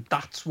way, and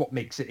that's what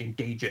makes it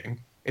engaging.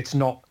 It's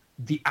not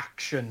the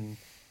action,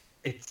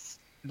 it's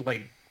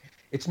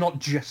not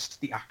just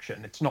the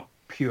action, it's not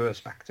pure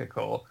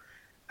spectacle,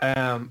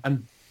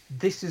 and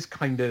this is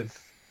kind of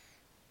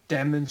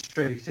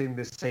demonstrating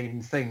the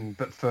same thing,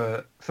 but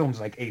for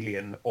films like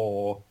Alien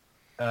or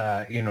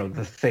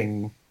The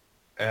Thing,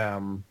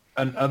 and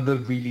other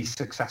really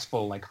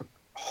successful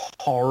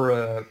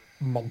horror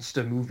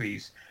monster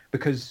movies,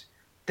 because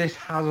this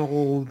has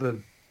all the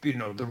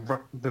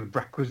the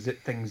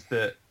requisite things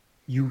that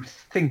you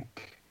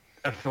think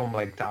a film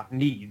like that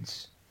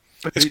needs.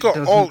 But it's got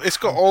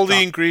all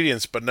the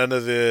ingredients, but none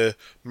of the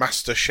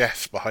master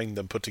chefs behind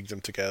them putting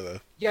them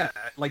together. Yeah,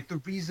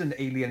 the reason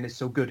Alien is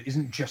so good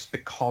isn't just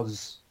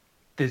because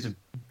there's a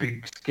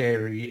big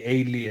scary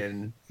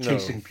alien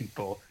chasing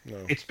people. No.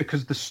 It's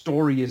because the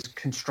story is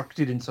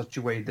constructed in such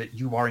a way that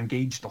you are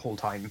engaged the whole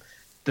time.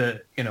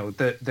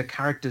 The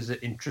characters are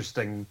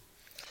interesting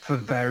for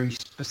very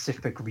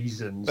specific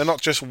reasons. They're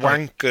not just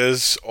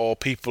wankers or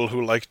people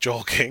who like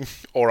jogging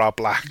or are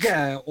black.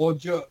 Yeah, or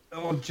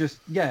just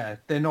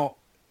they're not.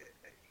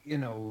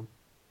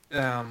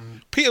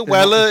 Peter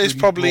Weller is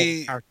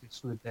probably. I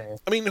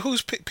mean,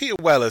 who's Peter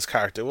Weller's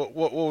character?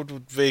 What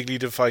vaguely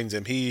defines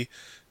him? He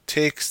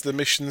takes the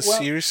mission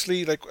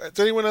seriously. Does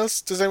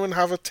anyone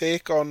have a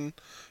take on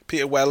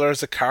Peter Weller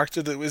as a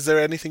character? Is there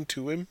anything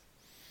to him?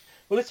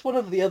 Well, it's one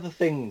of the other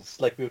things,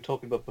 like we were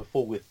talking about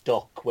before with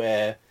Doc,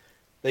 where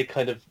they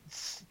kind of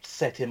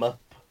set him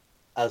up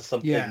as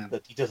something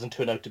that he doesn't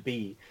turn out to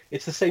be.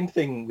 It's the same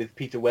thing with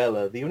Peter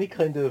Weller. The only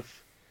kind of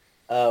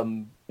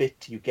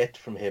bit you get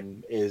from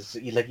him is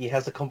he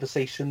has a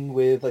conversation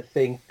with, I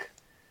think,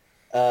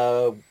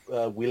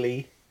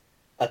 Willie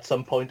at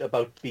some point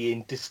about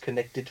being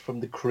disconnected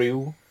from the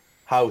crew,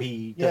 how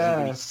he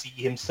doesn't really see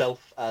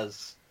himself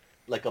as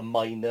a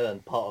minor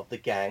and part of the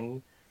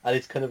gang. And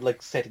it's kind of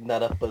setting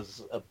that up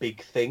as a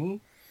big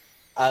thing,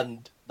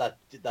 and that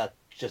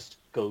just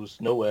goes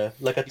nowhere.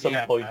 At some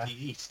point,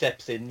 he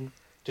steps in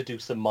to do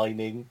some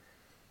mining,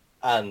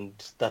 and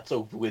that's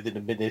over within a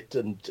minute,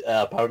 and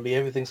apparently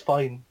everything's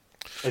fine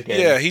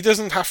again. Yeah, he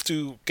doesn't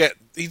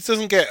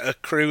get a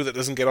crew that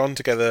doesn't get on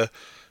together.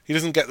 He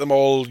doesn't get them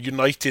all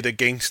united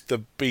against the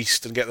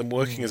beast and get them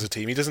working as a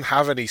team. He doesn't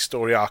have any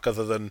story arc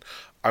other than,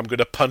 I'm going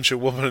to punch a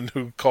woman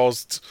who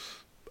caused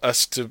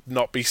us to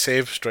not be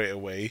saved straight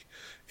away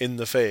in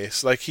the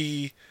face.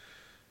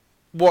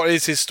 What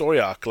is his story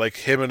arc?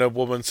 Him and a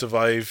woman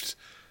survived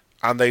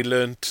and they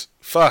learnt,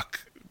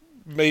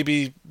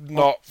 maybe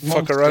not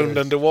fuck around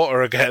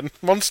underwater again.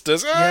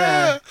 Monsters.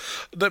 Yeah.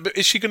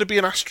 Is she going to be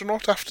an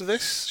astronaut after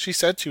this? She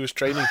said she was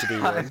training to be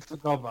one. I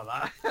forgot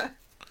about that.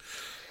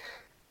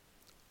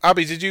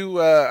 Abby, did you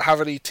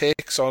have any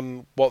takes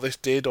on what this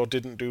did or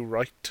didn't do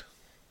right?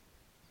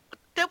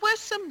 There were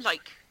some,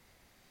 like,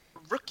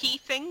 rookie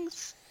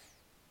things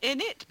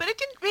in it, but it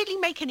didn't really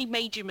make any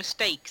major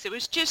mistakes. It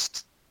was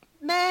just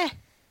meh,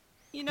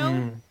 you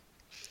know?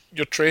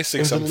 You're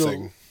tracing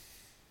something.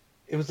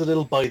 It was a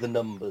little by the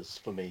numbers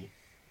for me.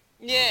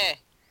 Yeah.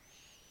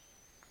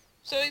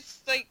 So it's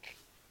like,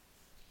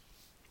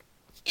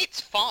 it's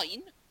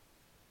fine.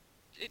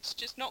 It's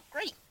just not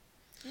great.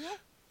 You know?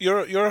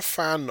 You're a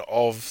fan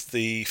of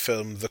the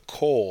film The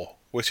Core,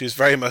 which is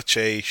very much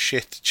a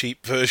shit,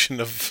 cheap version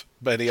of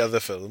many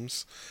other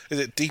films. Is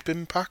it Deep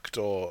Impact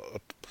or...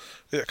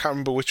 I can't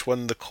remember which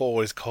one The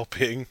Core is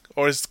copying.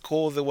 Or is The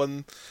Core the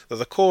one... No,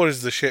 The Core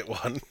is the shit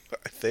one,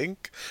 I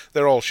think.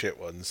 They're all shit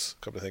ones,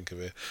 come to think of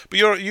it. But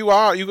you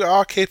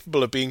are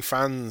capable of being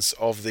fans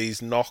of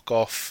these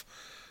knock-off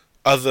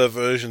other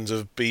versions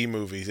of B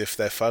movies if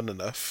they're fun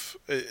enough.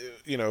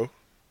 You know,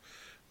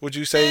 would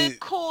you say... The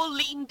Core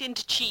leaned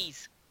into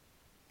cheese.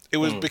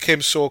 It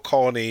became so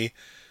corny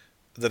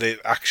that it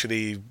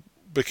actually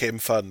became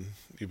fun,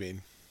 you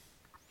mean?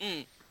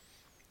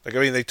 Like, I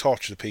mean, they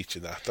torture the peach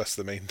in that. That's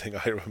the main thing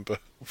I remember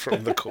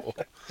from The Core.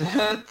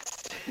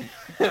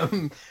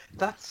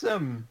 That's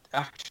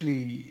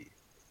actually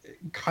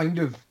kind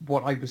of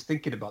what I was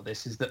thinking about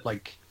this, is that,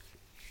 like,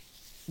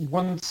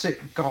 once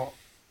it got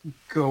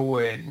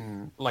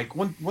going, like,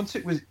 once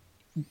it was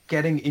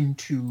getting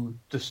into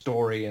the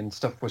story and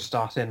stuff was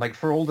starting, like,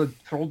 for all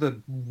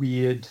the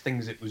weird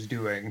things it was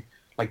doing,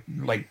 like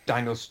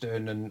Daniel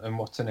Stern and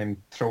what's her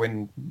name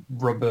throwing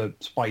rubber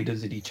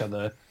spiders at each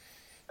other.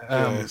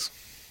 Yes.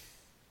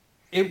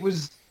 It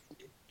was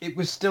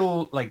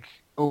still, like,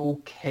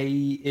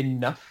 okay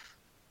enough,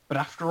 but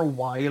after a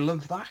while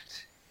of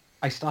that,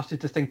 I started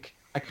to think,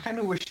 I kind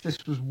of wish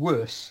this was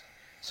worse,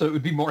 so it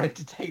would be more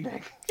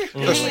entertaining.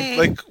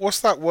 Like, what's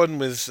that one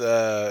with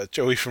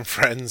Joey from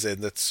Friends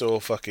in that's so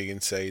fucking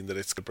insane that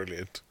it's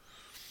brilliant?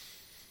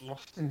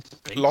 Lost in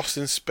Space. Lost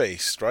in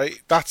Space, right?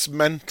 That's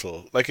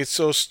mental. Like, it's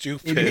so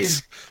stupid.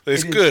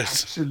 It's good.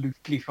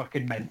 Absolutely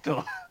fucking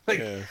mental.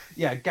 Like,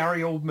 yeah,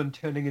 Gary Oldman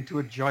turning into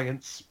a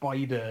giant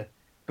spider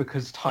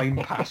because time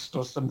passed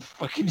or some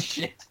fucking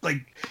shit.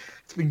 Like,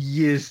 it's been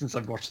years since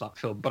I've watched that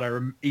film,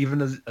 but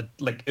even as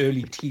like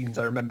early teens,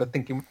 I remember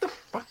thinking, "What the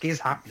fuck is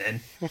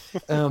happening?"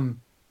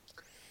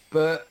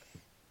 But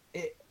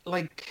it,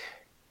 like,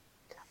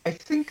 I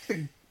think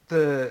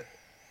the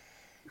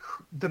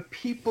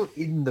people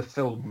in the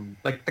film,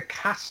 like the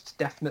cast,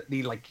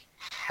 definitely like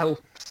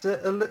helps it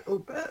a little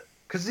bit,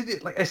 because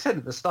it, like I said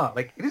at the start,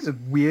 like it is a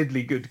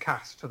weirdly good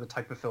cast for the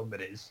type of film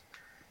it is,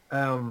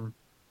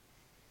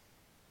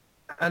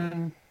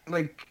 and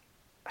like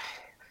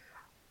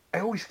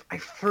I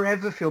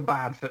forever feel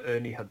bad for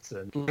Ernie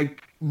Hudson,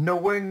 like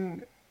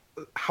knowing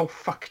how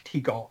fucked he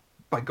got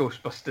by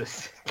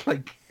Ghostbusters,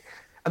 like,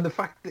 and the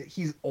fact that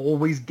he's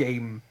always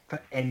game for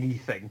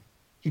anything.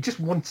 He just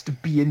wants to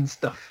be in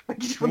stuff.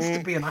 Like, he just wants to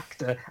be an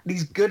actor, and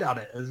he's good at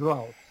it as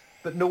well.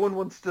 But no one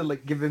wants to,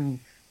 like, give him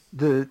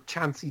the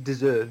chance he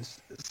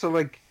deserves. So,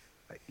 like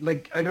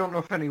I don't know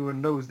if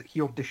anyone knows that he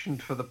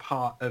auditioned for the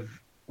part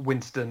of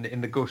Winston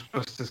in the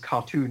Ghostbusters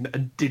cartoon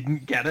and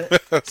didn't get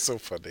it. That's so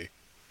funny.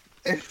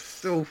 It's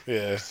so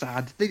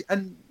sad.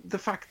 And the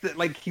fact that,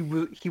 like, he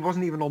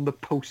wasn't even on the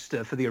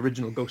poster for the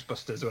original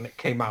Ghostbusters when it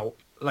came out.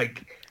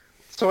 Like,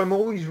 so I'm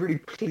always really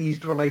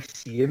pleased when I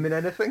see him in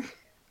anything.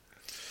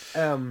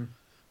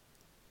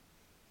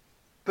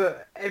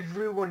 But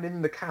everyone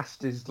in the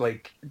cast is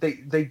like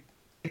they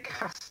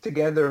cast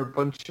together a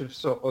bunch of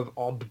sort of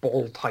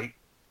oddball type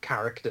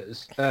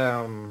characters.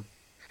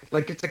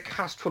 Like, it's a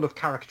cast full of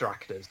character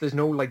actors. There's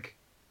no like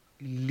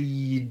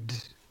lead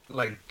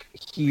like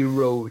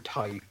hero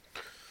type.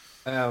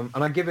 And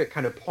I give it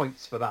kind of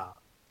points for that.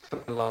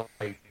 For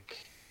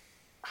like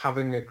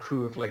having a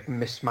crew of like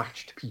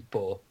mismatched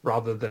people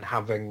rather than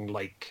having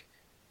like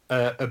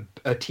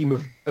a team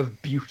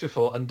of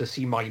beautiful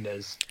undersea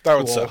miners that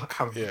would who all suck.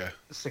 have Yeah.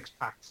 six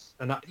packs,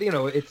 and you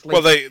know, it's like,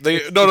 Well, they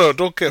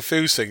don't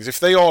confuse things. If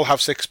they all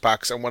have six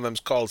packs and one of them's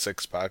called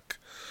Six Pack,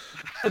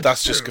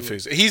 that's just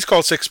confusing. He's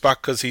called Six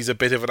Pack because he's a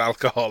bit of an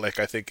alcoholic,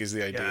 I think, is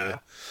the idea. Yeah.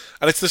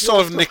 And it's the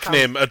sort of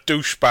nickname a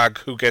douchebag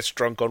who gets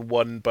drunk on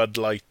one Bud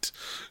Light.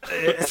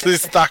 That's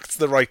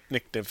the right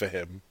nickname for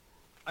him.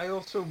 I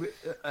also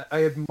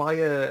I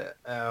admire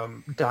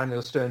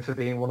Daniel Stern for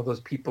being one of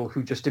those people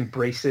who just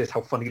embraces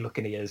how funny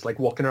looking he is, like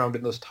walking around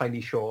in those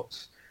tiny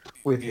shorts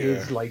with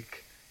his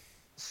like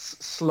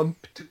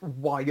slumped,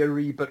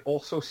 wiry, but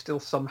also still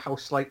somehow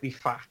slightly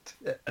fat,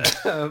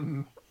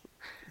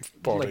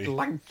 Body. like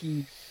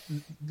lanky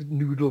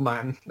noodle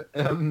man.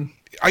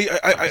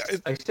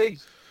 I say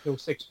no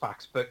six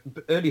packs, but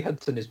Ernie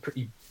Hudson is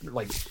pretty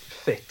like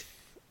fit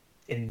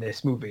in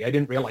this movie. I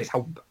didn't realize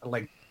how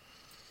like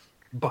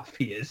buff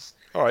he is.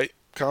 All right,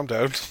 calm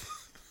down.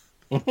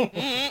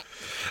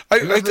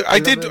 I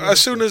did as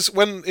soon as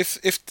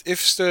if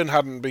Stern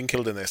hadn't been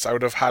killed in this, I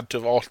would have had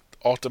to have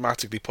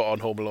automatically put on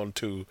Home Alone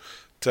 2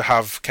 to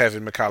have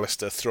Kevin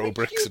McAllister throw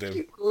bricks at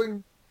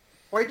him.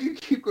 Why do you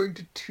keep going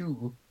to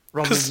 2?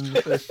 rather than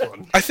the first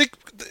one. I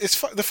think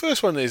the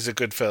first one is a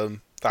good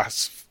film.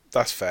 That's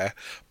fair.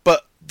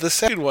 But the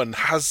second one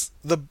has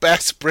the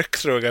best brick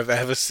throwing I've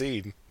ever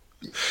seen.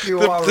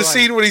 The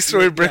scene when he's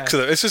throwing bricks at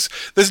them, it's just,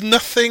 there's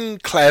nothing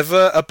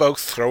clever about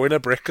throwing a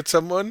brick at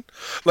someone.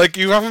 Like,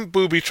 you haven't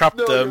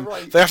booby-trapped them,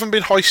 they haven't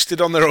been hoisted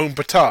on their own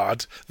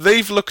petard,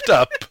 they've looked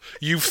up,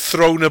 you've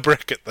thrown a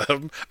brick at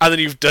them, and then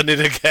you've done it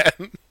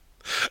again.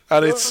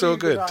 And it's so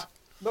good.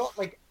 Not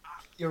like,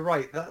 you're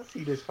right, that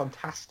scene is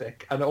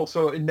fantastic, and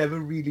also it never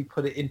really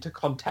put it into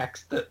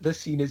context that the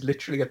scene is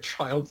literally a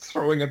child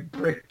throwing a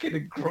brick in a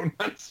grown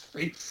man's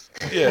face.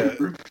 Yeah.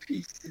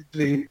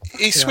 Repeatedly.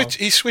 He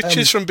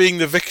switches from being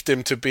the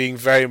victim to being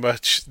very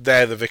much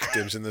they're the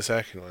victims in the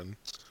second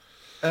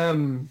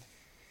one.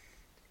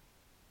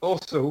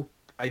 Also,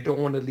 I don't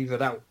want to leave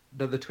it out,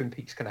 another Twin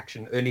Peaks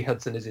connection. Ernie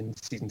Hudson is in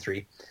season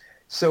 3.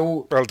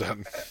 So, well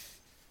done.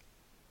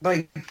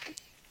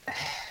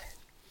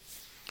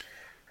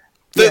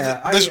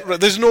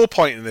 There's no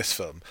point in this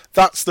film.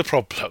 That's the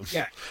problem.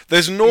 Yeah.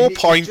 There's no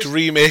point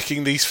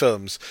remaking these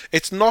films.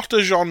 It's not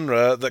a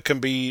genre that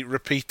can be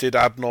repeated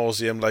ad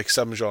nauseum like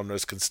some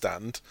genres can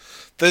stand.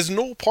 There's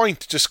no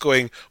point just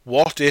going,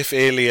 what if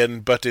Alien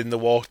but in the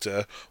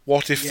water?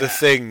 What if The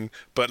Thing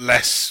but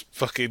less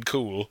fucking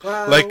cool?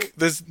 Well, like,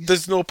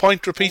 there's no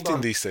point repeating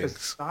these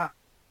things.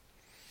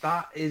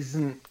 That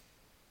isn't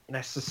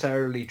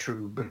necessarily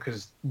true,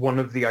 because one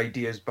of the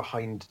ideas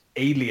behind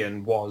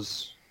Alien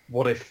was,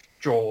 what if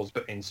Jaws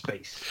but in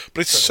space?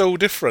 But it's so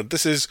different.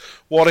 This is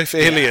what if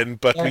Alien,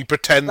 but we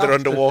pretend they're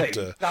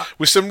underwater.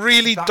 With some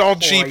really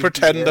dodgy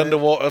pretend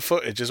underwater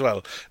footage as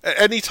well.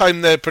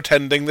 Anytime they're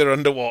pretending they're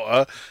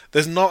underwater,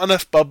 there's not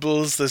enough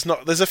bubbles, there's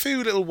a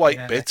few little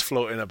white bits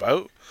floating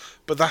about,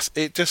 but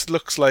it just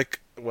looks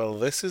like, well,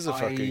 this is a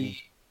fucking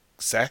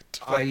set.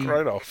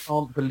 Right off.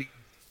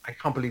 I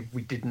can't believe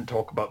we didn't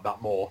talk about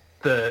that more.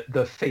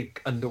 The fake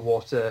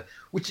underwater,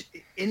 which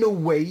in a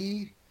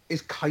way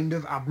is kind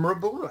of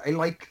admirable. I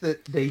like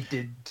that they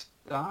did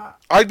that.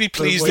 I'd be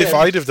pleased if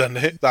I'd have done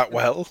it that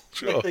well.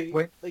 Sure.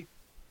 They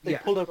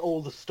pulled out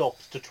all the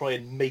stops to try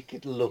and make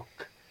it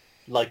look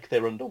like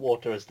they're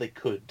underwater as they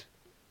could.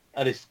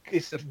 And it's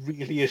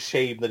really a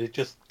shame that it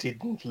just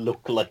didn't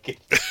look like it.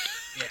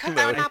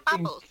 Now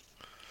bubbles.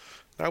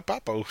 Now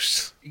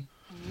bubbles.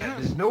 Yeah,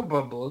 there's no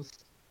bubbles.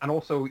 And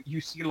also,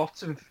 you see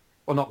lots of...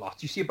 Well, not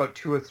lots. You see about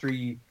 2 or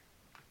 3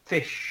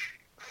 fish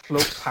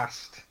float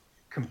past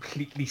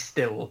completely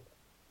still.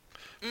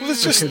 Well,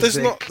 there's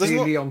not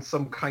clearly on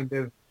some kind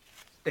of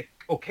stick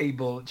or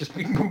cable just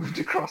being moved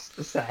across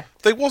the set.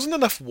 There wasn't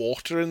enough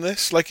water in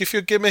this. Like, if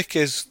your gimmick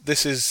is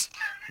this is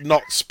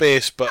not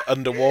space but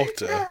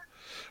underwater,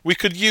 we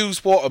could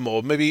use water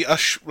more. Maybe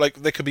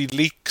there could be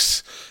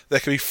leaks,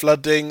 there could be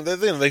flooding.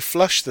 They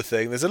flush the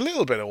thing. There's a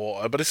little bit of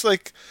water, but it's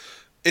like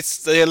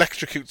they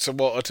electrocute some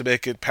water to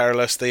make it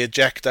perilous. They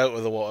eject out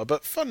of the water,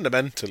 but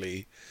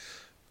fundamentally,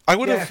 I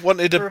would have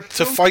wanted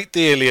to fight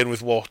the alien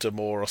with water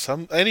more or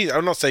something.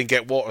 I'm not saying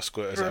get water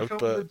squirters out,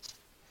 but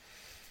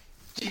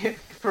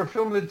for a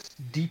film that's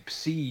deep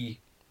sea,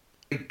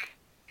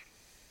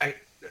 I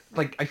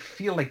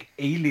feel like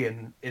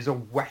Alien is a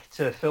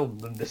wetter film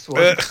than this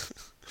one. There's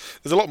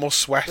a lot more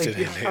sweat in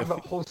You Alien. have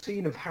that whole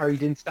scene of Harry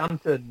Dean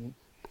Stanton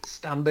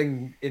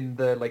standing in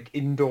the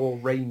indoor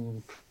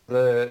rain,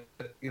 the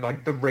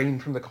rain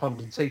from the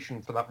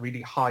condensation for that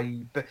really high.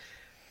 But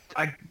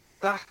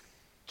that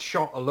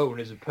shot alone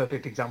is a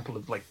perfect example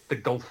of the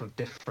gulf of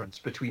difference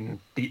between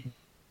the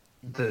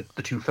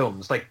two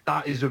films.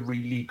 That is a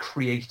really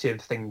creative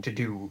thing to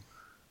do.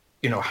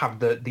 Have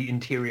the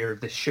interior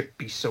of this ship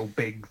be so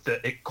big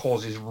that it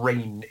causes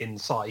rain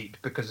inside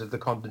because of the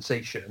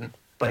condensation.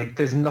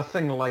 There's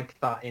nothing like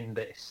that in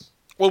this.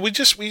 Well, we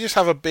just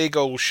have a big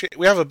old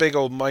we have a big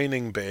old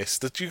mining base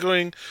that you're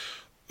going.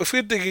 If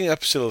we're digging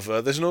up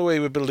silver, there's no way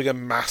we're building a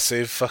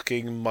massive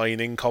fucking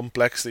mining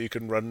complex that you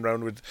can run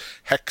around with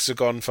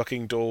hexagon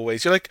fucking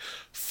doorways. You're like,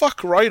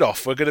 fuck right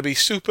off. We're going to be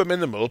super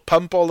minimal,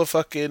 pump all the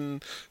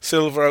fucking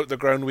silver out the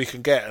ground we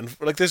can get. And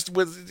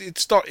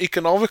it's not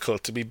economical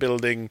to be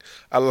building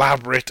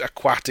elaborate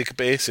aquatic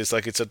bases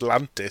like it's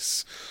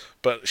Atlantis,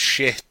 but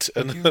shit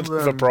and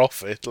for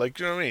profit. Do you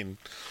know what I mean?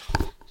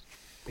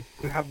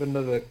 You have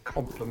another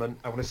compliment.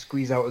 I want to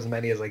squeeze out as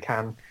many as I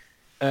can.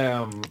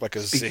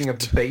 Speaking of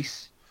the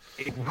base,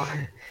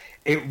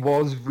 it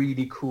was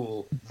really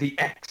cool. The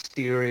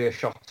exterior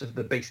shots of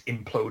the base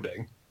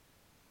imploding.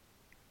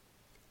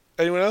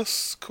 Anyone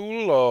else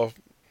cool or?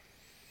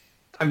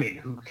 I mean,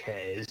 who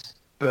cares?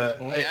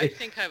 But I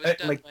think I was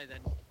done by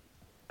then.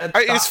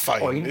 It's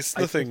fine. It's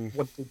nothing. I just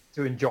wanted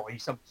to enjoy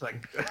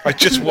something. I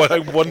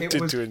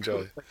wanted to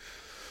enjoy. Cool.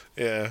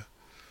 Yeah.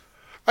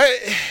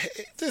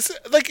 It's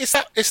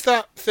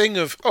that thing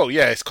of, oh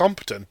yeah, it's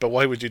competent, but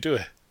why would you do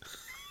it?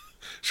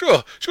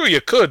 Sure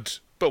you could,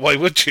 but why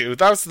would you?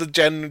 That's the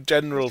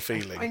general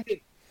feeling. I find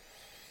it,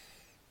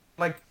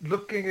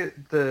 looking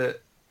at the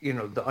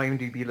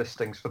IMDb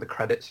listings for the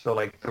credits for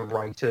the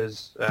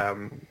writers,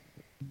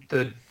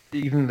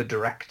 even the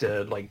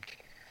director,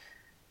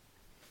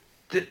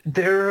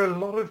 there are a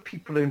lot of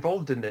people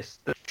involved in this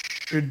that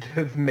should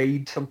have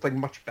made something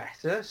much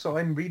better. So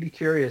I'm really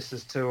curious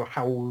as to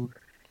how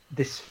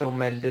this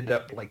film ended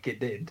up like it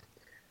did.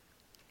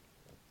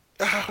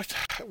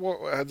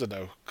 Well, I don't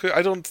know.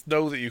 I don't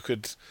know that you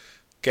could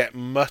get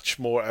much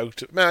more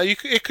out of. Man,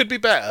 it could be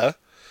better,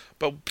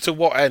 but to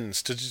what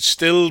ends? To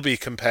still be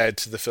compared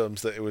to the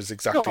films that it was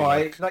exactly No,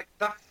 like. like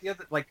that's the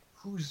other. Like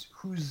whose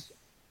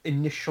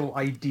initial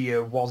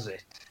idea was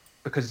it?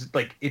 Because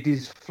like it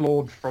is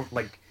flawed from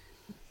like.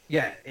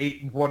 Yeah,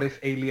 what if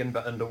Alien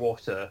but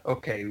underwater?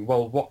 Okay,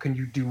 well, what can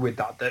you do with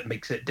that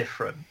makes it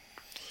different?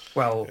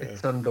 Well,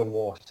 it's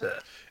underwater.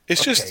 It's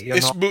Okay, just you're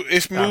not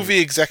it's movie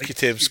like,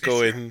 executives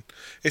going.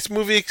 It's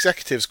movie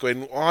executives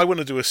going. Oh, I want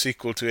to do a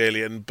sequel to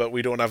Alien, but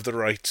we don't have the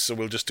rights, so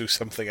we'll just do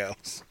something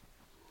else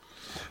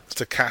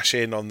to cash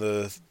in on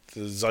the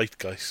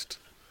zeitgeist.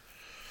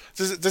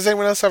 Does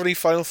anyone else have any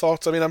final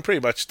thoughts? I mean, I'm pretty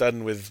much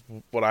done with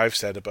what I've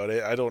said about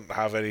it. I don't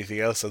have anything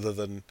else other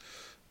than,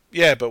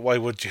 yeah, but why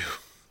would you?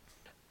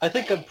 I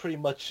think I'm pretty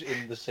much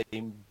in the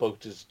same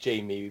boat as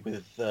Jamie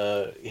with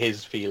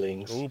his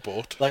feelings. Oh,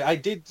 boat. Like I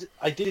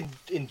did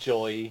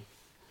enjoy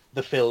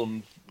the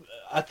film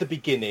at the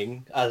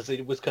beginning, as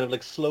it was kind of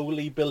like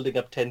slowly building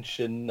up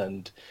tension,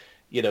 and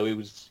you know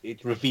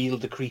it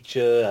revealed the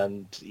creature,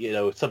 and you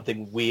know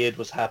something weird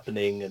was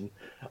happening, and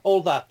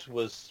all that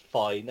was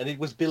fine, and it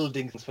was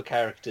building things for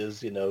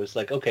characters. You know, it's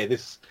like, okay,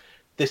 this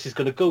is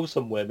going to go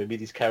somewhere. Maybe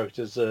these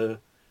characters are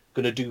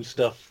going to do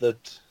stuff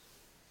that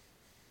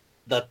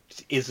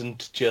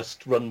isn't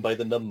just run by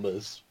the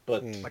numbers,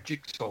 but like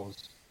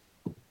jigsaws.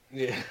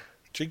 yeah,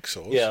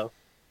 Jigsaws? yeah.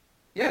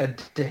 Yeah,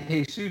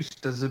 De Jesus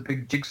does a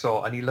big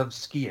jigsaw, and he loves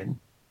skiing.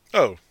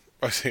 Oh,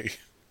 I see.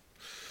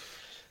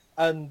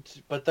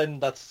 But then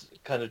that's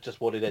kind of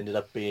just what it ended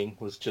up being,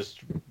 was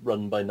just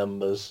run by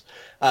numbers.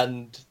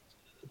 And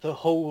the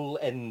whole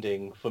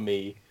ending for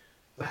me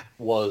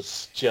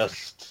was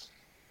just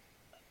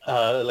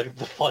like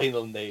the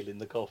final nail in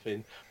the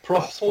coffin.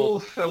 Props The whole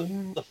for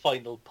film- the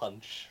final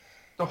punch.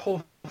 The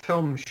whole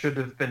film should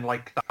have been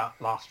like that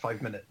last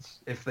 5 minutes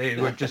if they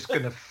were just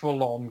going to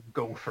full on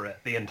go for it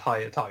the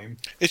entire time.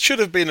 It should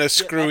have been a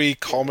screwy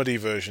comedy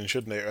version,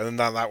 shouldn't it? And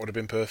that would have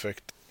been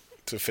perfect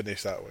to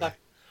finish that way.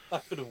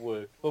 That could have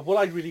worked. But what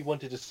I really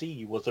wanted to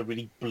see was a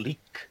really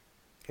bleak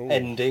Ooh.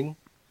 ending,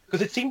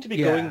 because it seemed to be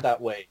Yeah. going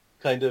that way.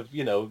 Kind of,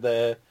 you know,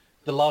 they're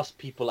the last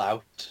people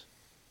out,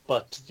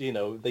 but you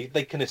know they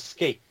can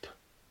escape,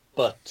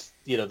 but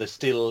you know they're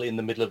still in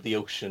the middle of the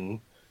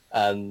ocean.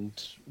 And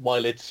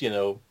while it's, you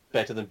know,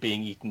 better than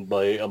being eaten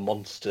by a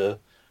monster,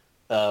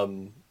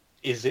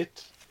 is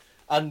it?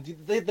 And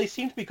they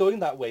seem to be going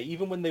that way,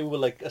 even when they were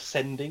like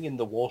ascending in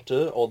the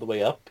water all the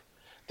way up.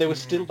 There was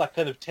still that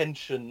kind of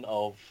tension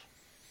of,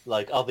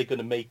 like, are they going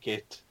to make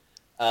it?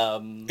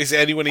 Is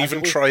anyone and even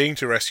it was- trying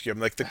to rescue him?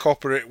 Like, the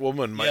corporate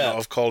woman might Yeah. not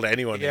have called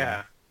anyone Yeah.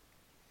 in.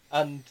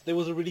 And there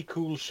was a really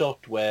cool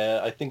shot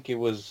where I think it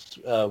was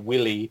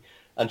Willie,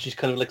 and she's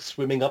kind of like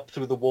swimming up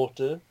through the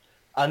water.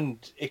 And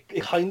it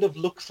kind of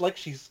looks like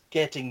she's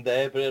getting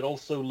there, but it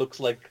also looks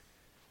like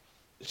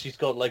she's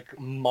got like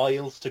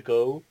miles to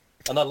go.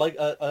 And I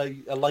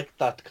like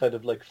that kind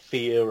of like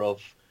fear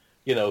of,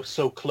 you know,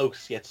 so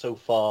close yet so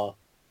far.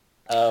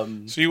 So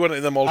you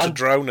wanted them all to And-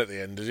 drown at the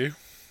end, did you?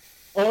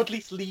 Or at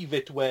least leave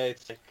it where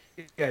it's like,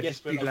 Yeah, yes,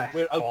 just be left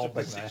we're out of the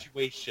bobbing there.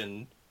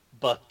 situation,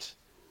 but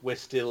we're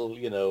still,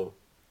 you know,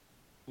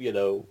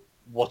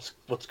 what's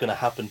going to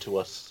happen to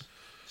us.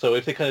 So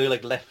if they kind of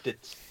like left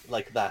it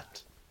like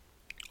that,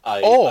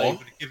 I would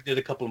have given it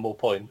a couple more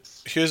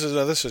points. Here's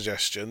another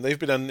suggestion. They've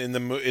been in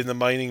the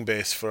mining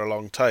base for a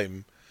long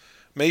time.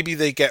 Maybe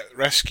they get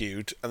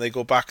rescued and they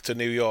go back to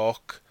New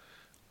York,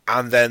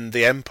 and then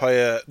the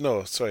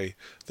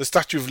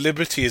Statue of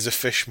Liberty is a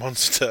fish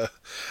monster,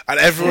 and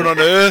everyone on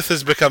Earth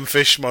has become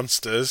fish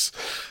monsters,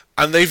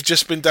 and they've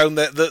just been down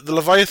there. The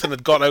Leviathan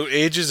had got out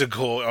ages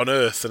ago on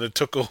Earth and it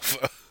took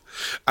over,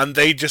 and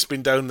they'd just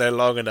been down there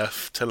long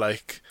enough to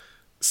like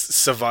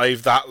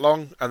survive that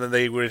long, and then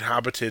they were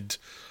inhabited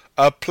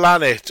a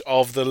planet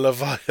of the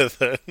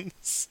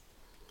Leviathans.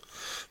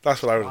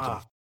 That's what I would have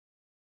done.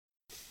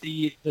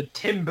 The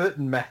Tim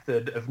Burton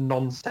method of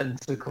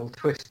nonsensical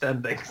twist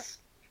endings.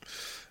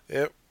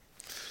 Yep.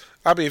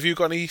 Abby, have you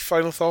got any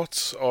final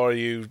thoughts, or were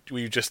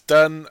you just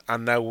done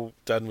and now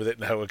done with it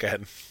now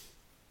again?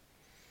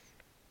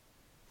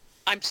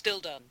 I'm still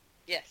done.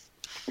 Yes.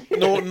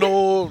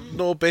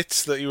 No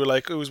bits that you were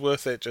like, it was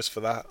worth it just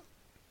for that.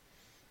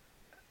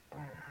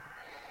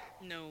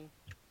 No.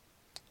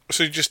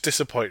 So you're just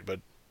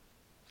disappointment.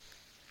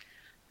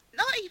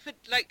 Not even,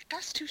 like,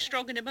 that's too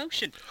strong an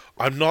emotion.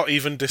 I'm not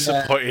even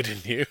disappointed in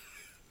you.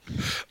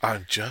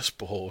 I'm just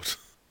bored.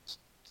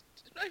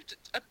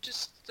 I'm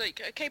just,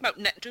 like, I came out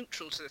net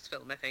neutral to this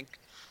film, I think.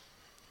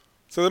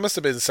 So there must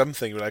have been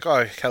something like, oh,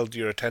 I held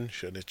your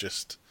attention. It's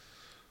just,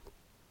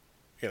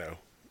 you know,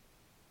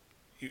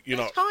 you're It's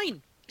not.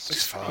 fine. It's It's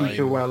just fine.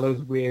 Peter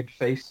Weller's weird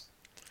face.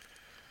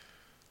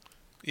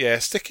 Yeah,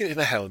 stick it in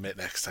a helmet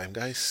next time,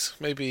 guys.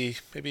 Maybe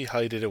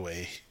hide it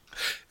away.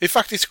 In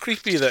fact, it's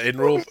creepy that in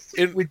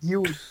With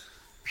you,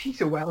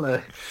 Peter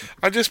Weller.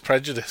 I'm just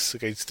prejudiced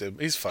against him.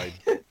 He's fine.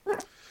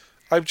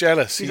 I'm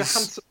jealous. He's a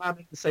handsome man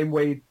in the same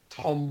way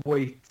Tom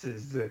Waits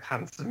is a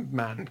handsome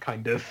man,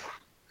 kind of.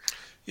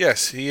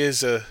 Yes, he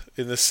is in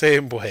the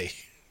same way.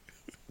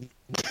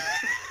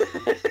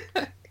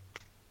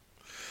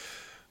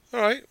 All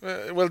right.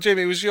 Well,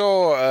 Jamie, it was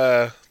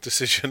your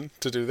decision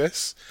to do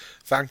this.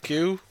 Thank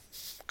you.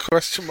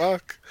 Question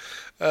mark.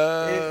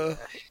 I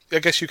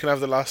guess you can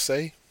have the last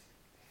say.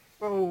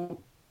 Well,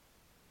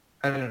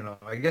 I don't know.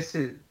 I guess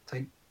it's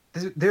like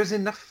there's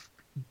enough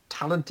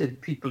talented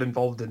people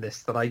involved in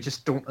this that I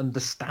just don't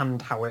understand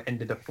how it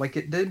ended up like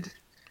it did.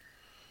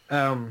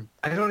 I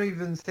don't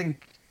even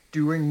think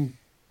doing,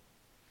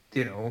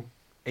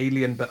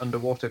 Alien but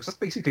underwater, because that's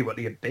basically what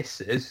The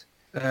Abyss is.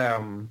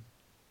 I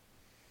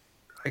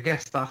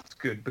guess that's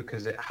good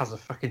because it has a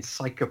fucking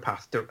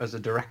psychopath as a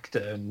director,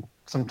 and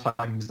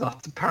sometimes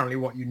that's apparently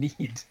what you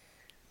need.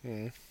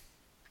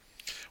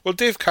 Well,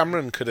 Dave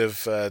Cameron could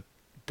have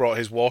brought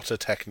his water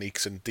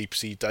techniques and deep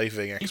sea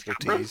diving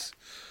expertise.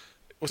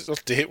 What's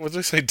not Dave? What did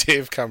I say?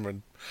 Dave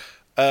Cameron.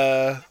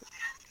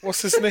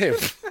 What's his name?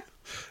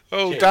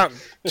 Oh, damn,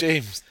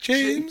 James.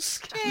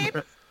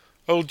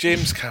 Oh,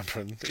 James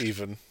Cameron.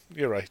 Even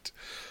you're right.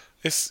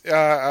 It's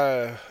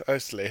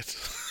late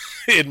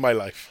in my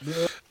life.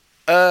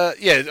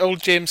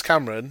 Old James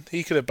Cameron.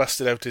 He could have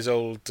busted out his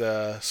old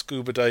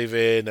scuba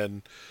diving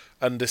and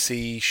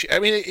undersea. I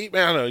don't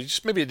know.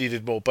 Just maybe it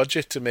needed more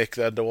budget to make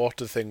the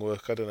underwater thing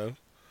work. I don't know.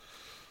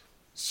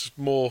 It's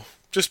more.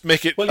 Just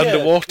make it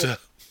underwater.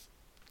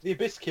 The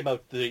Abyss came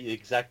out the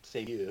exact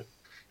same year,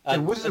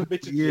 and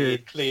admittedly,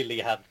 it clearly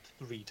had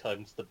 3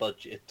 times the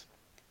budget.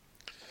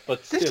 But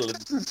This still,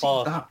 doesn't it's seem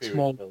far that superior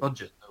small film.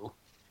 budget though.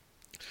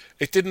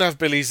 It didn't have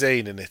Billy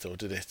Zane in it, though,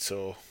 did it?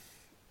 So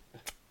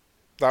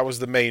that was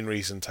the main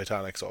reason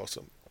Titanic's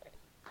awesome.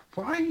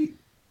 Why?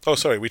 Oh,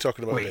 sorry, we're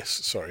talking about Wait. this.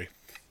 Sorry.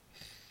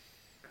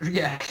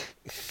 Yeah.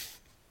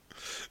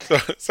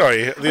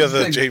 Sorry, the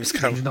other James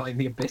He's Cameron. not in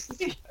The Abyss.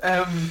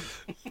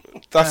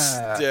 That's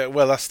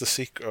that's the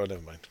secret. Oh,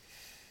 never mind.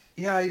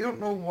 Yeah, I don't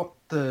know what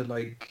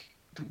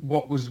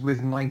was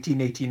with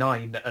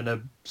 1989 and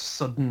a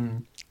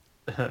sudden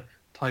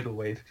tidal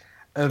wave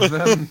of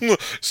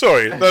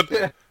Sorry,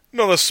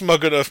 not a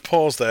smug enough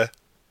pause there.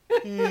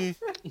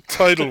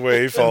 Tidal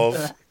wave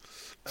of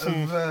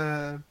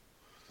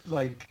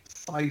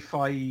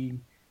sci-fi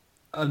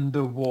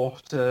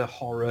underwater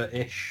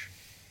horror-ish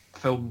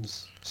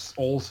films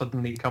all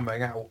suddenly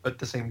coming out at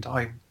the same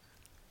time.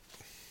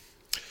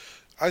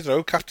 I don't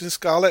know. Captain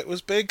Scarlet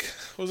was big,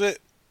 was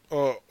it?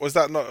 Or was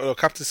that not? Oh,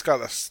 Captain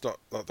Scarlet. That's not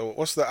the.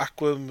 What's the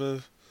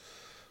aqua?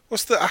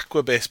 What's the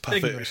aqua-based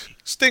puppet?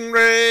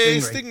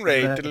 Stingray.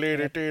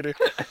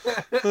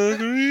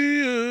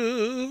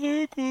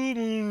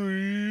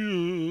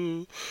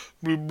 Aquamaria.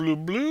 Blub,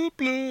 blub, blub,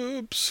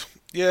 blubs.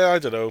 Yeah, I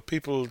don't know.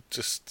 People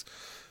just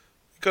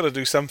got to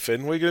do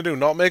something. What are you going to do?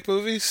 Not make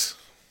movies?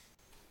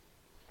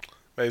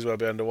 May as well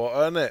be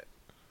underwater, innit?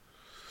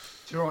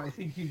 Do you know what? I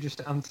think you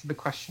just answered the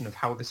question of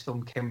how this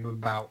film came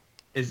about.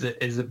 Is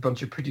a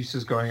bunch of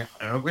producers going,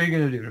 what are you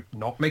going to do?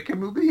 Not make a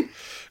movie?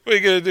 What are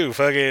you going to do?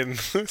 Fucking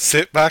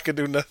sit back and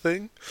do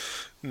nothing?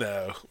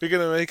 No. We're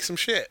going to make some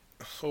shit.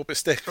 Hope it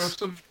sticks. Throw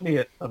some money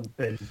at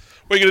something.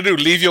 What are you going to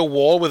do? Leave your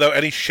wall without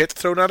any shit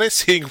thrown at it?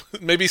 Seeing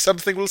maybe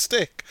something will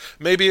stick.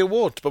 Maybe it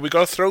won't, but we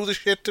got to throw the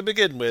shit to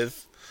begin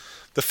with.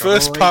 The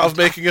first part of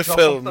making a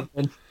film...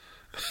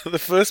 The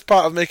first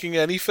part of making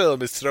any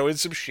film is throwing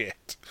some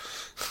shit.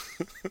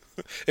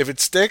 If it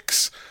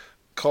sticks,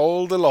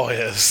 call the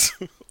lawyers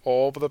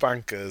or the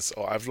bankers,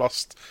 or I've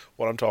lost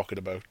what I'm talking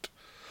about.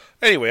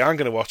 Anyway, I'm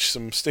going to watch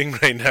some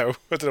Stingray now.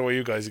 I don't know what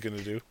you guys are going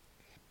to do.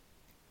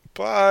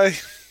 Bye.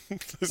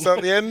 Is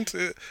that the end?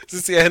 Is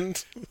this the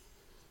end?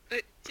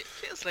 It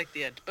feels like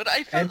the end, but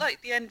I felt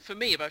like the end for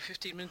me about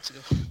 15 minutes ago.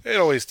 It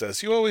always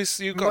does. You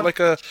got like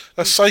a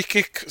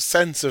psychic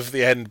sense of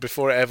the end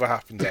before it ever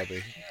happens,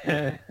 Abby.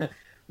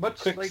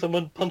 Quick,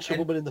 someone punch a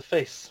woman in the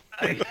face.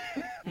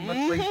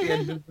 Much like the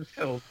end of the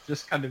film,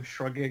 just kind of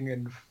shrugging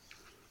and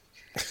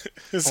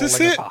Is this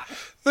falling it? apart.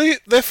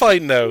 They're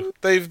fine now.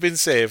 They've been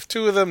saved.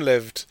 2 of them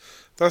lived.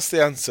 That's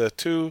the answer.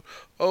 2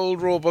 old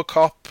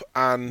Robocop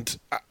and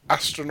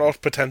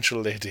astronaut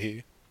potential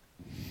lady.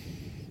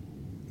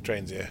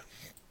 Train's here.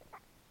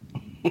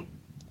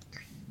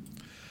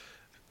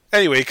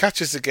 Anyway,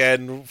 catch us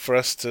again for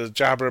us to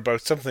jabber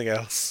about something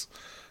else.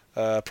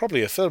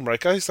 Probably a film, right,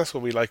 guys? That's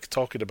what we like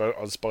talking about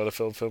on Spoiler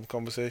Film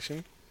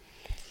Conversation.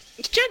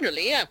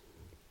 Generally, yeah.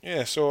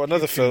 Yeah, so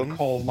another You can film.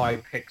 call my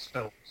picks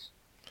films.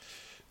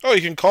 Oh,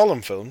 you can call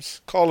them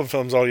films. Call them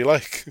films all you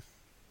like.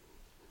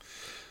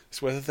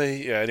 It's whether they...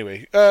 Yeah,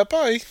 anyway.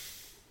 Bye.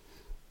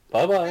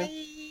 Bye-bye. Bye.